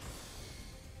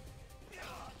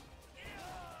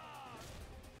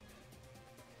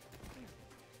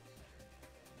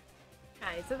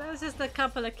 Okay, so that was just a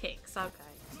couple of kicks. Okay.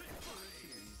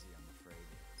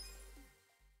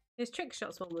 His trick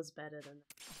shots one was better than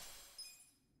that.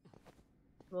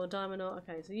 More diamond ore.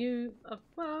 Okay, so you...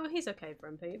 well, he's okay for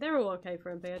MP. They're all okay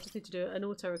for MP. I just need to do an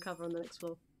auto recover on the next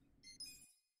floor.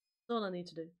 That's all I need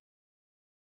to do.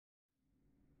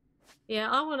 Yeah,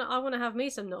 I wanna have me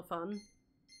some not fun.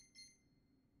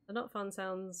 The not fun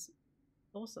sounds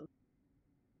awesome.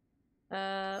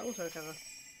 Auto recover.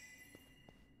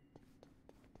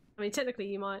 I mean, technically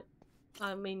you might...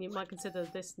 I mean, you might consider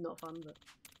this not fun, but...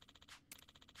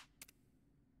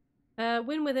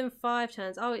 win within 5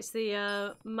 turns. Oh, it's the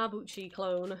Mabuchi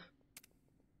clone.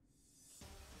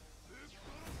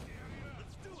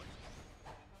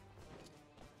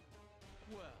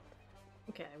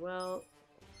 Okay, well,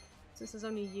 since there's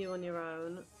only you on your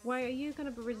own. Wait, are you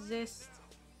gonna resist?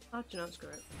 Oh, do you know, screw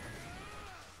it.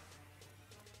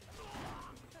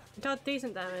 Got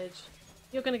decent damage.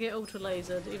 You're gonna get ultra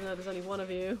lasered, even though there's only one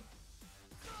of you.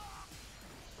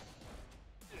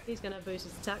 He's gonna boost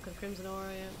his attack with Crimson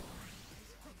Aura.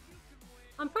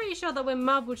 I'm pretty sure that when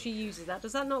Mabuchi uses that,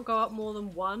 does that not go up more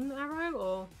than one arrow,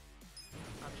 or...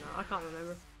 I don't know, I can't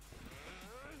remember.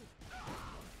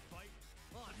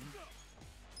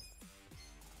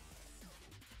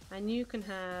 And you can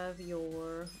have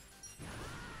your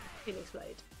Phoenix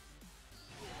Blade.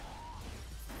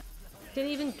 Didn't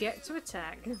even get to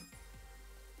attack.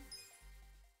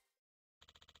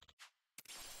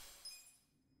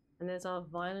 And there's our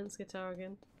violence guitar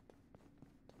again.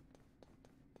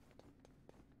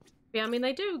 Yeah, I mean,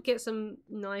 they do get some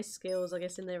nice skills, I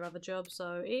guess, in their other jobs,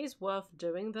 so it is worth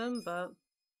doing them, but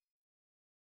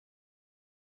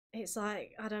it's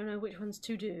like, I don't know which ones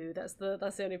to do. That's the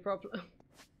only problem.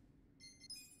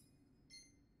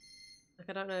 Like,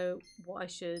 I don't know what I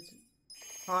should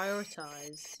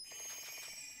prioritize.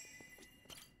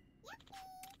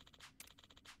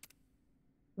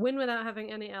 Win without having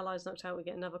any allies knocked out, we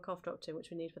get another cough drop too,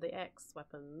 which we need for the X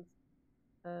weapons.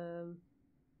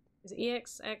 Is it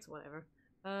EX? X? Whatever.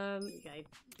 Okay.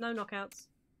 No knockouts.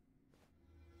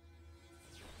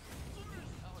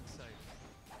 How exciting.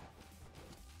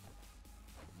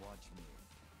 Watch me.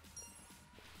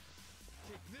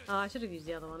 Oh, I should have used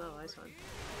the other one. Oh, that's fine.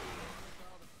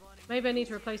 Maybe I need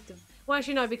to replace the... Well,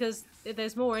 actually no, because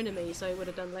there's more enemies, so it would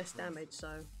have done less damage, so...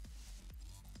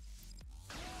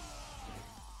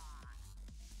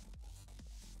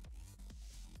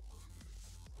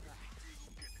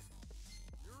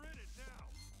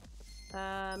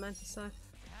 Mantis Scythe.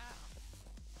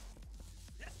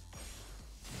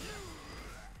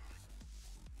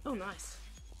 Oh, nice.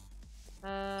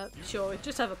 Sure,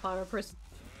 just have a Pyro Prison.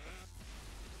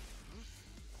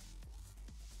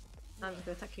 I'm just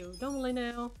gonna attack you normally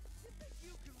now.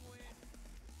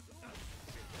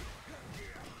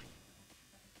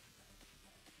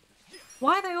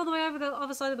 Why are they all the way over the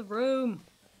other side of the room?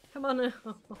 Come on now.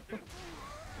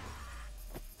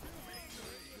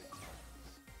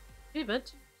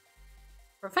 Stupid.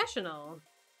 Professional.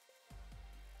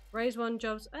 Raise one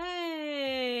jobs.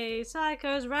 Hey!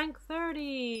 Psycho's rank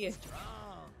 30!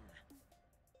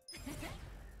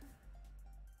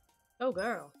 Oh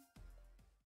girl.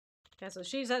 Okay, so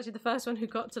she's actually the first one who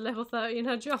got to level 30 in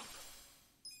her job.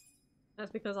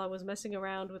 That's because I was messing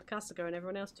around with Kasuga and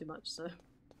everyone else too much, so...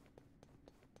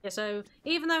 Yeah, so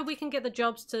even though we can get the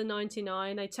jobs to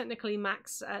 99, they technically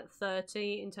max at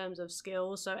 30 in terms of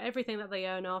skills, so everything that they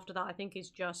earn after that I think is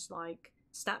just like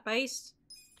stat based.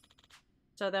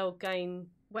 So they'll gain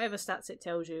whatever stats it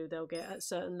tells you they'll get at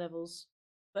certain levels.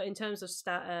 But in terms of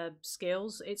stat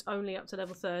skills, it's only up to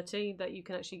level 30 that you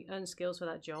can actually earn skills for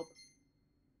that job.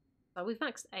 So we've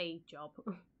maxed a job.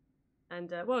 And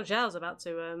well, Zhao's about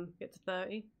to get to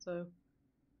 30, so...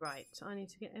 Right, I need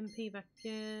to get MP back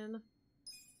again.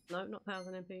 No, not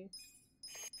 1000 MP.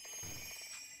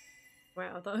 Where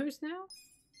are those now?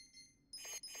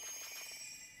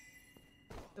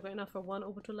 I've got enough for one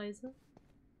orbital laser.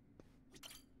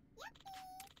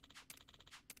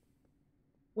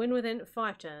 Win within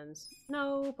 5 turns.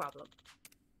 No problem.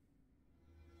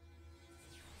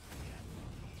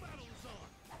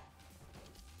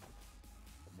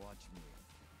 Watch me.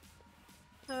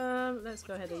 Let's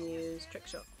go ahead and use Trick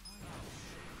Shot.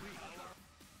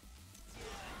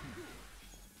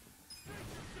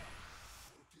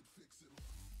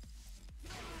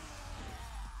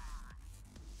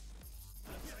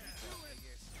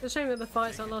 It's a shame that the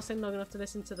fights aren't lasting long enough to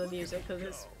listen to the music because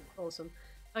it's awesome.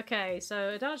 Okay,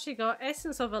 so Adachi got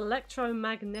Essence of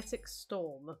Electromagnetic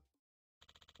Storm.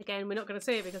 Again, we're not going to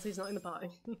see it because he's not in the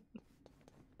party.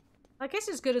 I guess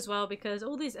it's good as well because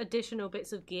all these additional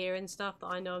bits of gear and stuff that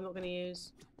I know I'm not going to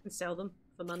use, I can sell them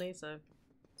for money, so...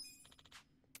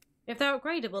 If they're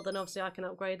upgradable, then obviously I can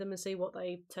upgrade them and see what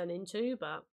they turn into,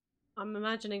 but I'm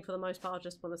imagining for the most part I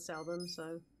just want to sell them,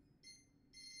 so...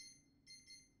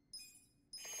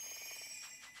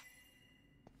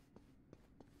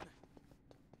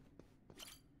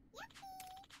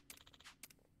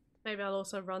 Maybe I'll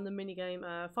also run the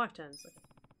minigame 5 turns.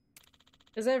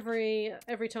 Because every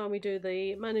time we do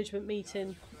the management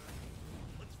meeting,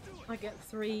 I get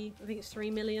I think it's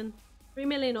 3 million. 3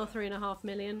 million or 3.5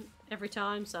 million every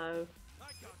time, so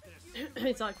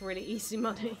it's like really easy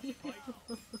money.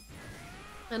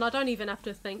 And I don't even have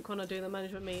to think when I do the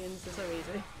management meetings, they're so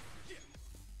easy.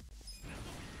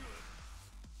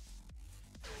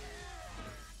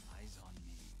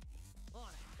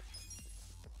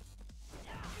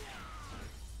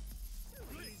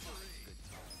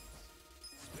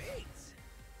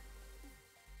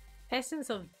 Essence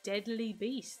of Deadly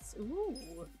Beasts.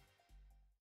 Ooh.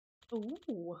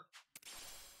 Ooh.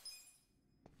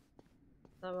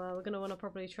 So we're going to want to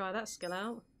probably try that skill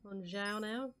out on Zhao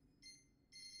now.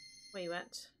 Where you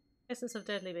at? Essence of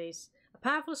Deadly Beasts.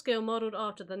 powerful skill modelled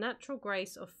after the natural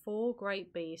grace of 4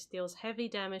 great beasts deals heavy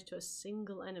damage to a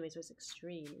single enemy, so it's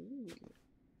extreme. Ooh.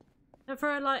 And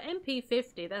for like MP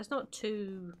 50, that's not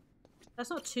too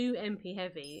MP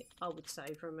heavy, I would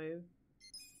say, for a move.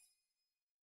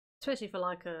 Especially for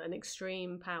like an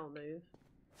extreme power move.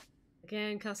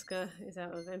 Again, Casca is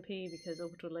out of MP because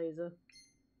orbital laser.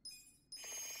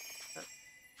 But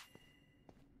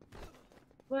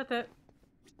worth it.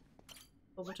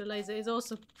 Orbital laser is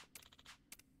awesome.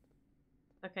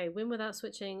 Okay, win without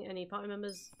switching any party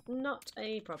members, not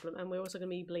a problem. And we're also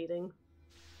going to be bleeding.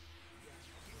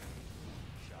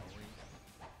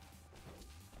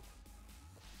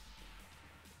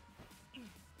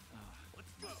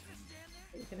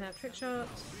 You can have trick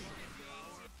shots.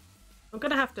 I'm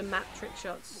gonna have to map trick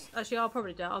shots. Actually, I'll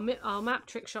probably do. I'll map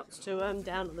trick shots to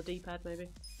down on the D-pad maybe,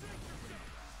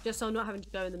 just so I'm not having to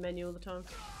go in the menu all the time.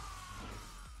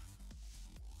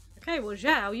 Okay, well,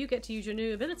 Zhao, you get to use your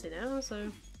new ability now.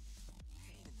 So,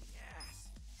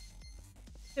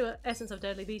 see what Essence of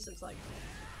Deadly Beast looks like.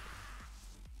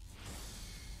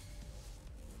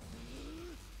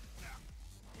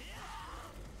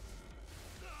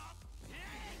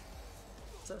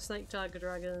 So, Snake, Tiger,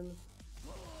 Dragon.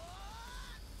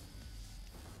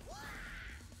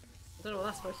 I don't know what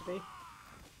that's supposed to be.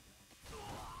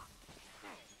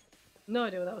 No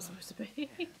idea what that was supposed to be.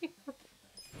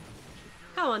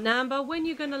 Come on, Namba, when are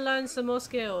you going to learn some more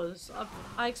skills?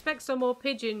 I expect some more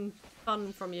pigeon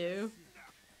fun from you.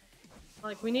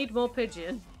 Like, we need more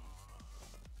pigeon.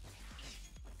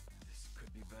 This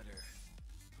could be better.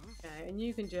 Okay, and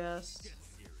you can just...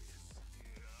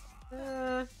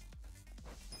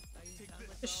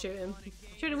 just shoot him.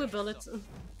 Shoot him with bullets.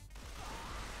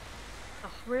 Oh,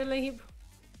 really?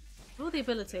 All the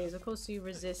abilities, of course you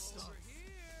resist.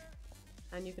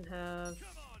 And you can have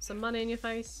some money in your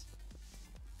face.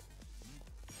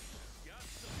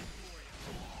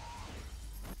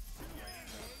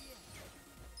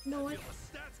 No,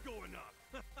 Stats going up.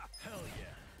 Hell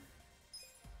yeah.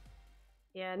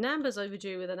 yeah, Namba's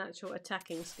overdue with an actual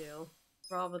attacking skill,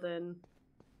 rather than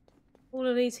all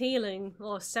of these healing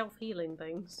or self-healing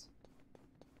things.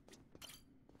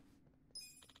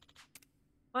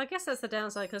 Well, I guess that's the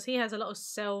downside, because he has a lot of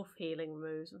self-healing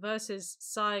moves versus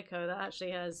Psycho that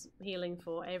actually has healing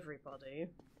for everybody.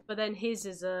 But then his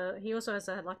is he also has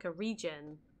like a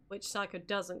regen, which Psycho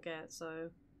doesn't get,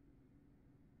 so...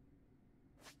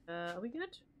 are we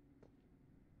good?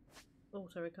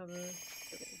 Auto recover.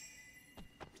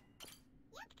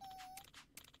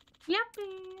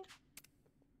 Yappy!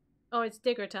 Oh, it's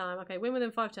Digger time. Okay, win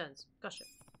within 5 turns. Gotcha.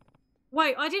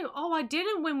 Wait, I didn't. Oh, I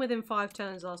didn't win within 5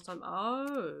 turns last time.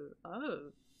 Oh.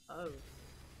 Okay.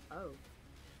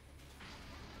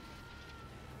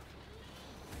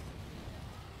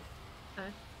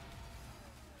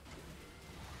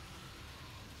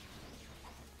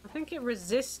 I think it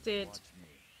resisted.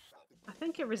 I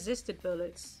think it resisted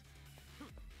bullets.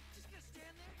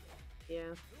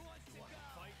 Yeah.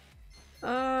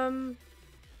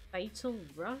 Fatal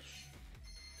Rush?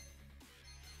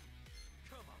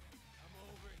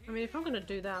 I mean, if I'm gonna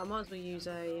do that, I might as well use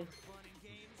a...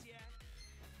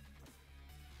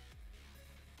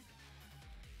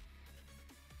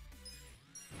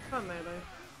 Front melee.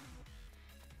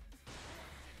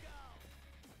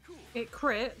 It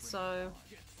crit, so...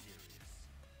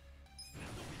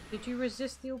 Did you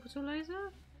resist the orbital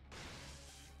laser?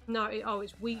 No, oh,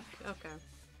 it's weak. Okay.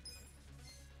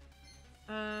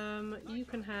 You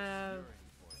can have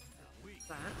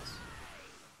that.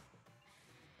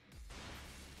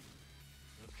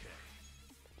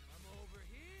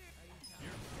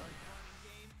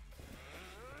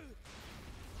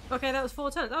 Okay, that was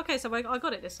 4 turns. Okay, so I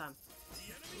got it this time.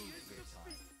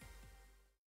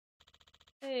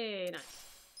 Hey, nice.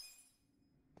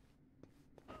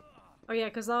 Oh yeah,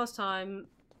 because last time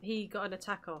he got an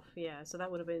attack off. Yeah, so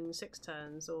that would have been 6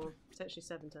 turns or potentially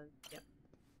 7 turns. Yep.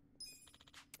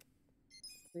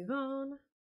 Move on.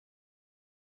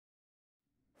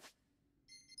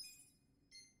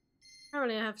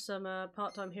 Apparently I have some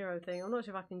part-time hero thing. I'm not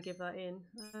sure if I can give that in.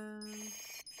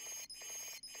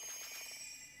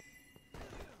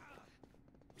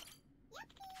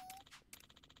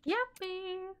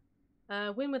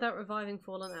 Yappy! Win without reviving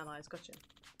fallen allies. Gotcha.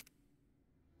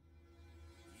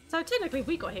 So technically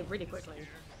we got hit really quickly.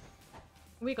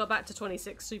 We got back to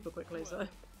 26 super quickly, so...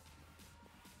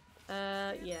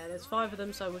 yeah, there's 5 of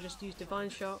them, so we'll just use Divine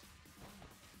Shot.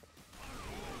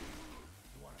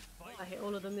 I hit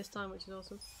all of them this time, which is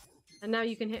awesome. And now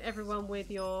you can hit everyone with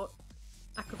your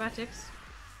acrobatics.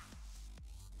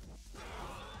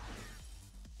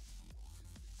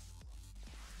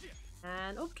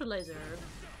 And orbital laser.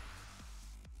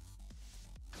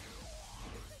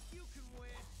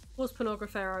 Horse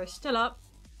Pornographero is still up.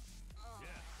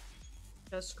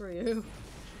 Just screw you.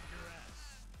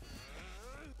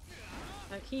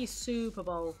 Like, he's super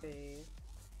bulky.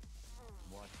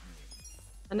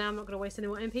 And now I'm not going to waste any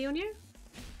more MP on you?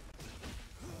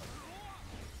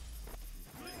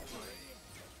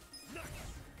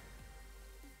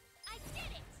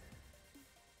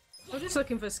 I'm just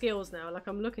looking for skills now. Like,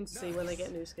 I'm looking to see when they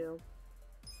get new skill.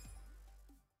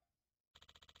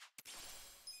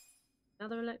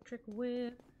 Another electric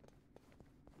whip.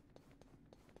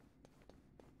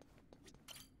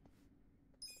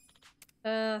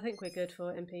 I think we're good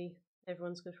for MP.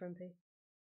 Everyone's good for MP.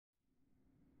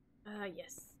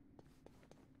 Yes.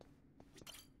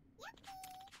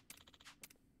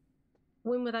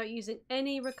 Win without using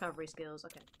any recovery skills.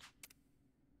 Okay.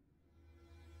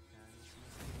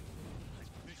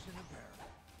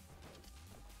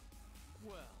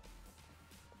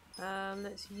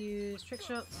 Let's use trick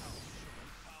shots.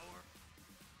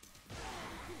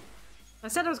 I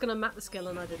said I was gonna map the skill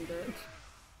and I didn't do it.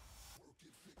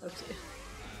 Oh dear.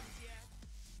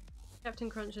 Captain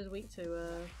Crunch is weak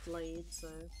to blade, so.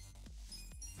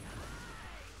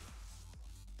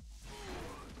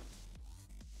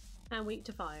 And weak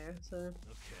to fire, so. Okay.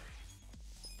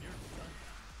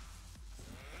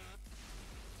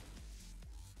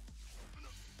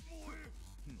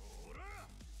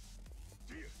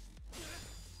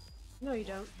 No, you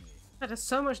don't. That does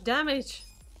so much damage!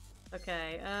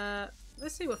 Okay,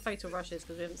 let's see what Fatal Rush is,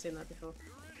 because we haven't seen that before.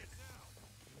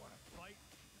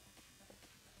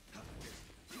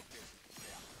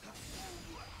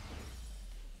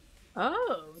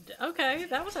 Oh, okay,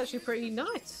 that was actually pretty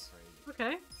nice.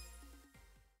 Okay.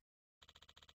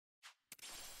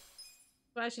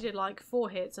 I actually did like 4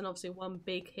 hits and obviously 1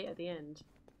 big hit at the end.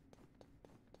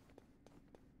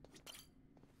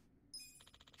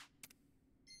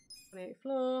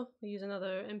 Floor. We use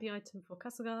another MP item for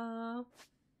Kasuga.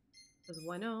 Because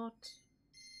why not?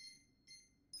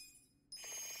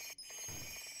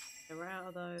 Okay, we're out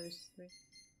of those 3.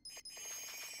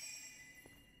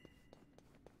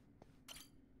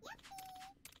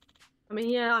 I mean,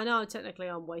 yeah, I know technically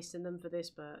I'm wasting them for this,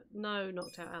 but no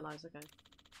knocked out allies, okay.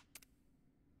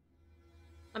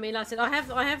 I mean, like I said,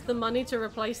 I have the money to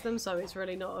replace them, so it's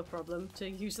really not a problem to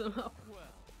use them up.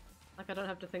 Like, I don't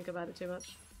have to think about it too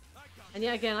much. And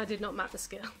yet again, I did not map the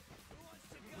skill.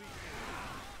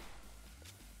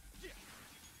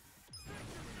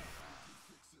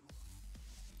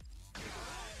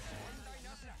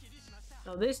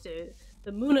 Oh, this dude,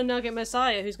 the Muna Nugget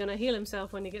Messiah, who's going to heal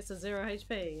himself when he gets to 0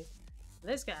 HP.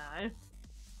 This guy.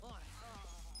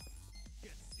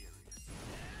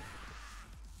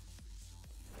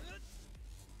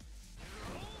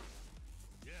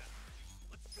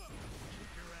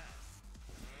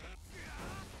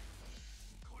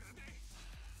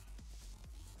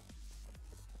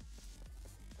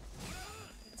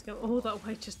 Let's go all that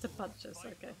way just to punch us,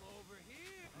 okay.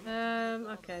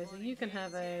 Okay, so you can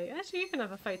have a... Actually, you can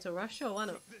have a Fatal Rush, sure, why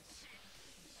not?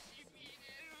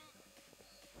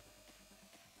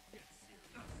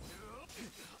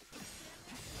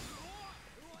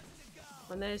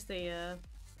 And there's the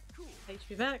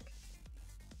HP back.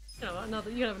 You know,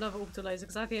 you can have another auto laser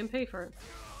because I have the MP for it.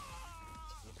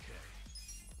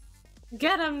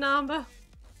 Get him, Namba!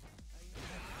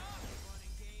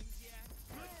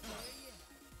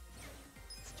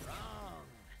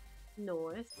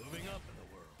 North. Moving up in the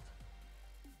world.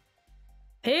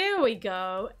 Here we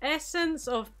go. Essence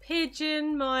of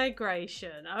Pigeon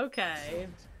Migration. Okay.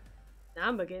 Now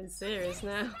I'm getting serious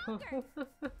now.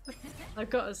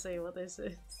 I've got to see what this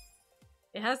is.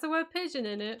 It has the word pigeon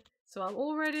in it, so I'm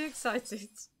already excited.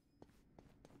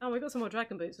 Oh, we got some more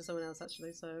dragon boots for someone else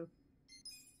actually, so...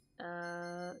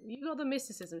 you got the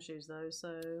mysticism shoes though,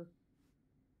 so...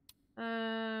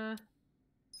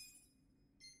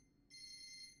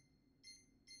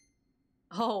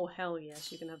 Oh, hell yes,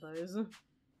 you can have those.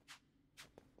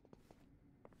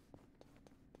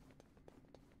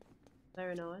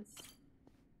 Very nice.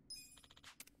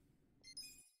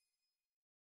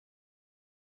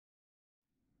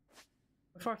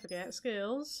 Before I forget,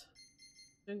 skills.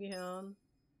 Jungihan.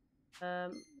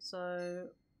 So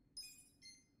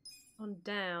on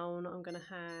down, I'm gonna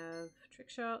have trick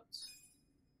shot.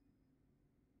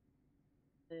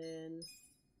 Then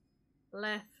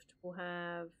left we'll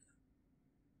have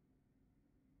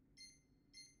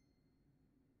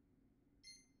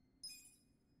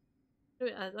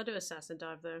I'll do assassin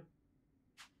dive though.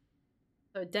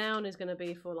 So down is gonna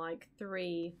be for like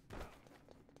 3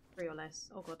 or less.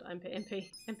 Oh god,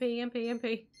 MP.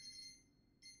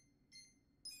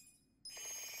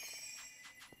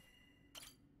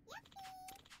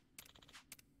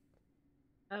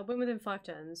 Win within 5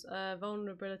 turns.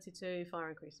 Vulnerability to fire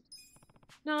increases.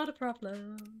 Not a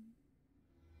problem.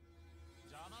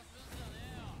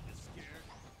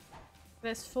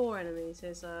 There's 4 enemies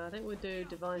here, so I think we'll do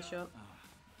Divine Shot.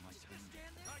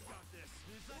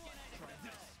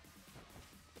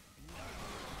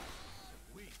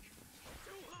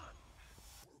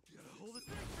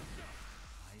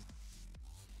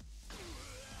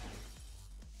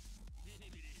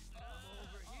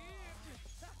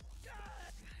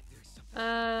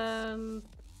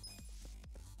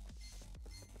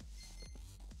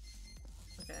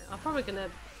 Okay, I'm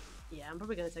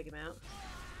probably gonna take him out.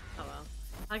 Oh well.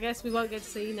 I guess we won't get to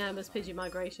see Namba's Pidgey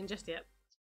migration just yet.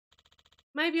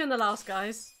 Maybe on the last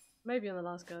guys. Maybe on the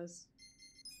last guys.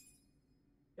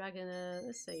 Dragon,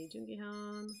 let's see,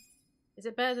 Jungihan. Is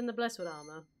it better than the Blesswood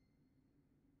armor?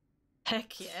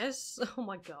 Heck yes! Oh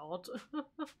my god.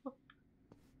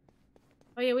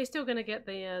 Oh yeah, we're still gonna get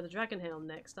the Dragon Helm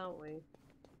next, aren't we?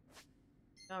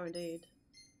 Oh indeed.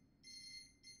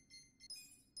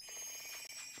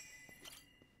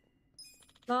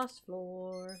 Last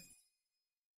floor.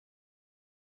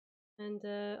 And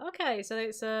okay, so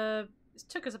it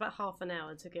took us about half an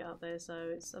hour to get up there,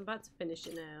 so I'm about to finish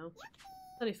it now.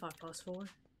 Only 4:05.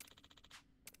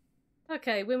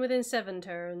 Okay, win within 7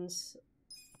 turns.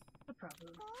 No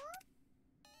problem.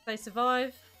 They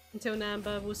survive until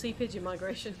Namba. We'll see Pidgey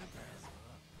migration.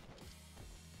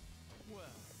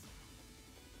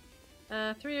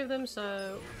 3 of them,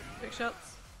 so quick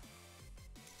shots.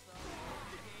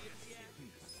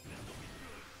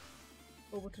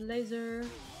 Orbital laser.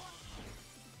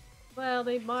 Well,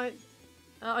 they might.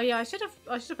 Oh yeah, I should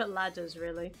have put ladders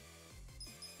really.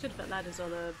 Should have put ladders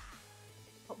on a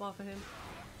hotbar for him.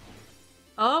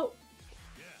 Oh,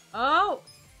 oh.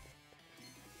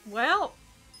 Well,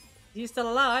 he's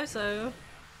still alive, so.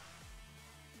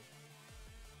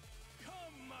 Come,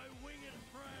 my winged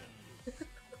friend.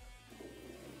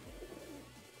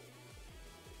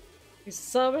 He's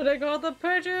summoning all the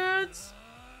pigeons.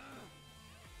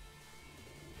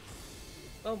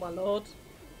 Oh my lord.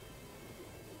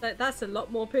 That's a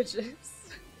lot more pigeons.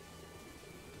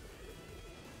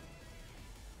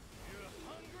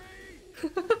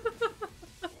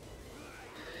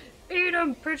 Eat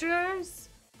 'em, pigeons!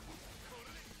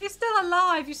 He's still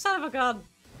alive, you son of a gun!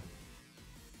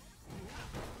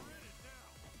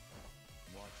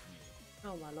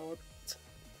 Oh my lord.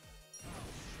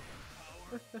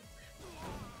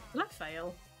 Will I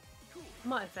fail? I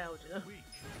might have failed, you know.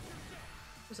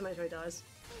 Just to make sure he dies.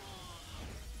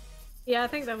 Yeah, I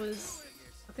think that was.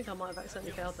 I think I might have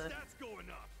accidentally failed there.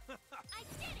 I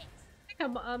did it! I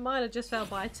think I might have just failed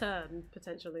by a turn,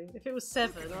 potentially. If it was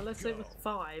 7, or let's say it was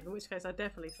 5, in which case I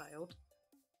definitely failed.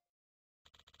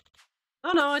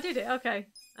 Oh no, I did it, okay.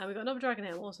 And we got another Dragon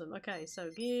Helm, awesome. Okay,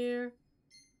 so gear.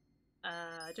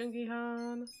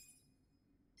 Jungihan.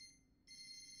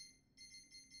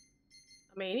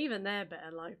 I mean, even they're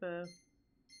better, like the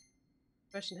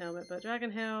Russian helmet, but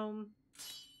Dragon Helm.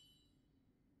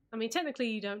 I mean, technically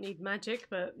you don't need magic,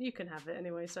 but you can have it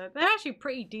anyway, so they're actually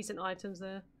pretty decent items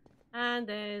there. And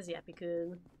there's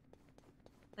Yappy-kun.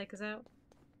 Take us out.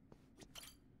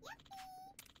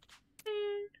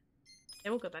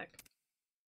 Yeah, we'll go back.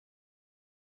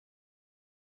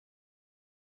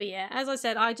 But yeah, as I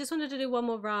said, I just wanted to do one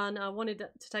more run. I wanted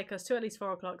to take us to at least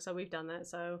 4 o'clock, so we've done that.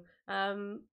 So,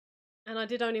 and I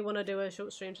did only want to do a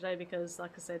short stream today because,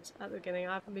 like I said at the beginning,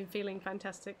 I've been feeling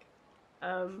fantastic.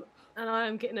 And I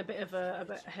am getting a bit of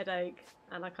a headache,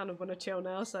 and I kind of want to chill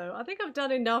now. So I think I've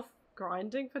done enough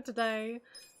grinding for today.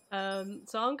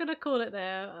 So I'm gonna call it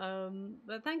there.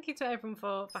 But thank you to everyone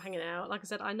for hanging out. Like I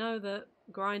said, I know that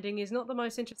grinding is not the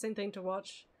most interesting thing to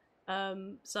watch.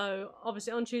 So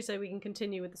obviously on Tuesday we can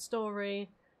continue with the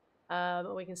story.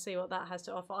 And we can see what that has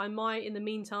to offer. I might, in the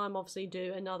meantime, obviously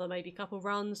do another maybe couple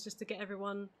runs just to get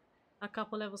everyone a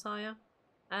couple levels higher.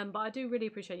 But I do really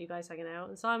appreciate you guys hanging out.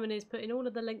 And Simon is putting all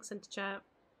of the links into chat.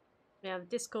 We have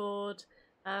Discord,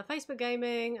 Facebook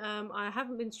Gaming. I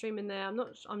haven't been streaming there.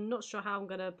 I'm not sure how I'm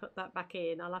gonna put that back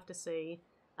in. I'll have to see.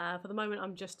 For the moment,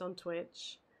 I'm just on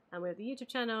Twitch, and we have the YouTube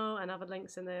channel and other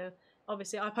links in there.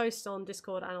 Obviously, I post on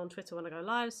Discord and on Twitter when I go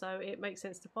live, so it makes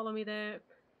sense to follow me there.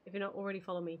 If you're not already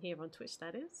following me here on Twitch,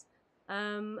 that is.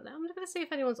 I'm just gonna see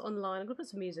if anyone's online. I'm gonna put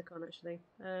some music on actually.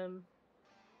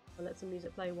 I'll let some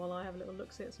music play while I have a little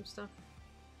look-see at some stuff.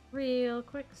 Real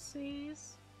quick,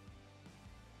 sees.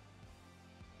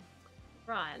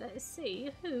 Right, let's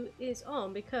see who is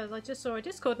on, because I just saw a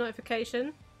Discord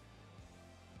notification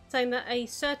saying that a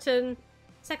certain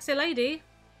sexy lady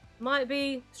might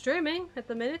be streaming at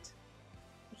the minute.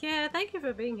 Yeah, thank you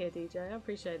for being here, DJ. I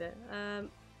appreciate it.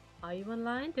 Are you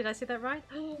online? Did I see that right?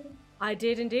 I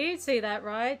did indeed see that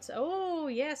right. Oh,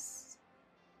 yes.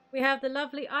 We have the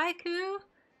lovely Aiku.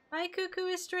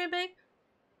 Aikuku is streaming.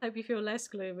 Hope you feel less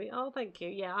gloomy. Oh, thank you.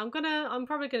 Yeah, I'm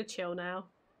probably gonna chill now.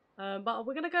 But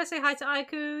we're gonna go say hi to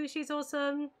Aiku. She's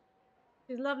awesome.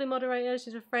 She's a lovely moderator.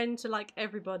 She's a friend to like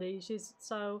everybody. She's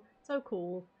so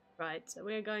cool. Right, so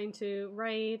we're going to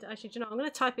raid. Actually, do you know, I'm gonna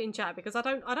type it in chat because I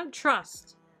don't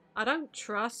trust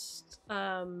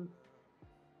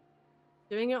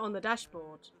doing it on the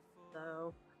dashboard.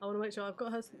 So I want to make sure I've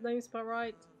got her name spelled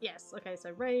right. Yes. Okay,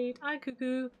 so raid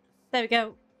Aikuku. There we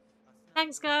go.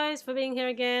 Thanks guys for being here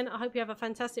again. I hope you have a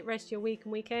fantastic rest of your week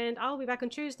and weekend. I'll be back on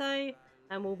Tuesday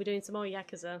and we'll be doing some more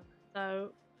Yakuza.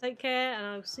 So take care and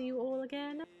I'll see you all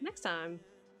again next time.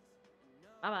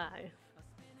 Bye bye.